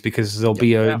armies, because there'll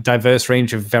be a diverse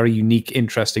range of very unique,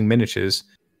 interesting miniatures.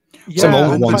 Some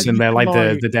old ones in there, like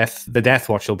the Death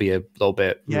Watch, will be a little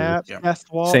bit. Death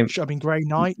Watch. Same. I mean, Grey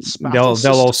Knights. They'll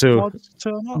also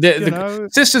turn up, the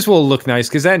Sisters will look nice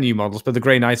because they're new models, but the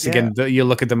Grey Knights again, you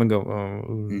look at them and go,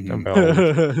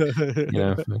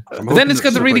 But then it's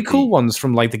got the really cool ones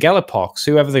from like the Galapox,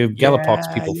 whoever the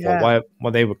Galapox people thought,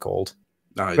 what they were called.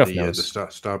 The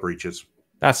Star Breachers.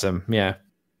 That's them, yeah.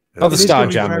 Oh, the Star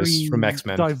Jammers from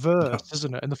X-Men. Diverse,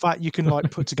 isn't it? And the fact you can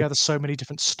like put together so many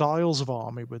different styles of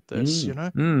army with this,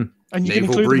 And you can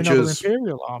include them in other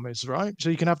Imperial armies, right? So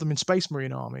you can have them in Space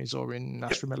Marine armies, or in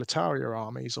Astra Militaria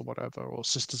armies, or whatever, or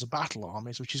Sisters of Battle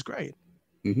armies, which is great.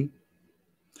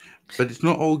 But it's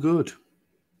not all good.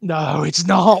 No, it's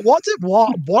not.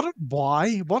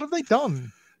 Why? What have they done?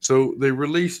 So they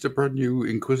released a brand new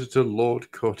Inquisitor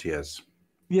Lord Courtiers.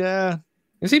 Yeah.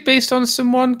 Is he based on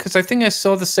someone? Because I think I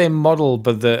saw the same model,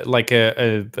 but the like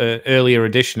a earlier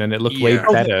edition, and it looked way Yeah.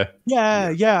 better.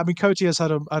 Yeah. I mean, Cody has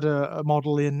had a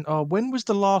model in. When was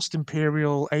the last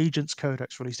Imperial Agents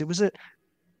Codex released? I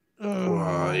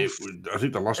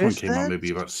think the last one fifth came out ed? maybe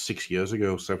about 6 years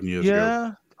ago, 7 years ago.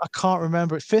 Yeah, I can't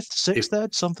remember it. Fifth, sixth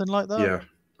ed, something like that. Yeah.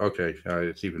 Okay.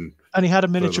 It's even. And he had a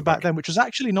further miniature back then, which was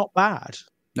actually not bad.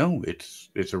 No, it's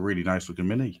a really nice looking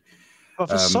mini. But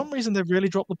for some reason, they really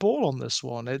dropped the ball on this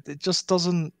one. It just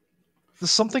doesn't. There's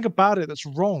something about it that's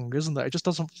wrong, isn't there? It just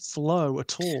doesn't flow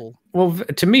at all. Well,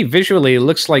 to me, visually, it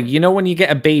looks like, you know, when you get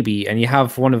a baby and you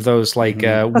have one of those like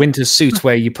winter suits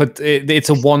where you put it's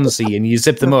a onesie and you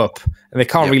zip them up and they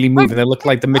can't really move and they look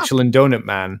like the Michelin Donut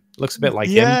Man. Looks a bit like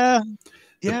him.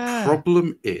 Yeah. The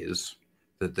problem is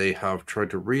that they have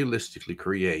tried to realistically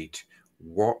create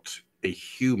what a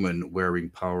human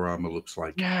wearing power armor looks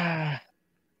like. Yeah.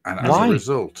 And as a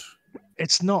result,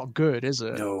 it's not good, is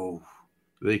it? No.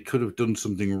 They could have done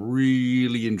something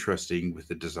really interesting with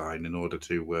the design in order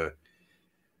to.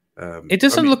 It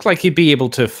doesn't look like he'd be able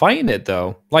to fight in it,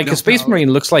 though. Like a Space Marine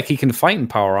looks like he can fight in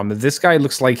power armor. This guy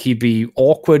looks like he'd be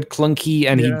awkward, clunky,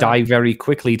 and he'd die very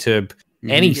quickly to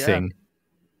anything.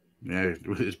 Yeah,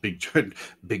 with his big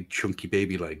chunky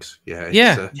baby legs.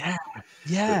 Yeah.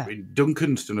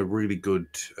 Duncan's done a really good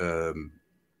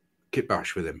kit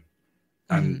bash with him,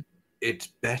 and it's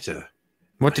better.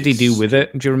 What did he do with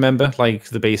it? Do you remember? Like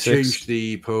the basics? Changed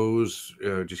the pose,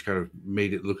 just kind of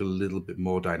made it look a little bit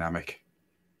more dynamic.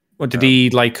 What did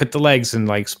he like? Cut the legs and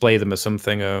like splay them or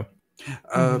something? Or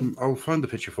I'll find the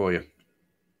picture for you.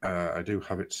 I do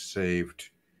have it saved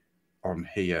on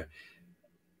here.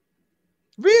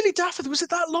 Really, Daffy? Was it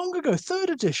that long ago? 3rd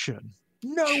edition?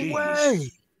 No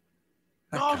way!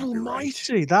 God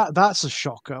Almighty! Right. That's a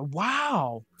shocker.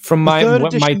 Wow. From my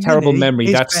terrible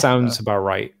memory, that sounds about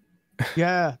right.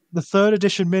 Yeah, the 3rd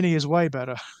edition mini is way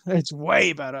better. It's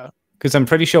way better. Because I'm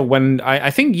pretty sure when I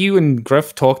think you and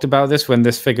Gruff talked about this when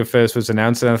this figure first was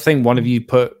announced, and I think one of you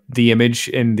put the image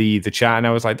in the chat, and I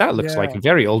was like, that looks like a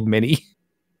very old mini.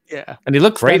 Yeah. And he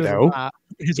looked great, though.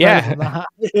 Yeah.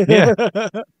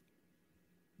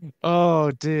 Oh,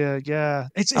 dear, yeah.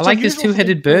 I like his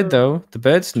two-headed bird, though. The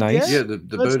bird's nice. Yeah, the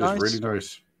bird is really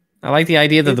nice. I like the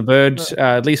idea that the bird,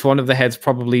 at least one of the heads,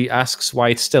 probably asks why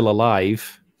it's still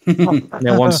alive. And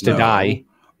it wants to die.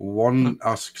 One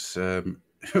asks, one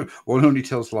only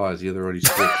tells lies, the other only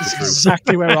speaks the truth.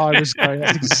 Exactly where I was going.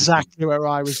 That's exactly where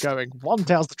I was going. One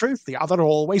tells the truth, the other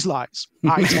always lies.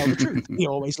 I tell the truth, he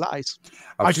always lies.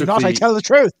 I do not, I tell the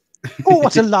truth. Oh,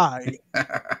 what a lie.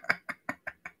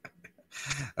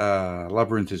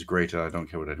 Labyrinth is great. I don't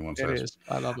care what anyone says. It is.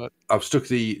 I love it. I've stuck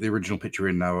the original picture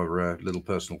in our little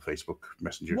personal Facebook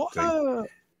messenger thing.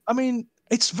 I mean,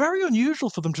 it's very unusual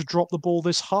for them to drop the ball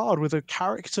this hard with a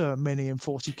character mini in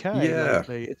 40k. Yeah,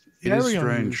 lately. It's very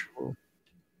strange. Unusual.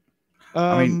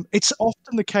 I mean, it's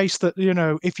often the case that, you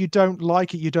know, if you don't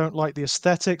like it, you don't like the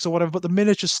aesthetics or whatever, but the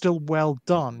miniature's still well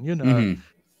done, you know.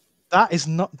 That is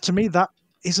not, to me, that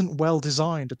isn't well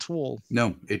designed at all.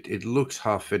 No, it looks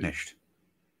half finished.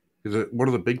 One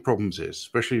of the big problems is,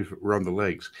 especially around the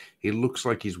legs, he looks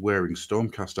like he's wearing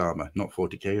Stormcast armor, not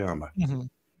 40k armor.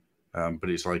 But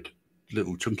it's like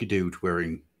little chunky dude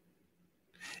wearing.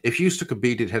 If you stuck a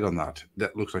beaded head on that,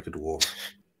 that looks like a dwarf.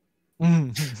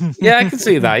 Yeah, I can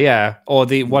see that. Yeah, or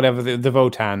the whatever the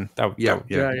Votan.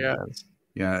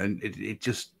 Yeah, and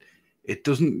it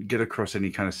doesn't get across any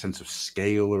kind of sense of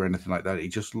scale or anything like that. It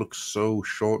just looks so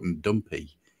short and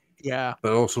dumpy. Yeah,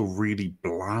 but also really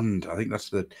bland. I think that's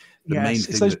the main thing.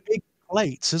 It's those big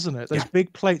plates, isn't it? Those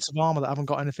big plates of armor that haven't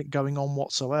got anything going on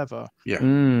whatsoever. Yeah,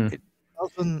 it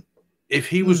doesn't. If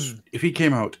he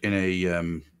came out in a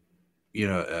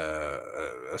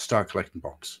a Star Collecting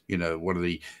box, you know, one of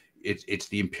the it's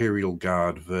the Imperial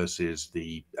Guard versus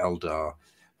the Eldar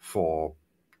for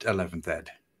 11th Ed.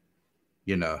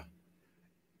 You know,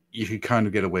 you could kind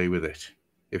of get away with it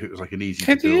if it was like an easy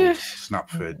to build snap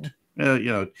fit. You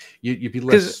know, you'd be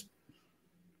less.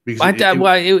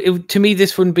 To me,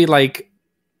 this wouldn't be like.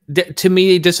 To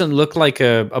me, it doesn't look like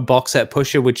a box set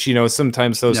pusher, which, you know,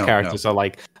 sometimes those characters are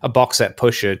like a box set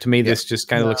pusher. To me, this just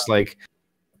kind of looks like.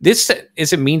 This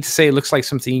is it mean to say it looks like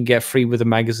something you get free with a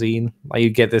magazine? Like you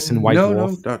get this in White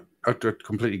Dwarf? No, I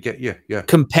completely get you. Yeah.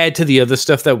 Compared to the other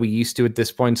stuff that we used to at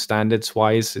this point, standards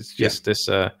wise, it's just this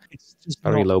it's just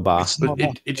very low bar.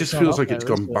 But it just feels like it's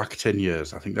gone back 10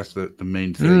 years. I think that's the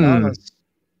main thing.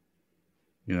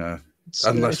 You know, it's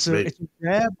a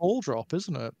rare ball drop,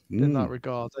 isn't it? In that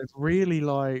regard, they've really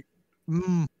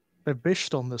they've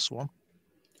bished on this one.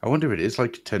 I wonder if it is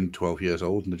like 10, 12 years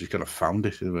old and they just kind of found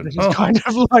it. And went, This is kind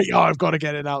of like, oh, I've got to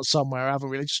get it out somewhere, haven't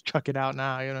we? Let's just chuck it out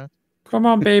now, you know. Come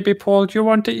on, baby Paul. Do you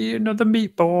want to eat another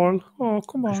meatball? Oh,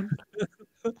 come on.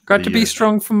 Got to be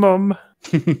strong for mum.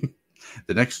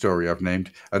 The next story I've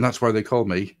named, and that's why they call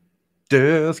me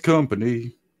Death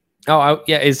Company. Oh,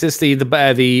 yeah. Is this the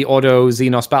Auto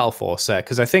Xenos Battle Force set?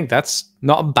 Because I think that's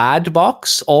not a bad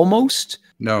box, almost.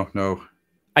 No.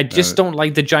 I just don't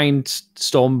like the giant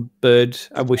storm bird.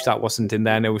 I wish that wasn't in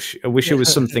there. And I wish it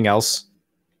was something else.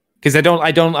 Because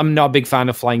I'm not a big fan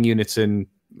of flying units in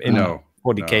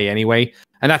 40K anyway.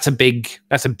 And that's a big plane.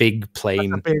 That's a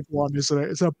big one, isn't it?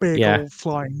 It's a big old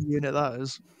flying unit, that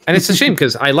is. And it's a shame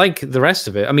because I like the rest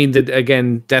of it. I mean,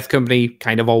 again, Death Company,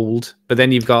 kind of old. But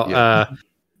then you've got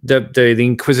the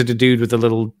Inquisitor dude with the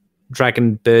little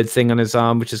dragon bird thing on his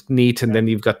arm, which is neat. And then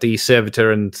you've got the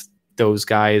Servitor and those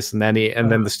guys. And then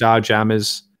the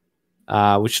Starjammers,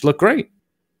 which look great.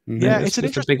 Yeah, it's an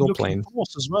interesting big old plane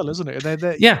force as well, isn't it?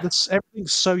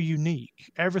 Everything's so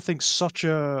unique. Everything's such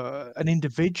an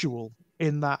individual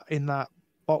in that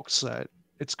box set.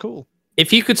 It's cool.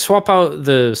 If you could swap out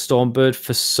the Stormbird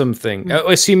for something,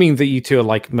 assuming that you two are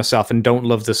like myself and don't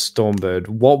love the Stormbird,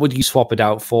 what would you swap it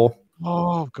out for?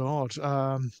 Oh God,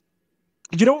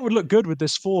 you know what would look good with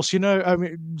this force? You know, I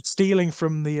mean, stealing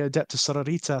from the Adeptus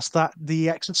Sororitas, the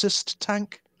Exorcist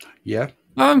tank. Yeah.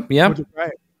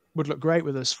 Would look great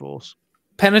with this force.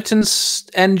 Penitence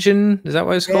engine, is that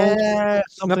what it's called? Yeah,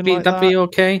 that'd be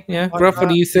okay. Yeah, Gruff, what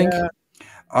do you think? Yeah.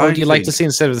 What would you like to see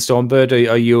instead of the Stormbird?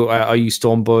 Are you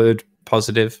Stormbird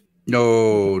positive?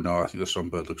 No, I think the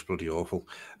Stormbird looks bloody awful.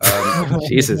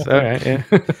 Jesus, all right, yeah.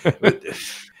 But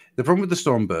the problem with the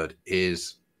Stormbird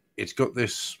is it's got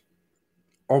this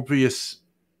obvious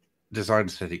design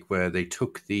aesthetic where they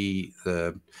took the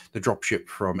dropship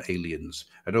from Aliens,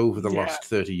 and over the last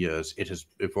 30 years it has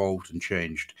evolved and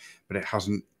changed, but it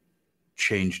hasn't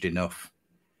changed enough.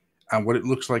 And what it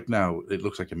looks like now, it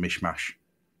looks like a mishmash.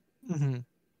 Mm-hmm.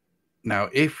 Now,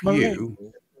 if you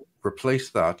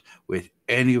replace that with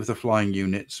any of the flying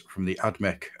units from the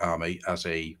AdMech army as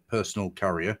a personal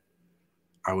carrier,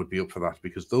 I would be up for that,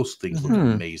 because those things look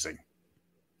amazing.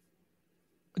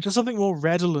 Just something more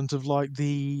redolent of like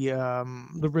the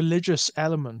religious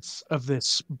elements of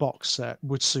this box set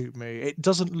would suit me. It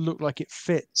doesn't look like it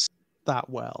fits that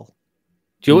well.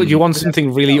 Do you want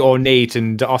something really ornate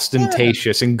and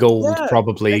ostentatious in gold,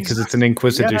 probably, because it's an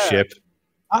Inquisitor ship?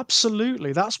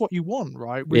 Absolutely, that's what you want,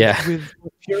 right? With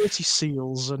purity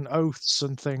seals and oaths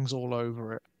and things all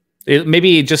over it.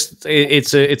 Maybe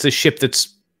it's a ship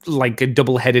that's like a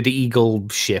double-headed eagle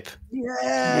ship. Something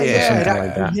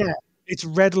like that. Yeah. It's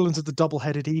redolent of the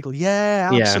double-headed eagle.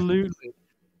 Yeah, absolutely.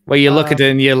 Where you look at it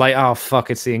and you're like, oh,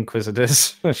 fuck, it's the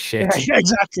Inquisitors. Oh, shit. Yeah,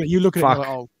 exactly. You look at it and you're like,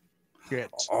 oh, shit.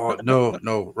 Oh,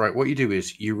 no. Right, what you do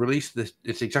is you release this.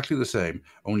 It's exactly the same,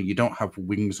 only you don't have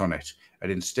wings on it.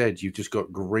 And instead, you've just got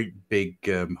great big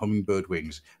hummingbird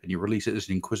wings, and you release it as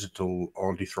an Inquisitor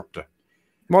Ornithopter.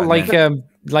 What,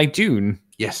 like Dune?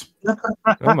 Yes.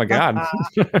 Oh, my God.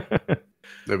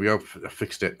 There we go. I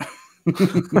fixed it.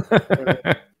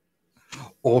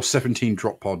 Or 17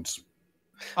 drop pods.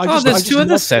 There's two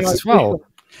other sets as well.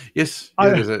 Yes.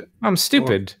 I'm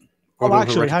stupid.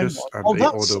 Actually, hang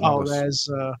on. There's...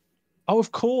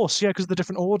 of course. Yeah, because the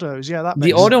different Ordos. Yeah, that makes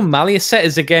the Ordo Malleus set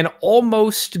is, again,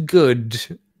 almost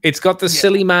good. It's got the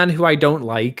silly man who I don't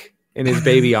like in his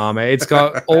baby armor. It's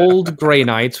got old Grey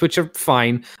Knights, which are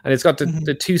fine. And it's got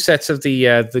the two sets of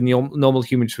the normal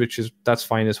humans, that's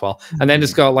fine as well. And then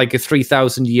it's got like a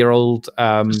 3,000-year-old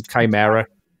Chimera.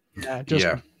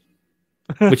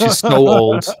 Which is so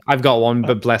old. I've got one,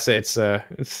 but bless it,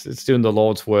 it's doing the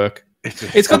Lord's work.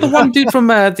 It's got the one dude from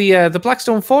the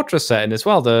Blackstone Fortress setting as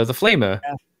well, the Flamer.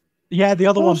 Yeah, the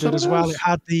other one did as well. It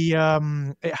had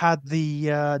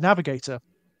the Navigator,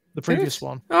 the previous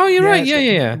one. Oh, you're right.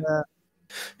 Yeah.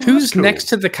 Who's next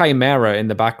to the Chimera in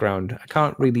the background? I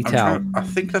can't really tell. I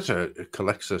think that's a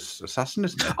Calexis assassin,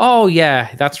 isn't it? Oh,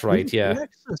 yeah, that's right. Yeah.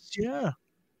 Calexis, yeah.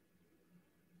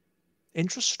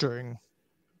 Interesting.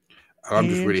 I'm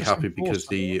just really happy because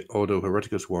the Ordo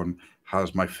Hereticus one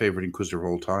has my favorite Inquisitor of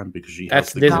all time, because she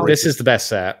has this is the best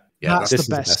set. Yeah, that's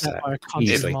the best set by a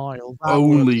country mile.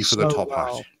 Only for the top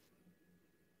hat.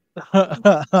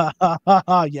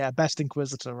 Yeah, best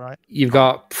Inquisitor, right? You've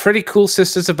got pretty cool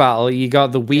Sisters of Battle. You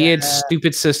got the weird,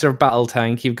 stupid Sister of Battle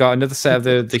tank. You've got another set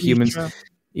of the humans.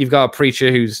 You've got a preacher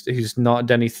who's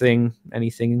not anything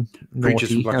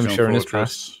naughty, I'm sure, in his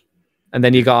past. And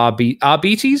then you got Arbites.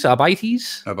 I'm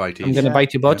going to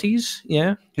bite your butties.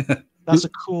 Yeah. That's a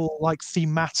cool, like,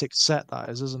 thematic set, that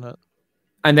is, isn't it?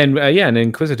 And then, an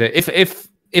Inquisitor. If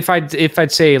if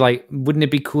I'd say like, wouldn't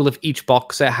it be cool if each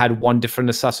box set had one different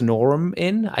Assassinorum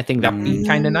in? I think that'd be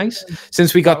kind of nice.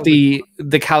 Since we got the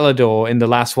Calidor in the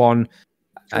last one,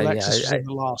 Alexis was in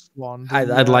the last one.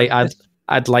 I'd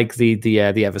like the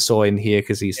Eversaw in here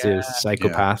because he's the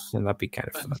psychopath, and that'd be kind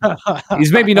of fun.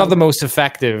 He's maybe not the most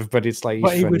effective, but it's like,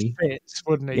 but he funny. would fit,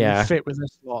 wouldn't he? Yeah. He would fit with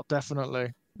this lot,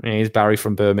 definitely. Yeah, he's Barry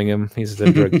from Birmingham. He's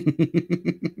the drug.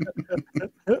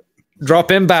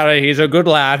 Drop him, Barry. He's a good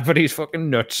lad, but he's fucking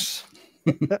nuts.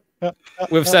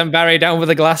 We've sent Barry down with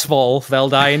a glass ball. They'll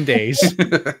die in days.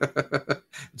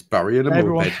 It's Barry in a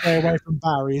Everyone moped. stay away from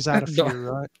Barry. He's had a few,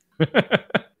 right?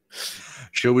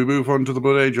 Shall we move on to the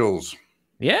Blood Angels?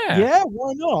 Yeah. Yeah,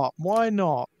 why not? Why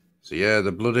not? So yeah,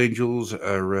 the Blood Angels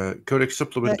are Codex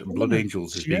Supplement They're Blood imminent,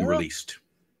 Angels is being released.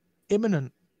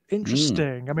 Imminent.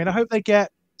 Interesting. I mean, I hope they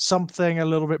get something a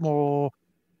little bit more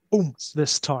oomph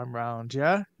this time round,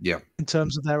 yeah? Yeah. In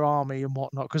terms of their army and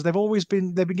whatnot, because they've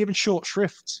been given short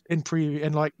shrift in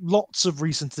like lots of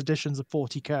recent editions of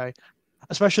 40k,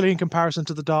 especially in comparison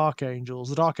to the Dark Angels.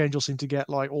 The Dark Angels seem to get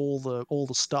like all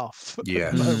the stuff. Yeah.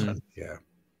 At the moment. Yeah.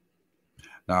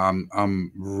 Now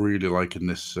I'm really liking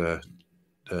this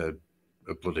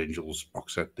Blood Angels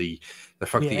box set. The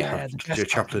fact that you have the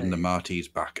Chaplain and the Marty's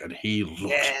back, and he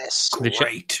looks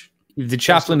great. The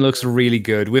Chaplain looks really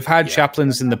good. We've had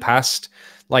Chaplains in the past,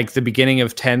 like the beginning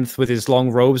of 10th with his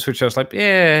long robes, which I was like,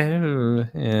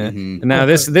 And now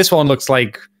this one looks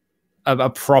like a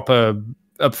proper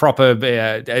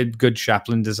good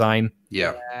Chaplain design.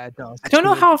 Yeah. It does. I don't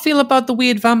know how I feel about the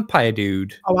weird vampire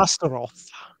dude. Oh, Astaroth.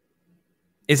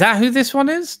 Is that who this one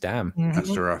is? Damn.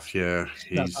 Astaroth, yeah.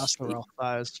 That's Astaroth.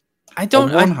 I don't.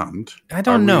 On one hand, I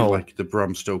don't know. Really like the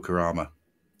Bram Stoker armor.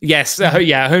 Yes,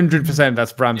 100%.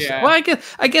 That's Bram. Yeah. Well,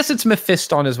 I guess it's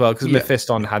Mephiston as well, because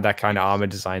Mephiston had that kind of armor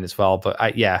design as well. But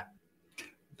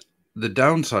the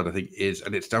downside, I think, is,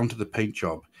 and it's down to the paint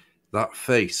job. That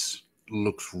face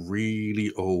looks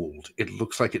really old. It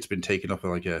looks like it's been taken off of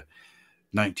like a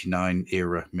 99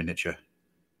 era miniature.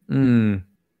 And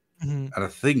I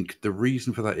think the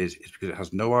reason for that is because it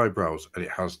has no eyebrows and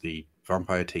it has the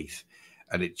vampire teeth,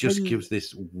 and it just gives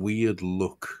this weird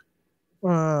look.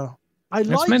 I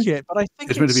like it, but I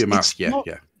think it's meant to be a mask.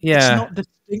 It's not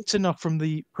distinct enough from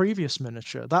the previous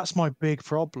miniature. That's my big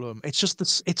problem. It's just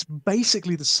this. It's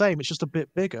basically the same. It's just a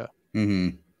bit bigger.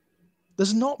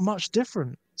 There's not much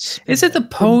difference. Is it the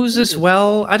pose as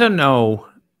well? I don't know.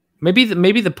 Maybe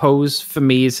the pose for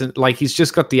me isn't like he's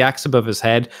just got the axe above his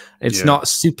head. It's not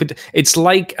super. It's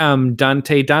like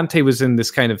Dante. Dante was in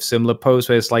this kind of similar pose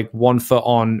where it's like 1 foot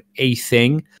on a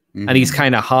thing, and he's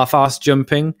kind of half-ass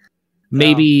jumping.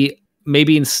 Maybe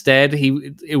instead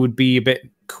it would be a bit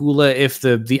cooler if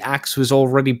the axe was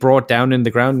already brought down in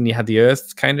the ground and you had the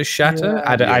earth kind of shatter.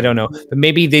 I don't know, but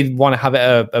maybe they'd want to have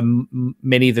a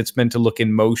mini that's meant to look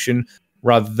in motion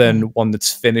rather than one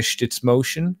that's finished its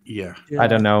motion. I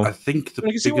don't know. I think you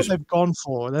can see what they've gone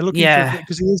for. They're looking for,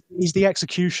 because he's the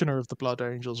executioner of the Blood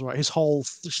Angels, right? His whole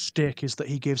shtick is that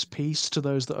he gives peace to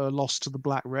those that are lost to the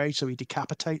Black Rage, so he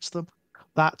decapitates them.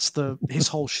 That's his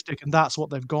whole shtick, and that's what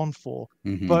they've gone for.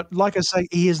 But like I say,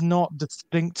 he is not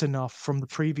distinct enough from the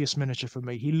previous miniature for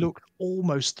me. He looked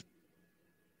almost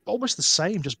the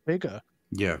same, just bigger.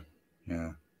 Yeah.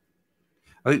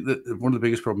 I think that one of the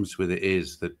biggest problems with it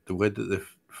is that the way that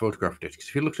they've photographed it. Because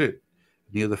if you look at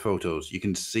the other photos, you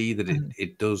can see that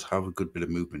it does have a good bit of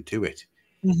movement to it.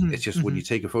 It's just when you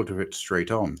take a photo of it straight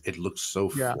on, it looks so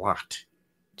flat.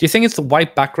 Do you think it's the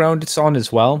white background it's on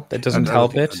as well that doesn't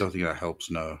help it? I don't think that helps,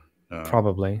 no.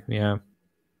 Probably, yeah.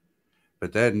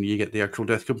 But then you get the actual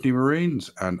Death Company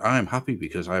Marines, and I'm happy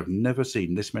because I've never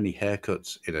seen this many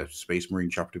haircuts in a Space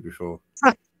Marine chapter before.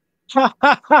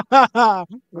 The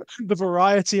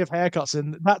variety of haircuts,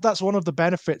 and that's one of the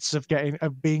benefits of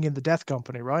being in the Death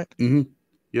Company, right?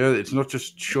 Yeah, it's not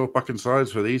just short back and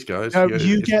sides for these guys. No,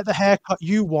 you get the haircut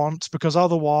you want, because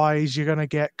otherwise you're going to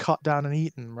get cut down and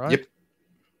eaten, right?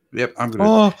 Yep, I'm gonna.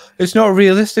 Oh, it's not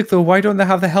realistic though. Why don't they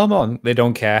have the helmet on? They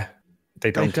don't care. They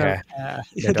don't care.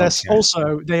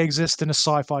 Also, they exist in a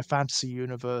sci-fi fantasy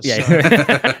universe. Yeah.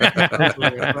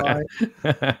 Right?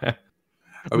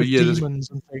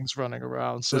 Demons and things running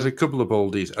around. So there's a couple of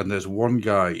boldies, and there's one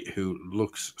guy who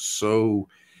looks so.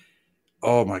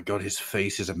 Oh my god, his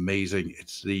face is amazing.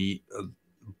 It's the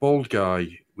bald guy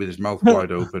with his mouth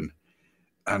wide open.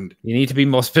 And you need to be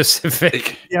more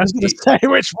specific. I was going to say,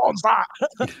 which one's that?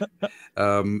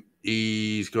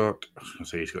 He's got a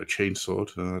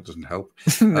chainsword. That doesn't help.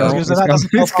 He's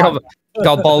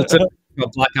got bolted,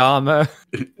 got black armor.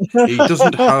 He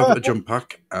doesn't have a jump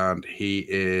pack, and he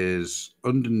is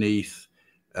underneath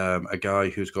a guy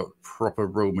who's got proper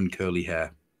Roman curly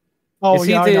hair. Oh, Is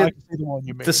he yeah, I the- know. I can see the one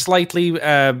you mean. The slightly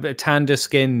tander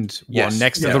skinned Yes. one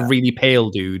next to Yeah. the really pale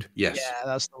dude. Yes. Yeah,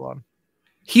 that's the one.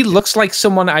 He looks like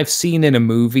someone I've seen in a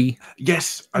movie.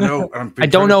 Yes, I know. I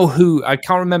don't know who. I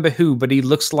can't remember who, but he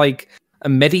looks like a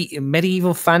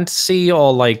medieval fantasy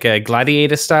or like a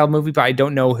gladiator style movie, but I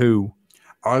don't know who.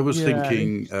 I was Yeah,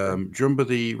 thinking, interesting. do you remember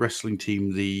the wrestling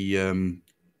team, the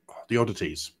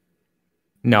Oddities?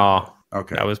 No,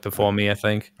 Okay. that was before me, I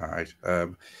think. All right.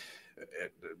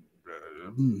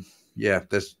 Yeah,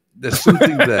 there's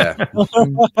something there.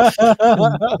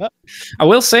 I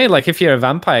will say, like, if you're a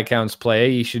Vampire Counts player,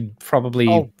 you should probably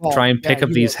Oh, try and pick yeah, up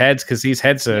you these will. heads because these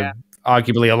heads are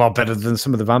arguably a lot better than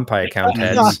some of the Vampire Count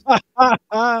heads.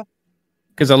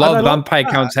 Because a lot of the Vampire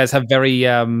Counts heads have very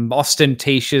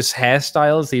ostentatious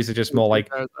hairstyles. These are just more like,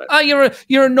 oh,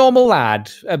 you're a normal lad,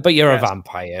 but you're a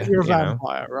vampire. You're a you know?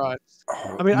 vampire, right?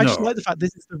 Oh, I mean, I just no. like the fact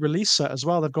this is the release set as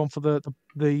well. They've gone for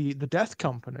the Death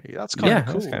Company. That's kind of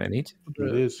cool. That's kind of neat.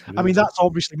 It is. I mean, that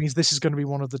obviously means this is going to be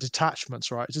one of the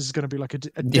detachments, right? This is going to be like a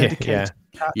dedicated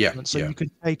detachment, so you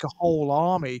can take a whole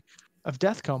army of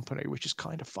Death Company, which is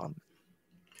kind of fun.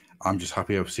 I'm just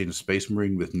happy I've seen a Space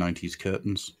Marine with 90s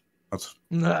curtains.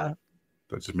 That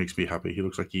just makes me happy. He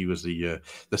looks like he was the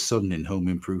son in Home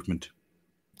Improvement.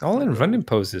 All in running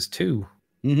poses too.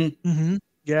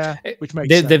 Yeah, which makes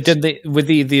sense. They've done with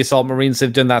the Assault Marines.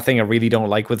 They've done that thing I really don't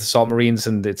like with Assault Marines,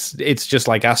 and it's just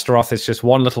like Astaroth. It's just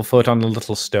one little foot on a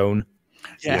little stone.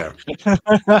 Yeah.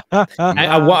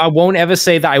 I won't ever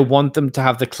say that I want them to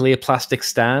have the clear plastic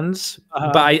stands,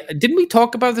 but didn't we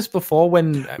talk about this before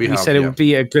when we said it would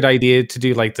be a good idea to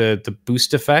do like the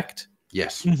boost effect?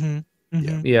 Yes.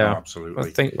 Yeah,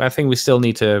 absolutely. I think we still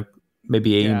need to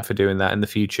maybe aim for doing that in the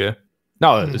future.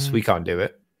 No, we can't do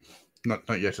it. Not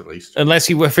yet, at least. Unless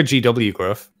you work for GW,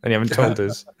 Gruff, and you haven't told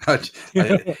us.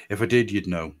 If I did, you'd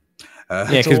know.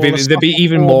 Yeah, because there'd be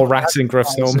even more rats in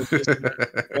Gruff's home.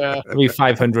 There'd be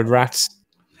 500 rats.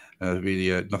 There'd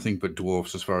be nothing but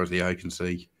dwarfs as far as the eye can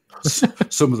see.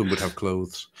 Some of them would have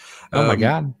clothes. Oh my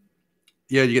god.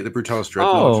 Yeah, you get the Brutalis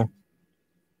Dreadnought. Oh,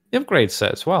 the upgrade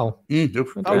set as well. The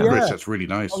upgrade set's really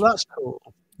nice. Oh, that's cool.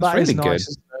 That's really good.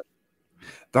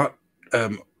 That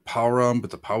power arm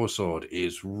with the power sword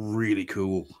is really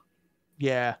cool.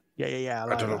 Yeah. I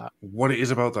don't know that. what it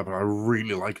is about that, but I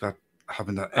really like that,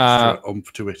 having that extra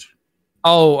oomph to it.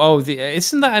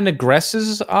 Isn't that an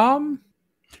aggressor's arm?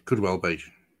 Could well be.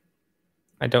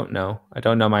 I don't know. I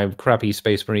don't know my crappy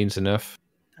Space Marines enough.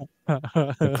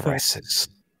 Aggressors.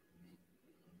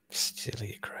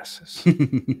 Silly aggressors.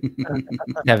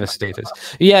 Devastators.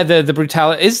 Yeah, the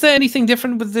Brutalis. Is there anything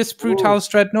different with this Brutalis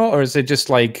Dreadnought, or is it just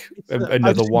like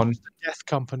another one? Death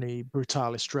Company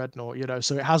Brutalis Dreadnought,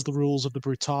 so it has the rules of the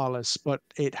Brutalis, but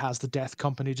it has the Death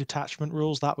Company detachment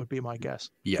rules. That would be my guess.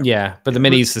 Yeah, but the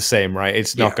mini's the same, right?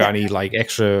 It's not got any like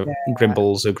extra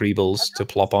grimbles or greebles to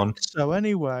plop on. So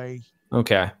anyway,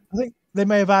 okay. I think they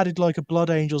may have added like a Blood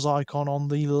Angels icon on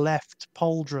the left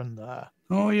pauldron there.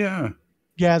 Oh yeah.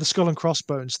 Yeah, the skull and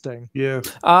crossbones thing. Yeah.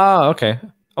 Okay.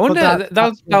 I wonder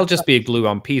that'll just be a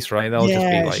glue-on piece, right? That'll just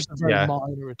be like just a very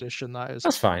minor addition. That is.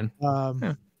 That's fine. I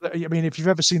mean, if you've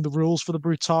ever seen the rules for the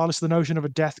Brutalis, the notion of a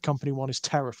Death Company one is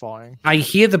terrifying. I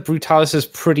hear the Brutalis is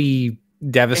pretty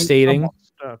devastating.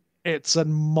 It's a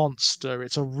monster.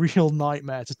 It's a real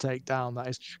nightmare to take down. That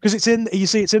is because it's in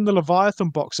the Leviathan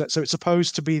box set, so it's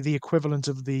supposed to be the equivalent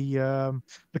of the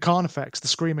Carnifex, the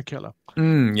Screamer Killer.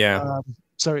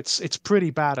 So it's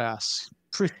pretty badass.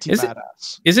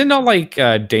 Badass. Is it not like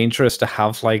dangerous to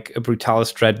have like a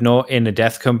Brutalis Dreadnought in a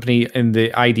Death Company in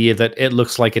the idea that it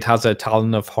looks like it has a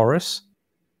Talon of Horus?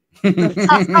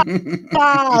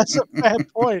 That's a fair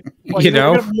point. Like,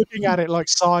 you're looking at it like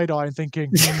side eye and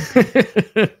thinking,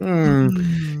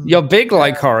 you're big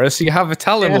like Horus, you have a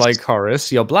talon like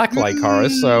Horus, you're black like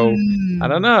Horus, so I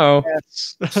don't know.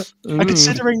 And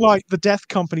considering like the Death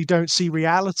Company don't see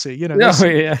reality,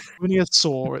 when he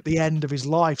saw at the end of his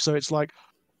life, so it's like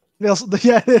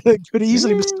they could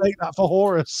easily mistake that for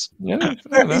Horus.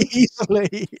 Very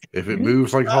easily. If it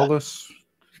moves like Horus,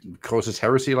 causes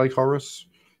heresy like Horus,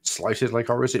 slices like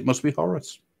Horus, it must be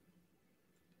Horus.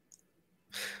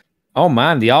 Oh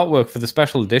man, the artwork for the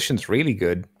special edition's really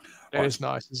good. It is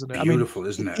nice, isn't it? Beautiful,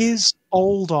 isn't it? It is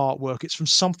old artwork. It's from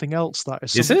something else. That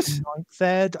is. Is it? Ninth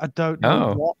Ed. I don't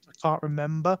know what. I can't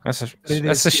remember. That's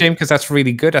a shame because that's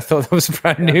really good. I thought that was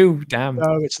brand new. Damn.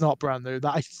 No, it's not brand new.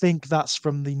 I think that's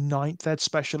from the 9th Ed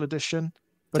special edition.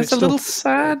 But it's a little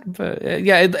sad, but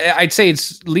I'd say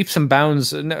it's leaps and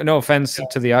bounds. No offense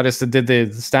to the artist that did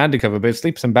the standard cover, but it's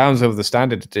leaps and bounds over the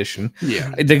standard edition. Yeah.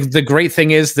 The great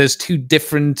thing is there's two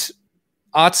different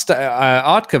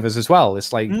art covers as well.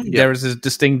 It's like there is a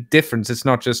distinct difference. It's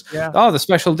not just the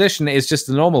special edition is just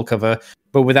the normal cover,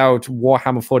 but without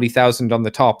Warhammer 40,000 on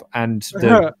the top and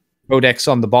the codex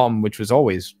on the bottom, which was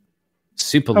always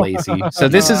super lazy. So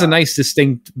this is a nice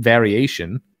distinct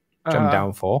variation, which I'm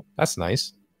down for. That's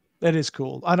nice. It is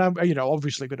cool, and I'm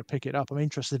obviously going to pick it up. I'm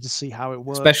interested to see how it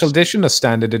works. Special edition or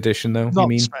standard edition, though? Not, you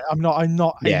mean? I'm not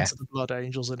into the Blood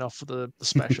Angels enough for the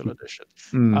special edition.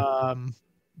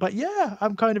 But yeah,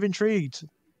 I'm kind of intrigued.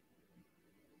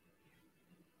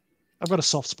 I've got a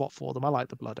soft spot for them. I like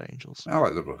the Blood Angels. I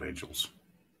like the Blood Angels.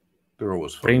 They're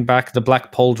always fun. Bring back the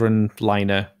Black Pauldron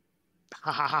liner.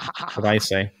 What I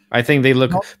say? I think they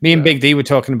look. Me and Big D were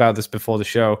talking about this before the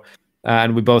show.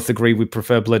 And we both agree we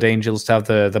prefer Blood Angels to have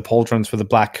the pauldrons with a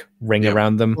black ring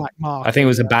around them. Black mark, I think it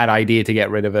was a bad idea to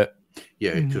get rid of it.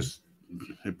 Yeah, because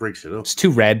it breaks it up. It's too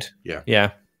red.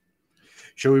 Yeah.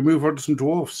 Shall we move on to some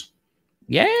dwarfs?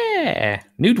 Yeah.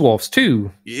 New dwarfs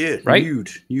too. Yeah, right?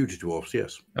 Nude dwarfs,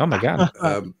 yes. Oh my god.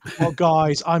 Well,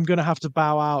 guys, I'm going to have to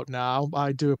bow out now.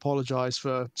 I do apologize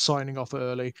for signing off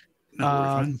early.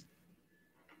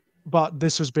 But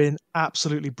this has been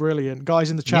absolutely brilliant. Guys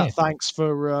in the chat, thanks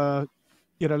for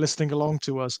listening along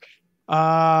to us.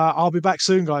 I'll be back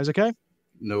soon, guys, okay?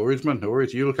 No worries, man. No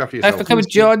worries. You look after yourself. Thanks for coming,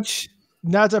 George.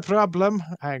 Not a problem.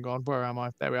 Hang on, where am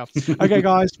I? There we are. Okay,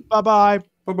 guys. Bye-bye.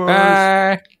 Bye-bye.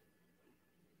 Bye.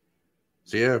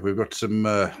 So yeah, we've got some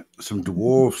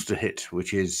dwarves to hit,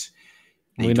 which is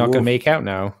we're not gonna make out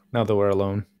now that we're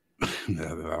alone. He's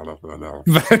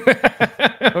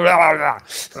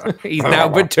now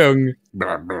but tongue.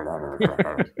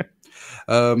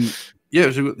 Yeah,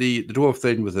 so we've got the dwarf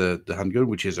thing with the handgun,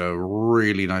 which is a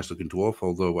really nice looking dwarf,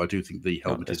 although I do think the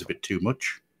helmet is a bit too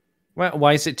much. Well,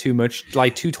 why is it too much?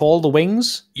 Like too tall, the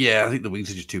wings? Yeah, I think the wings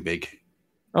are just too big.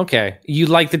 Okay. You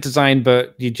like the design,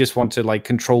 but you just want to like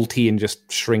Control T and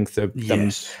just shrink them.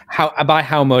 Yes. By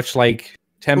how much? Like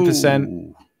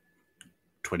 10%?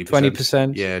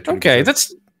 20%? Yeah, 20%. Okay,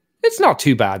 it's not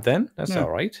too bad then. That's all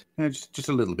right. Yeah, just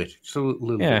a little bit. Just a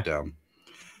little bit down.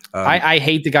 I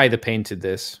hate the guy that painted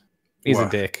this. He's a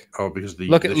dick. Oh, because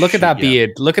look at that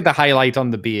beard. Look at the highlight on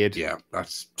the beard. Yeah,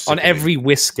 that's sickening. On every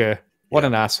whisker. What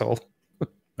an asshole.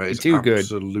 It's too good.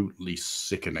 Absolutely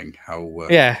sickening how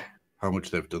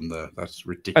much they've done there. That's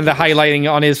ridiculous. And the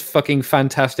highlighting on his fucking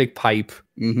fantastic pipe.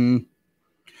 Mm-hmm.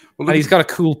 Well, and he's got a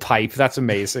cool pipe. That's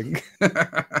amazing.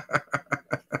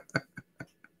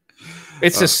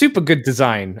 It's a super good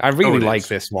design. I really like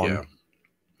this one. Yeah.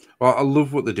 Well, I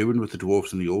love what they're doing with the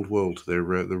dwarves in the old world. They're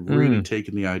really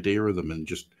taking the idea of them and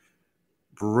just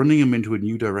running them into a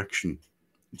new direction.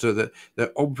 So that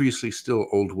they're obviously still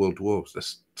old world dwarves. They're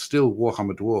still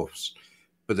Warhammer dwarfs,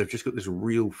 but they've just got this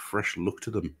real fresh look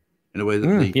to them in a way that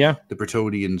the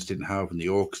Bretonnians didn't have, and the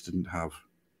Orcs didn't have,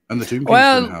 and the Tomb Kings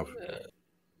didn't have.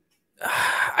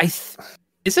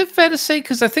 Is it fair to say?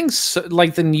 Because I think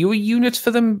like the newer units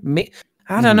for them,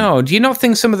 I don't know. Do you not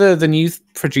think some of the new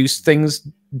produced things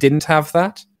didn't have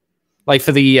that? Like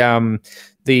for the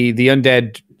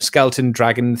undead skeleton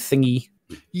dragon thingy.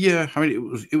 Yeah, I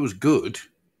mean it was good.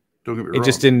 Don't get me wrong. It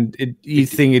just didn't.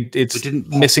 It's didn't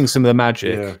missing some of the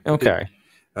magic. Yeah, okay.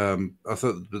 I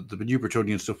thought the new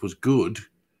Bretonian stuff was good.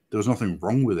 There was nothing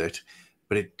wrong with it,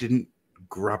 but it didn't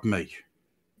grab me.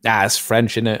 It's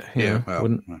French, isn't it? Yeah,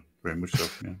 well, very much so.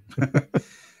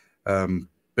 Yeah.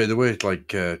 But the way like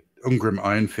Ungrim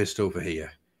Iron Fist over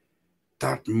here,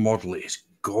 that model is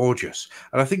gorgeous,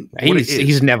 and I think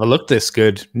he's never looked this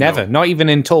good. Never, not even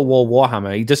in Total War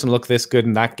Warhammer. He doesn't look this good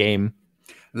in that game.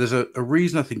 There's a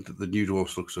reason I think that the new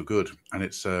dwarfs look so good, and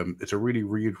it's a really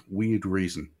weird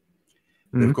reason.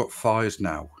 They've got thighs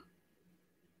now.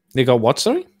 They got what?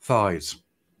 Sorry, thighs.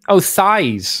 Oh,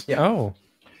 thighs. Yeah. Oh,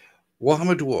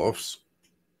 Warhammer dwarfs.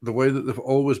 The way that they've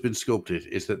always been sculpted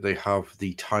is that they have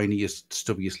the tiniest,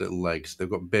 stubbiest little legs. They've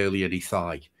got barely any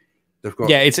thigh. They've got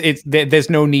there's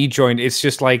no knee joint. It's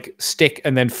just like stick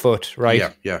and then foot,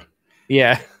 right?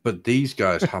 Yeah. But these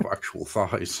guys have actual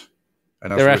thighs,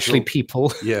 and they're actually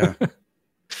people. Yeah,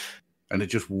 and it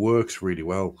just works really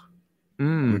well. I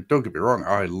mean, don't get me wrong.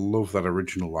 I love that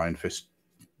original Iron Fist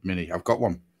mini. I've got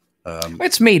one.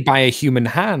 It's made by a human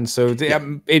hand, so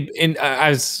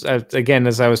as I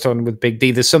was talking with Big D,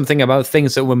 there's something about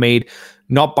things that were made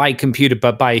not by computer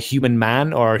but by a human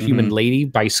man or a human lady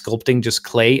by sculpting just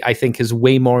clay. I think is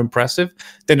way more impressive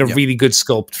than a really good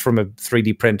sculpt from a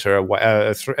 3D printer or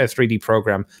a 3D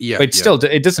program. But still,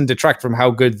 it doesn't detract from how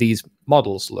good these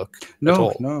models look.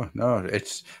 No.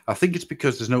 I think it's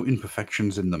because there's no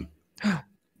imperfections in them.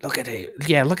 Look at it.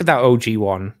 Yeah, look at that OG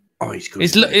one. Oh, he's good.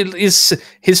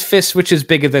 His fist, which is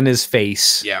bigger than his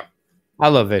face. Yeah. I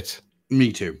love it.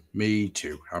 Me too. Me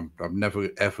too. I'm never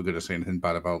ever going to say anything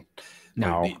bad about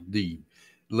like the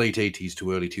late 80s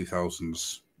to early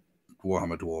 2000s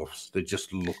Warhammer dwarfs. They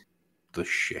just look the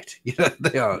shit. Yeah,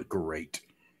 they are great.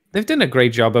 They've done a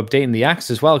great job updating the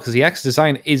axe as well, because the axe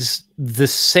design is the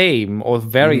same or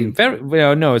very,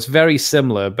 no, it's very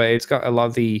similar, but it's got a lot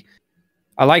of the.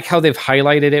 I like how they've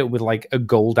highlighted it with like a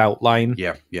gold outline.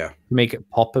 Yeah. To make it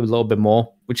pop a little bit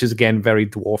more, which is again very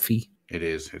dwarfy. It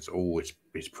is. It's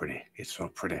pretty. It's so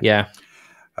pretty. Yeah.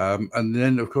 And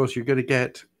then of course you're going to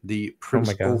get the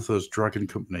Prince Ulthur's Dragon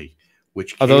Company,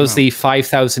 which are those the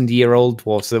 5,000-year-old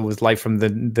dwarfs that was like from the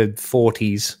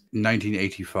 40s?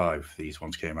 1985. These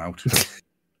ones came out.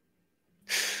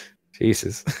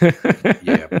 Jesus.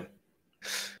 Yeah.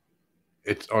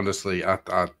 It's honestly,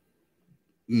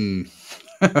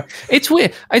 It's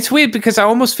weird. It's weird because I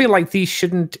almost feel like these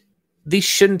shouldn't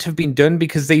have been done,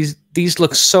 because these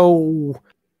look so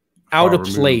out of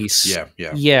place.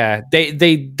 Yeah.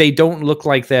 They don't look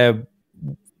like they're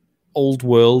old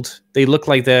world. They look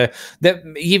like they're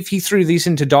if you threw these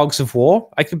into Dogs of War,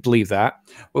 I could believe that.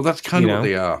 Well, that's kind of what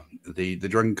they are. The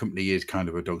Dragon Company is kind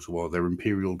of a Dogs of War. They're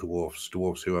imperial dwarfs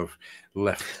who have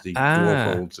left the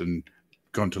dwarf folds and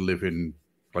gone to live in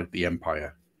like the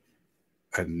Empire.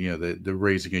 And they're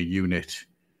raising a unit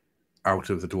out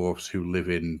of the dwarfs who live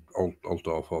in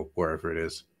Altdorf or wherever it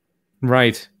is.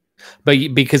 Right. But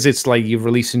because it's like you're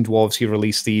releasing dwarves, you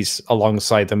release these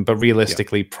alongside them, but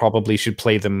realistically probably should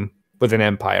play them with an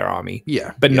Empire army.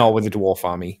 Yeah. But not with a dwarf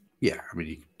army. Yeah, I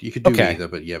mean you could do either,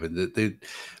 but they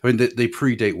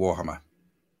predate Warhammer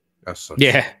as such.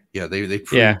 Yeah. Yeah, they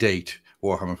predate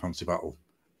Warhammer Fantasy Battle.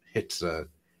 It's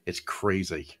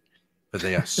crazy. But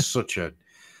they are such a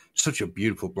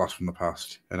beautiful blast from the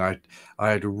past, and I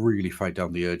had to really fight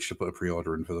down the urge to put a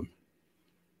pre-order in for them.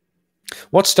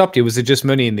 What stopped you? Was it just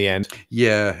money in the end?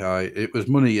 Yeah, it was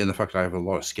money and the fact that I have a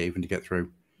lot of Skaven to get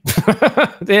through.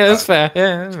 Yeah, that's fair.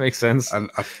 Yeah, that makes sense. And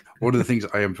one of the things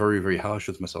I am very, very harsh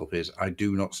with myself is I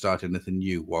do not start anything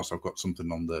new whilst I've got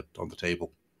something on the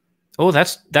table. Oh,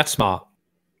 that's smart.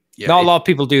 Yeah, not a lot of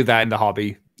people do that in the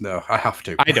hobby. No, I have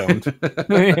to. I don't.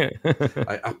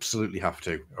 I absolutely have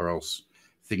to, or else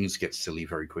things get silly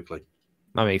very quickly.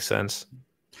 That makes sense.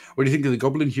 What do you think of the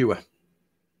Goblin Hewer?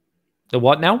 The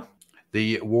what now?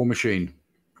 The War Machine,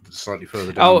 slightly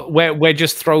further down. Oh, where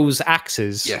just throws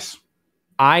axes? Yes.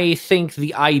 I think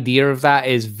the idea of that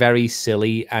is very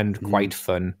silly and quite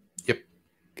fun. Yep.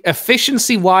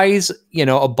 Efficiency-wise,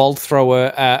 a bolt thrower,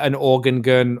 an organ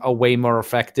gun are way more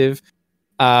effective.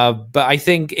 But I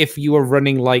think if you were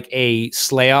running like a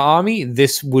Slayer army,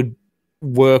 this would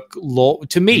work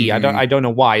to me. I don't know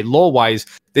why. Lore-wise,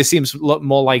 this seems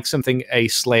more like something a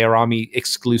Slayer army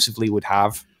exclusively would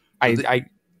have. I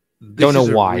don't know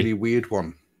why. This is a really weird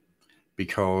one,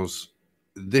 because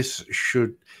this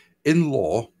should, in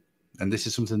lore, and this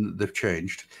is something that they've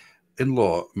changed, in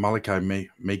lore, Malachi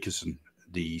Makerson,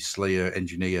 the Slayer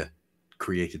engineer,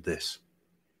 created this.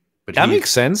 But that makes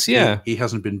sense, yeah. He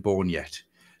hasn't been born yet.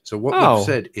 So what they've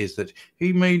said is that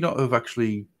he may not have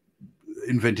actually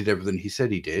invented everything he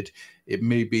said he did. It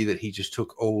may be that he just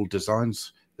took old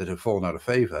designs that have fallen out of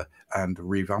favor and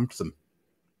revamped them.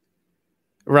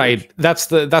 Right, that's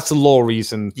the lore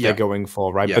reason they're going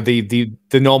for, right? But the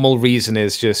normal reason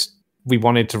is just we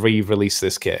wanted to re-release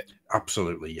this kit.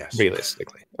 Absolutely, yes.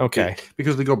 Realistically, okay.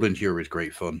 Because the Goblin Hero is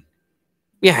great fun.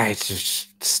 Yeah, it's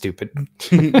just stupid.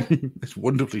 It's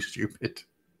wonderfully stupid.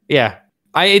 Yeah,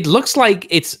 it looks like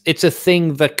it's a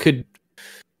thing that could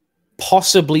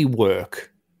possibly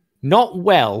work. Not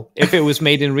well if it was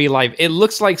made in real life. It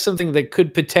looks like something that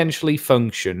could potentially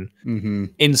function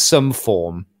in some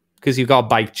form, because you've got a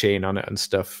bike chain on it and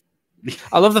stuff.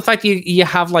 I love the fact you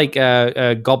have like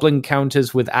goblin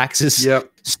counters with axes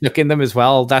stuck in them as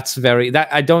well. That's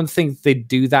I don't think they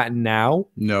do that now.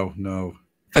 No.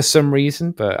 For some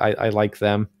reason, but I like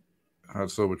them. I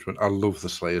had so much fun. I love the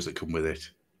Slayers that come with it.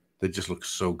 They just look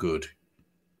so good.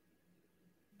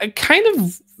 It kind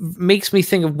of makes me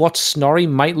think of what Snorri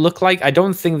might look like. I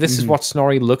don't think this is what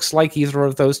Snorri looks like, either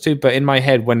of those two, but in my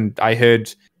head, when I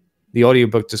heard the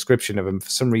audiobook description of him, for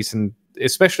some reason,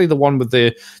 especially the one with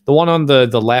the one on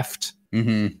the left,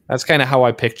 that's kind of how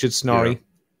I pictured Snorri. Yeah.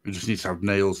 You just need to have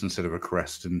nails instead of a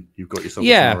crest, and you've got yourself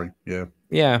a Snorri.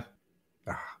 Yeah.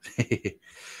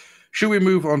 Should we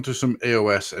move on to some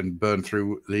AOS and burn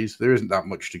through these? There isn't that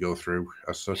much to go through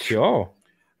as such. Sure.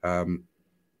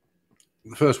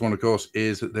 The first one, of course,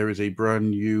 is that there is a brand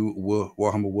new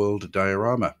Warhammer World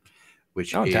diorama,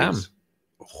 which is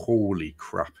holy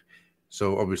crap.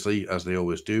 So obviously, as they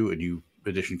always do, a new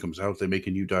edition comes out, they make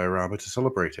a new diorama to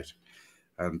celebrate it.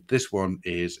 And this one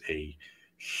is a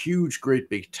huge, great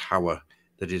big tower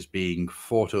that is being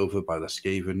fought over by the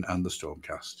Skaven and the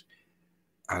Stormcast.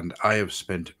 And I have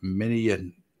spent many a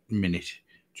minute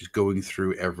just going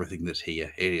through everything that's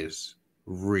here. It is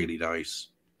really nice.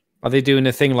 Are they doing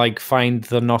a thing like find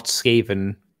the not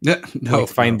Skaven? No,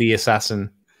 find the assassin.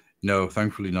 No,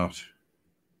 thankfully not.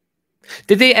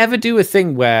 Did they ever do a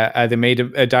thing where they made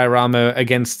a diorama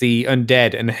against the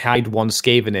undead and hide one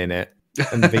Skaven in it?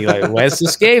 And be like, where's the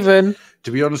Skaven?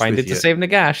 To be honest Find with it you, to save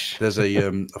Nagash. There's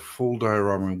a full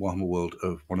diorama in Warhammer World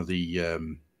of one of the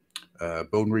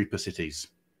Bone Reaper cities.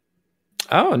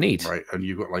 Oh, neat. Right, and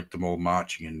you've got like them all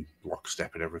marching in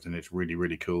lockstep and everything. It's really,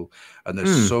 really cool. And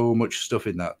there's so much stuff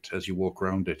in that as you walk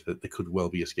around it that there could well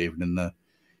be a Skaven in there.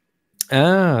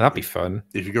 Ah, that'd be fun.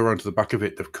 If you go around to the back of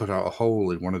it, they've cut out a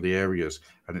hole in one of the areas,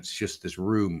 and it's just this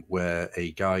room where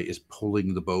a guy is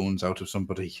pulling the bones out of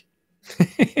somebody.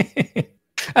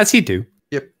 As he do.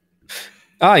 Yep.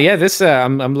 Ah, yeah. This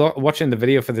I'm watching the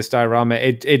video for this diorama.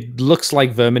 It looks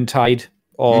like Vermintide,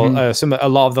 or a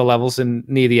lot of the levels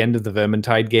near the end of the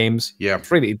Vermintide games. Yeah,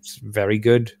 it's very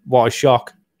good. What a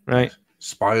shock, right?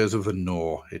 Spires of the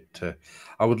Nor.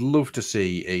 I would love to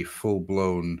see a full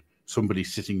blown somebody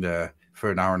sitting there for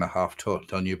an hour and a half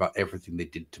telling you about everything they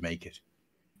did to make it.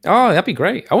 Oh, that'd be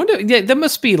great. I wonder. Yeah, there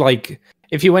must be like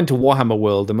if you went to Warhammer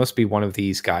World, there must be one of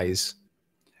these guys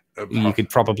you could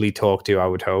probably talk to. I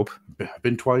would hope. I've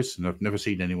been twice, and I've never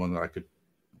seen anyone that I could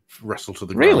wrestle to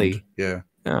the ground. Really? Yeah.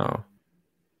 Oh.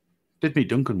 Did meet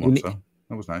Duncan once, though.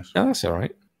 That was nice. Oh, that's all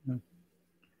right.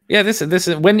 Yeah, this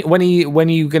is when are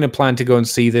you going to plan to go and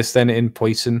see this then in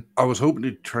Poison? I was hoping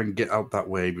to try and get out that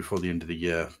way before the end of the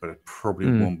year, but I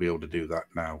probably won't be able to do that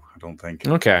now. I don't think.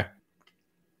 Okay.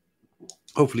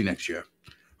 Hopefully next year.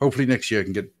 Hopefully next year I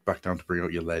can get back down to bring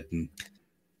out your lead and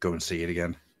go and see it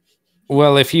again.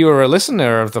 Well, if you are a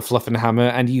listener of the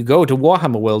Fluffenhammer and you go to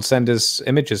Warhammer World, send us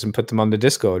images and put them on the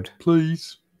Discord.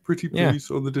 Please. Pretty please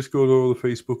on the Discord or the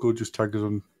Facebook, or just tag us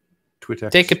on Twitter.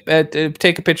 Take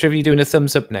a picture of you doing a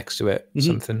thumbs up next to it,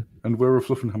 something. And wear a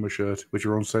Fluffenhammer shirt, which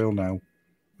are on sale now.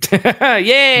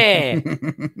 Yeah!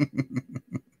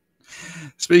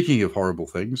 Speaking of horrible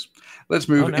things, let's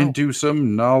move into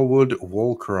some Gnarlwood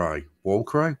Warcry.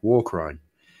 Warcry.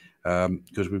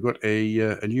 Because we've got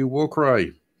a new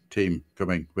Warcry team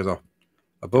coming with a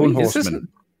Bone Horseman.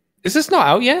 Is this not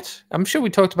out yet? I'm sure we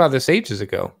talked about this ages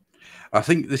ago. I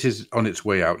think this is on its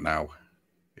way out now.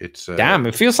 It's damn.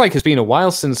 It feels like it's been a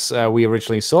while since we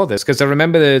originally saw this, because I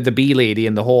remember the bee lady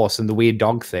and the horse and the weird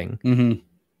dog thing. Mm-hmm.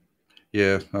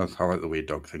 Yeah, I like the weird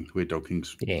dog thing. The weird dog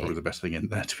thing's probably the best thing in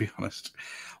there, to be honest.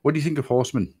 What do you think of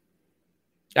Horseman?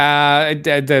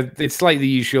 It's like the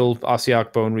usual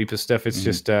Arcearch Bone Reaper stuff. It's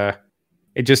just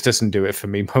it just doesn't do it for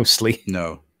me mostly.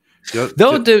 No.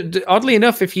 Though, oddly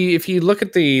enough, if you look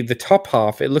at the top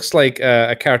half, it looks like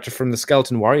a character from the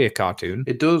Skeleton Warrior cartoon.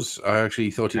 It does. I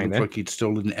actually thought it looked like he'd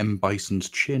stolen M. Bison's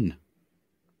chin.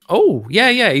 Oh,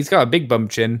 yeah. He's got a big bum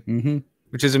chin,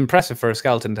 which is impressive for a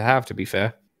skeleton to have, to be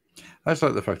fair. I just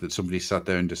like the fact that somebody sat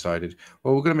there and decided,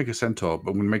 well, we're going to make a centaur,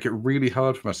 but I'm going to make it really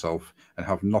hard for myself and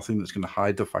have nothing that's going to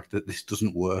hide the fact that this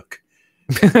doesn't work.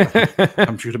 I'm just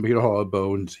going to make it all out of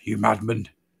bones. You madman.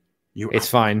 It's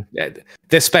fine.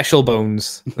 They're special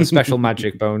bones. They're special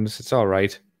magic bones. It's all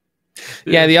right.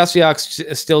 Yeah, the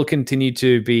Arcearchs still continue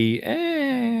to be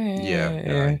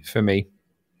for me.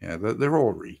 Yeah, they're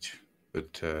all right.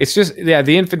 But it's just,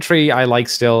 the infantry I like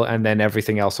still, and then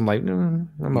everything else I'm like,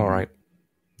 I'm all right.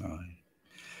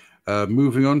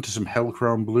 Moving on to some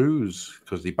Hellcrown Blues,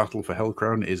 because the battle for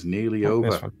Hellcrown is nearly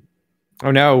over. Oh,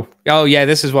 no. Oh, yeah,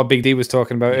 this is what Big D was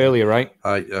talking about earlier, right?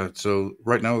 So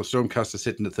right now, the Stormcast is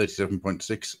sitting at 37.6,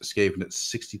 Skaven at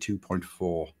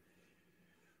 62.4.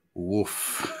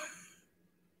 Woof.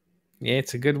 Yeah,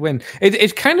 it's a good win.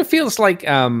 It kind of feels like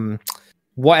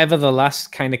whatever the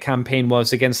last kind of campaign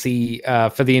was against the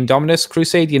for the Indominus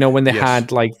Crusade, when they had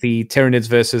like the Tyranids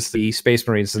versus the Space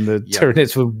Marines and the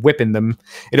Tyranids were whipping them.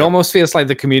 It almost feels like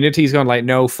the community's gone like,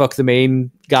 no, fuck the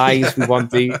main guys. We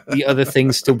want the other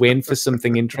things to win for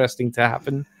something interesting to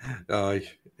happen.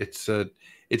 It's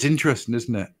interesting,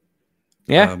 isn't it?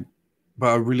 Yeah. But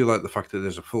I really like the fact that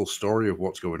there's a full story of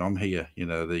what's going on here.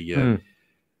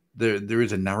 There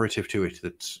is a narrative to it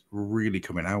that's really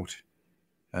coming out.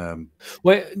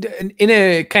 Well, in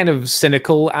a kind of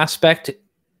cynical aspect,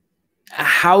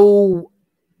 how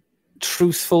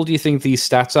truthful do you think these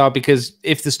stats are? Because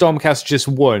if the Stormcast just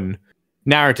won,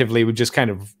 narratively would just kind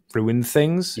of ruin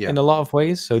things in a lot of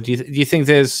ways. So do you think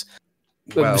there's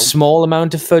a small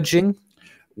amount of fudging?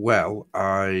 Well,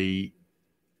 when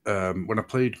I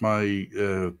played my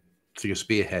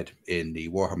Spearhead in the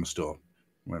Warhammer store,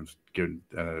 when I was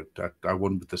I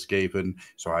won with the Skaven,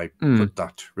 so I put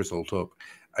that result up,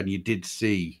 and you did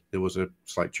see there was a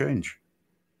slight change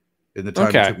in the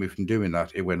time it took me from doing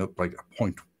that. It went up like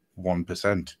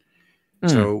 0.1%.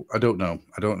 So I don't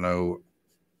know.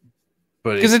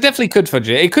 But because it definitely could fudge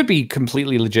it. It could be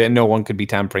completely legit and no one could be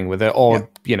tampering with it, or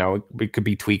it could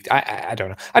be tweaked. I don't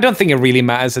know. I don't think it really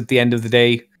matters at the end of the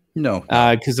day. No.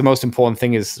 Because the most important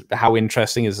thing is how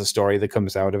interesting is the story that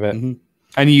comes out of it.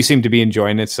 And you seem to be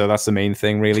enjoying it, so that's the main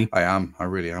thing, really. I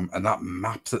really am. And that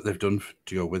map that they've done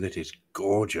to go with it is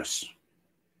gorgeous.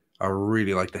 I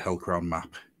really like the Hellcrown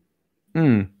map. I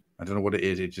don't know what it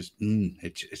is. It just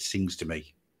it sings to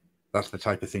me. That's the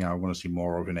type of thing I want to see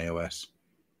more of in AOS.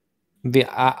 The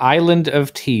Island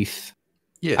of Teeth.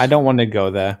 Yes. I don't want to go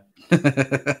there.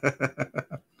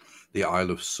 The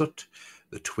Isle of Soot,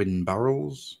 the Twin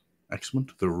Barrels,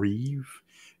 excellent. The Reeve,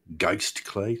 Geist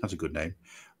Clay, that's a good name.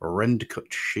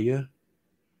 Rendcut Shear,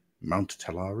 Mount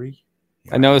Telari.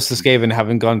 I noticed the Skaven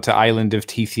haven't gone to Island of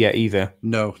Teeth yet either.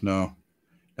 No.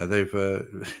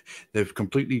 They've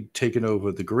completely taken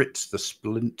over the Grits, the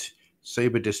Splint,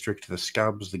 Saber District, the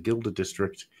Scabs, the Gilder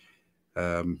District.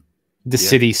 The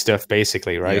city stuff,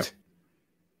 basically, right? Yeah.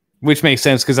 Which makes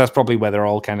sense because that's probably where they're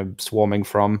all kind of swarming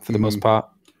from for the most part.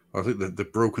 I think that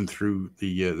they've broken through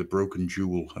the Broken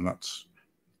Jewel, and that's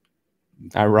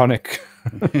ironic.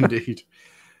 Indeed.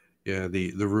 Yeah,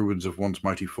 the ruins of once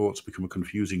mighty forts become a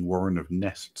confusing warren of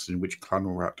nests in which clan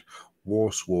rat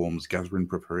war swarms gather in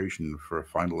preparation for a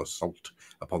final assault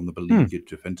upon the beleaguered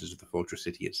defences of the fortress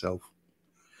city itself.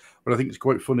 What I think is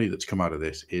quite funny that's come out of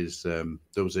this is there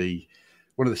was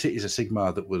one of the cities of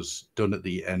Sigmar that was done at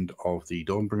the end of the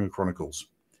Dawnbringer Chronicles.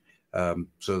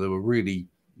 So there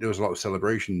was a lot of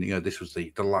celebration. This was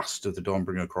the last of the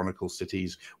Dawnbringer Chronicles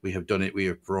cities. We have done it. We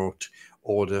have brought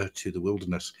order to the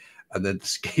wilderness. And then the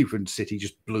Skaven city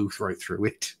just blew right through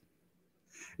it.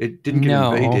 It didn't get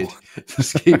invaded. The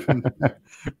Skaven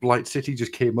Blight City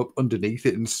just came up underneath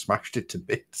it and smashed it to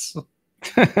bits.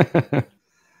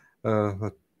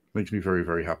 That makes me very,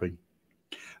 very happy.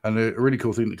 And a really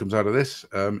cool thing that comes out of this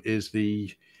is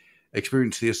the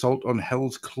Experience the Assault on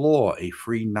Hell's Claw, a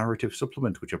free narrative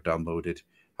supplement, which I've downloaded.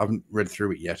 I haven't read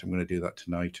through it yet. I'm going to do that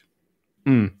tonight.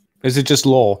 Is it just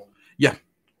lore? Yeah.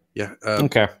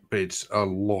 Okay. But it's a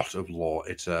lot of lore.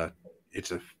 It's a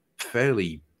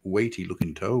fairly weighty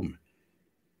looking tome.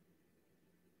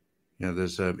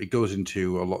 There's it goes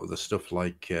into a lot of the stuff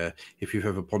like if you've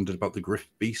ever pondered about the Griff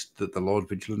Beast that the Lord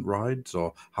Vigilant rides,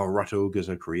 or how rat ogres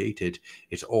are created,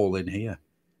 it's all in here.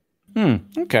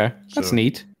 Okay, that's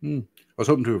neat. I was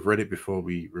hoping to have read it before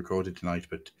we recorded tonight,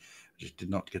 but I just did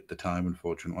not get the time,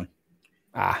 unfortunately.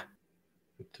 But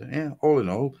all in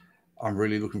all, I'm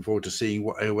really looking forward to seeing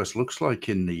what AOS looks like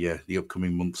in the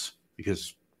upcoming months,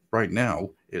 because right now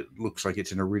it looks like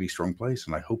it's in a really strong place,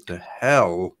 and I hope to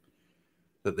hell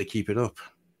that they keep it up.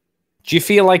 Do you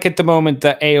feel like at the moment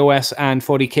that AOS and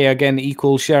 40k are getting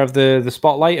equal share of the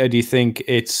spotlight, or do you think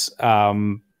it's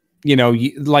like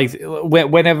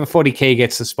whenever 40k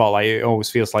gets the spotlight, it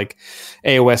always feels like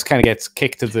AOS kind of gets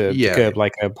kicked to the curb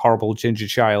like a horrible ginger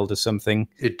child or something?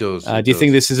 It does. Do you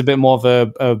think this is a bit more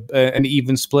of an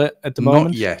even split at the moment?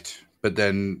 Not yet, but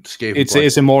then Skaven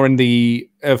it's more in the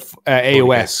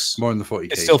AOS, more in the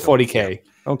 40k. It's still 40k.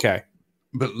 Yeah. Okay,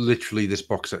 but literally this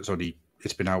box set's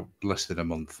it's been out less than a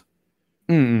month.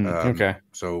 Okay.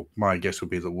 So my guess would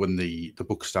be that when the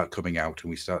books start coming out and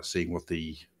we start seeing what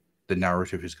the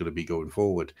narrative is going to be going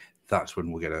forward, that's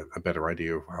when we'll get a better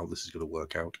idea of how this is going to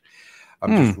work out.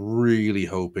 I'm just really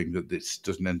hoping that this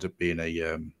doesn't end up being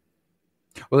a...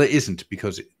 well, it isn't,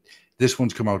 because this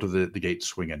one's come out of the gate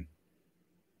swinging.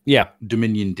 Yeah.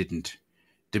 Dominion didn't.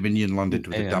 Dominion landed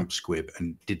with a damp squib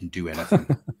and didn't do anything.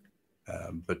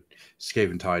 But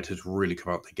Skaven Tide has really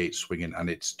come out the gate swinging, and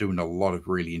it's doing a lot of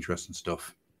really interesting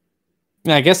stuff.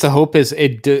 Yeah, I guess the hope is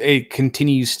it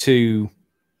continues to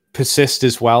persist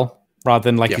as well, rather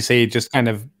than, like you say, just kind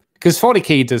of... Because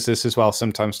 40k does this as well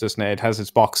sometimes, doesn't it? It has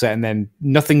its box set, and then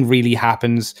nothing really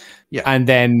happens. Yeah. And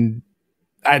then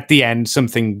at the end,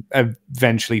 something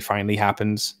eventually finally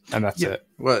happens, and that's it.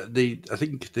 Well, I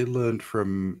think they learned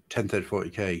from 10th Ed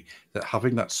 40k that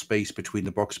having that space between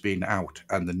the box being out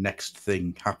and the next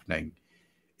thing happening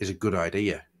is a good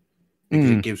idea,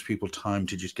 because it gives people time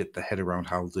to just get their head around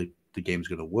how the game's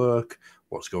going to work,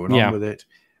 what's going on with it.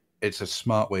 It's a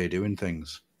smart way of doing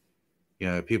things.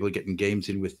 People are getting games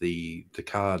in with the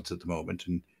cards at the moment,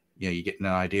 and you're getting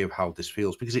an idea of how this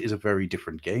feels, because it is a very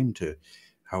different game to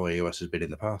how AOS has been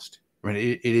in the past. I mean,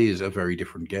 it is a very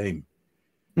different game.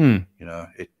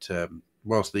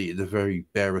 Whilst the very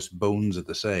barest bones are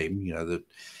the same,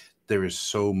 there is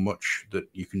so much that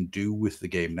you can do with the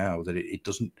game now that it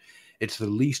doesn't. It's the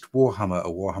least Warhammer a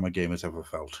Warhammer game has ever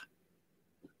felt.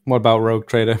 What about Rogue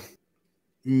Trader?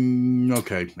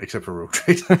 Okay, except for Rogue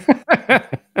Trader.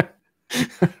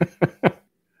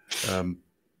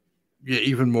 Yeah,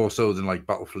 even more so than like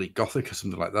Battlefleet Gothic or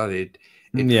something like that. It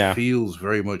feels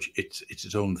very much it's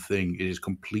its own thing. It is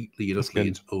completely and utterly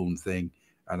its own thing,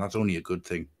 and that's only a good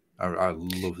thing. I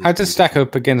love this. How does it stack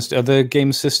up against other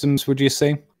game systems, would you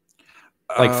say?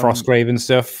 Like Frostgrave and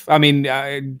stuff? I mean,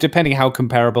 depending how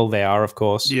comparable they are, of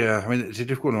course. Yeah, I mean, it's a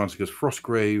difficult one to answer because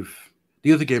Frostgrave,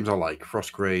 the other games I like,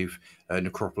 Frostgrave,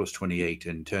 Necropolis 28,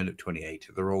 and Turnip 28,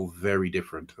 they're all very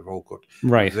different. They've all got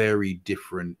very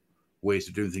different ways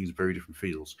of doing things, very different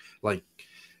feels. Like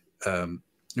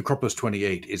Necropolis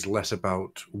 28 is less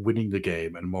about winning the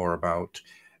game and more about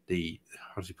the,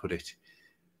 how does he put it,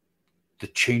 the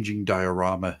changing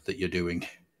diorama that you're doing.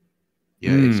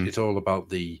 Yeah, it's all about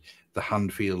the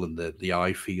hand feel and the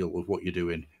eye feel of what you're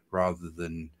doing rather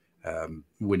than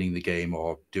winning the game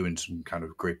or doing some kind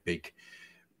of great big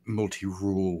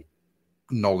multi-rule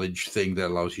knowledge thing that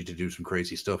allows you to do some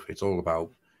crazy stuff. It's all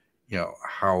about,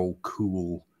 how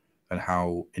cool and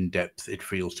how in-depth it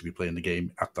feels to be playing the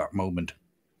game at that moment.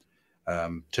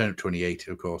 Turnip 28,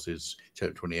 of course, is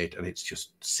Turnip 28, and it's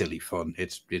just silly fun.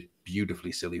 It's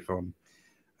beautifully silly fun.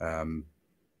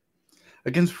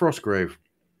 Against Frostgrave,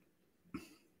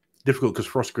 difficult because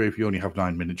Frostgrave, you only have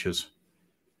 9 miniatures.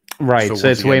 Right, so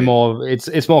it's way more.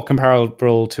 It's more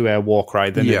comparable to a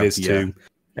Warcry than it is to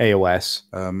AOS.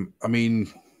 I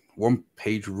mean,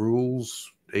 one-page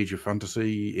rules. Age of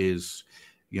Fantasy is,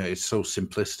 it's so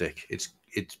simplistic. It's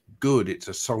good. It's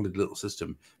a solid little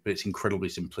system, but it's incredibly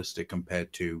simplistic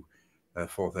compared to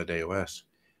 4th Ed AOS.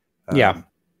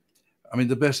 I mean,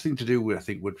 the best thing to do, I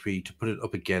think, would be to put it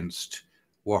up against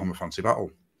Warhammer Fantasy Battle,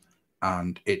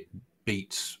 and it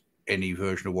beats any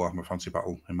version of Warhammer Fantasy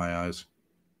Battle in my eyes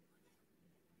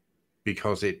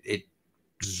because it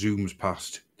zooms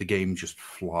past. The game just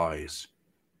flies.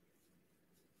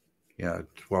 Yeah,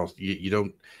 well, you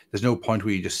don't. There's no point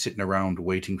where you're just sitting around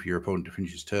waiting for your opponent to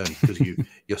finish his turn because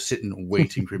you're sitting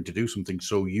waiting for him to do something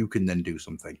so you can then do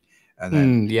something. And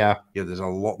then there's a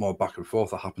lot more back and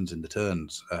forth that happens in the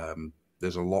turns.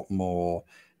 There's a lot more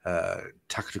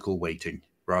tactical waiting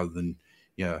rather than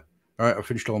all right, I've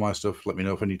finished all my stuff. Let me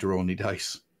know if I need to roll any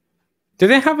dice. Do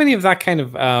they have any of that kind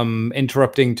of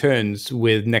interrupting turns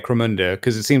with Necromunda?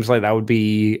 Because it seems like that would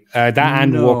be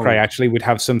and Warcry actually would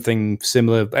have something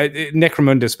similar.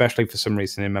 Necromunda, especially for some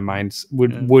reason in my mind,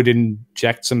 would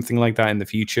inject something like that in the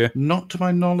future. Not to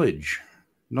my knowledge,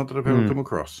 not that I've ever come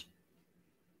across.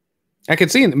 I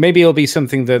could see maybe it'll be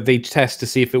something that they test to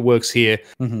see if it works here,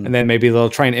 and then maybe they'll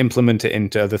try and implement it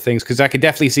into other things. Because I could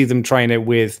definitely see them trying it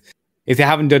with, if they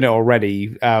haven't done it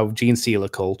already, Gene Sealer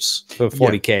cults for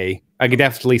 40k. Yeah. I could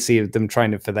definitely see them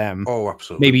trying it for them. Oh,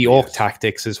 absolutely. Maybe Orc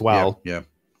Tactics as well. Yeah.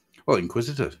 Well,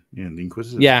 Inquisitor. The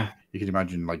Inquisitor. Yeah. You can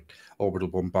imagine like orbital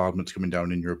bombardments coming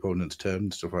down in your opponent's turn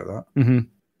and stuff like that.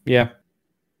 Yeah.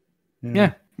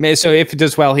 So if it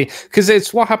does well here, because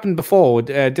it's what happened before,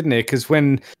 didn't it? Because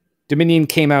when Dominion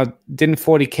came out, didn't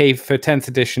 40k for 10th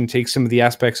edition take some of the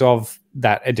aspects of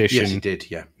that edition? Yes, it did,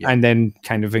 yeah. And then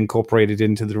kind of incorporated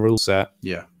into the rule set.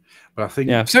 Yeah. But I think...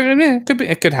 Yeah, so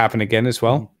it could happen again as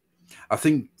well. I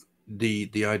think the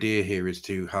idea here is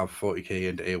to have 40k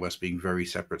and AOS being very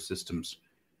separate systems.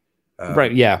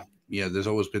 Right, yeah. Yeah, there's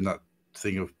always been that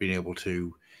thing of being able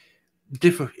to...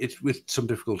 It's with some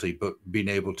difficulty, but being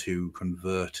able to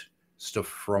convert stuff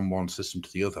from one system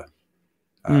to the other.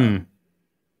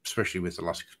 Especially with the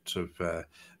last sort of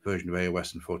version of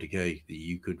AOS and 40k,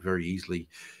 you could very easily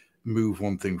move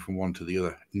one thing from one to the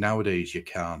other. Nowadays, you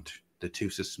can't. The two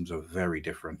systems are very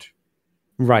different.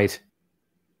 Right.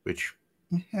 Which,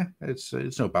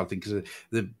 it's no bad thing because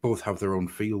they both have their own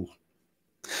feel.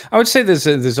 I would say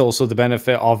there's also the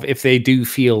benefit of if they do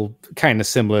feel kind of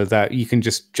similar, that you can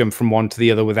just jump from one to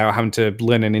the other without having to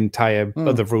learn an entire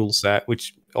other rule set,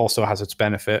 which also has its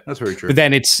benefit. That's very true. But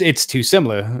then it's too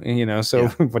similar, so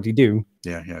what do you do?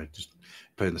 Yeah, just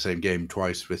playing the same game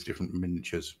twice with different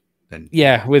miniatures. Then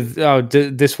with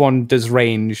this one does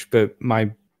range, but my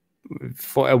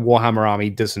Warhammer army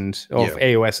doesn't, or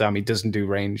AOS army doesn't do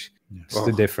range. It's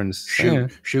the difference.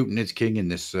 Shooting is king in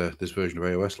this version of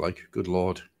AOS. Like, good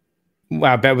lord.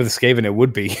 Well, I bet with Skaven it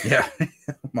would be. Yeah.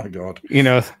 Oh my god.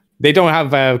 They don't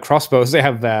have crossbows. They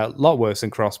have a lot worse than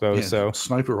crossbows. Yeah, so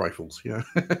sniper rifles. Yeah.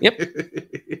 Yep.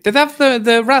 Did they have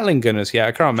the rattling gunners? Yeah,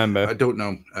 I can't remember. I don't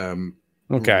know.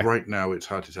 Okay. Right now it's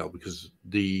hard to tell because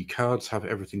the cards have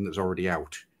everything that's already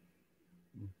out.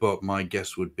 But my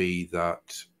guess would be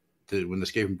that when the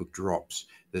Skaven book drops,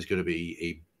 there's going to be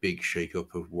a big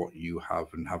shake-up of what you have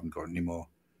and haven't got anymore.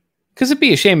 Because it'd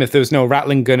be a shame if there was no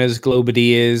rattling gunners,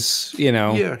 globadiers, you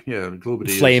know. Yeah,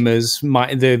 globadiers.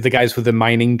 Flamers, the guys with the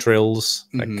mining drills,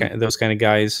 those kind of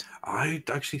guys. I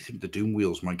actually think the Doom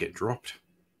wheels might get dropped.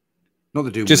 Not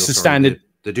the Doom Just wheels, the sorry, standard...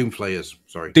 The Doom Flayers,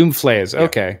 sorry. Doom Flayers,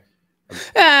 okay.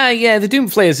 Yeah, the Doom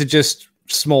Flayers are just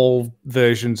small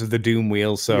versions of the Doom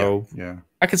wheel, so yeah.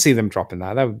 I could see them dropping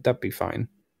that. That'd be fine.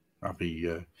 That'd be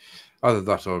either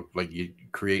that or like you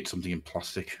create something in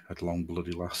plastic at long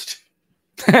bloody last.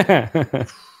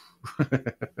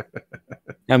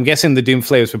 I'm guessing the Doom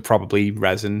Flayers were probably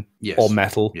resin or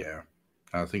metal. Yeah,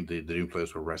 I think the Doom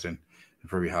Flayers were resin.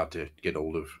 Very hard to get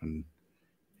hold of, and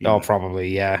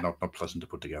probably not pleasant to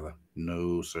put together.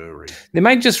 No siree. They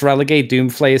might just relegate Doom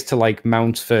Flayers to like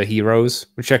mounts for heroes,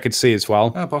 which I could see as well.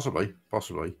 Possibly.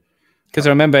 Because I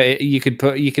remember you can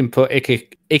put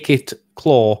Ikit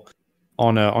Claw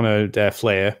on a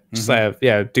flare,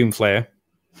 Doom Flayer.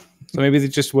 So maybe they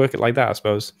just work it like that, I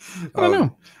suppose. I don't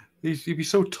know. You'd be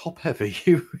so top heavy.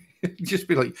 You'd just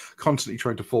be like constantly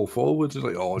trying to fall forwards. It's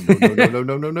like, oh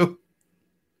no.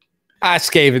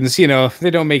 Skavens, you know, they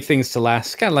don't make things to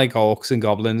last. Kind of like orcs and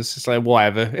goblins. It's like,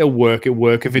 whatever. It'll work.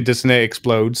 If it doesn't, it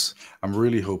explodes. I'm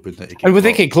really hoping that... And with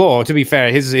Ikit Claw, to be fair,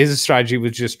 his strategy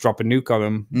was just drop a nuke on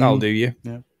him. That'll do you.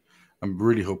 Yeah. I'm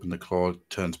really hoping that Claw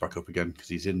turns back up again, because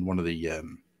he's in one of the...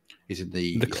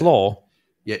 The Claw?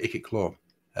 Yeah, Ikit Claw.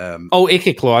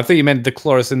 Ikit Claw. I thought you meant the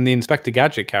Claw as in the Inspector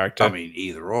Gadget character. I mean,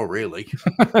 either or, really.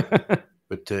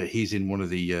 But he's in one of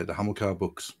the Hamilcar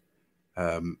books.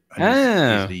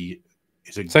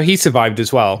 So he survived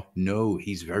as well? No,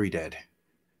 he's very dead.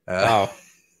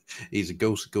 He's a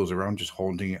ghost that goes around just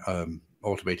haunting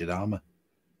automated armor.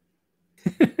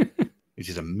 Which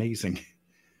is amazing.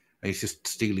 And he's just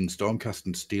stealing Stormcast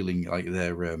and stealing like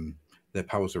their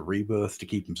powers of rebirth to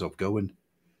keep himself going.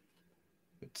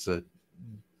 It's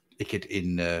Ikit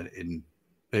in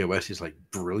AOS is like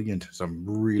brilliant. So I'm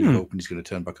really hoping he's going to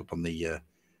turn back up on the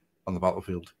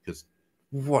battlefield, because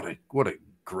what a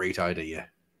great idea.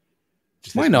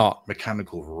 Just why not?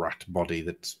 Mechanical rat body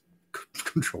that's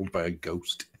controlled by a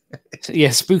ghost.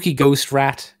 Yeah, spooky ghost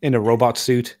rat in a robot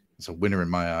suit. It's a winner in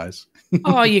my eyes.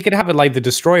 You could have it like the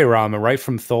Destroyer armor, right,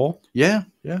 from Thor? Yeah.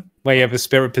 Where you have a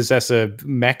spirit possessor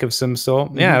mech of some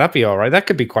sort. Yeah, that'd be all right. That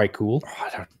could be quite cool.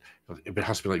 It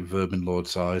has to be like Vermin Lord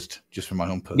sized, just for my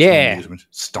own personal amusement.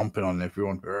 Stomping on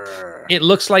everyone. Urgh. It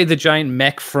looks like the giant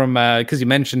mech from, because you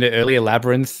mentioned it earlier,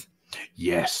 Labyrinth.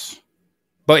 Yes.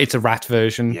 But it's a rat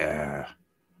version. Yeah.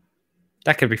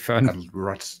 That could be fun. And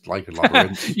rats like a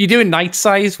labyrinth. You doing night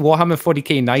size? Warhammer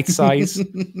 40k night size?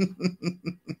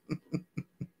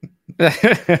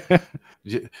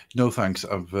 No thanks.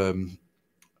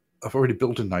 I've already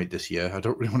built a knight this year. I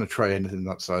don't really want to try anything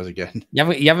that size again. You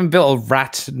haven't built a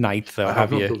rat knight though,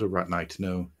 have you? I haven't built a rat knight,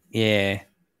 no. Yeah.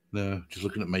 No, just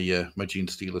looking at my Gene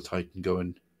Steeler Titan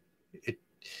going, it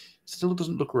still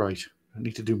doesn't look right. I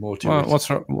need to do more to it. What's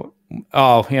wrong?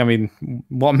 Oh, yeah, I mean,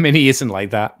 what mini isn't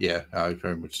like that? Yeah,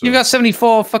 very much so. You've got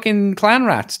 74 fucking clan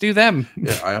rats. Do them.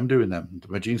 Yeah, I am doing them.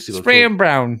 My Gene Steeler Spray them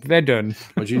brown. They're done.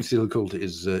 My Gene Steeler cult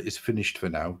is finished for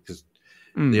now, because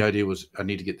the idea was I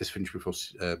need to get this finished before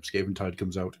Scaventide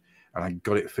comes out, and I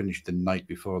got it finished the night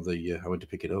before I went to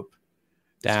pick it up.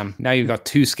 Damn, now you've got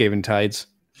 2 Scaventides.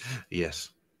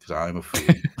 Yes, because I'm a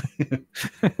fool.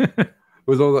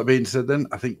 With all that being said, then,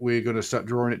 I think we're going to start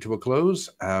drawing it to a close.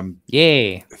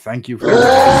 Yeah. Thank you for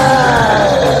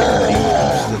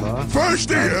First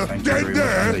here, dead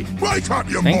there. Why can't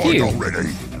you mod already?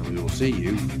 And we will see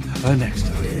you next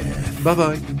time.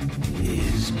 Bye-bye.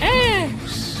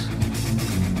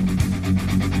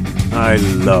 I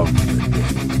love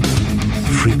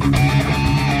frequently.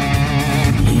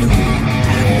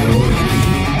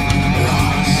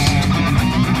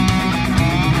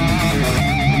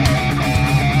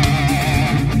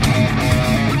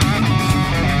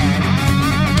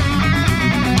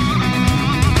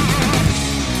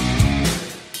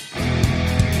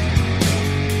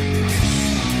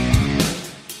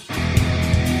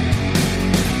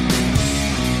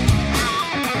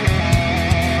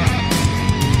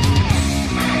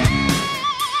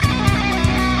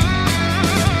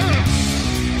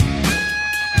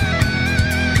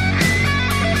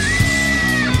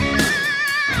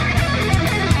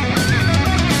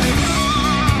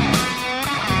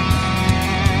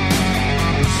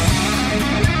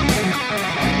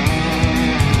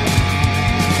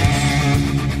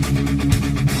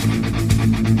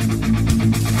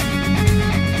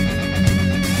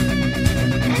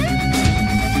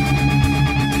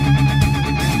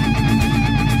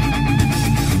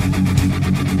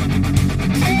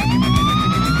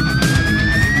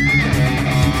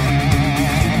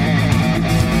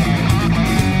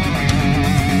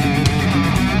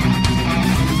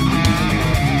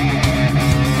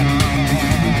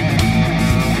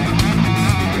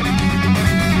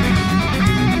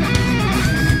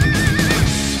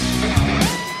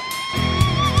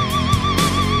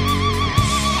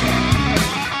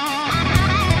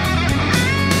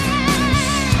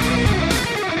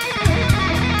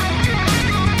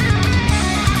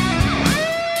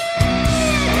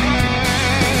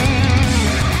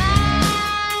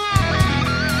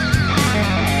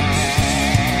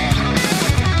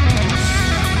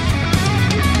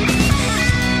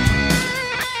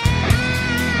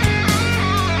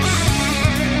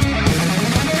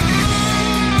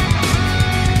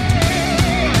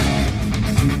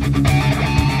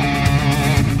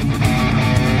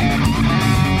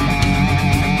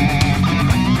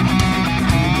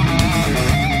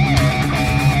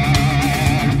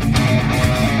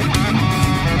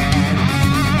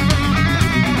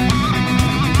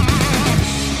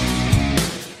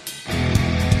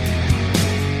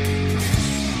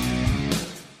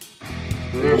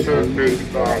 doesn't mean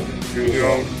that the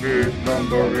only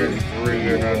number is 3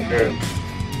 and a bit.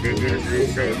 It is your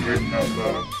favorite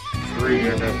number. 3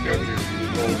 and a bit is the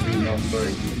only number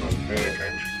you must pay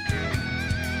attention to.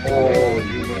 Oh,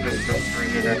 you would have got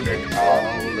 3 and a bit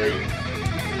only.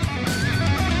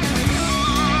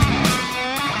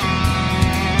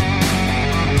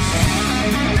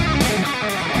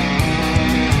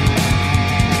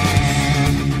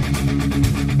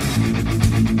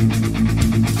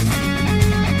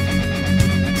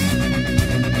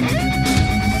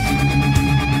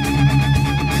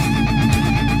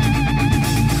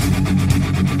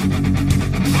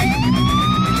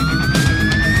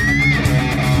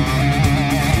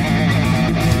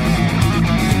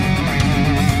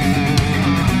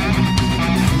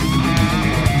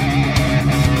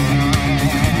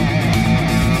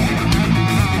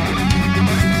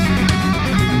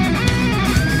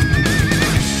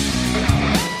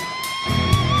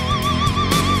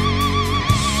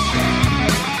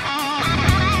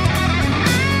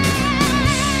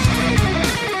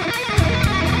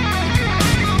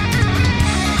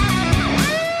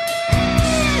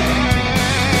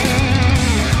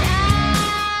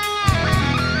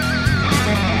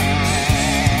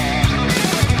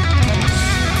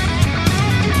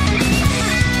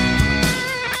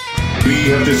 We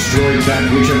have destroyed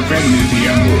that which offended the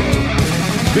Emperor.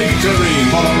 Victory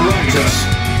for the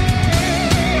righteous!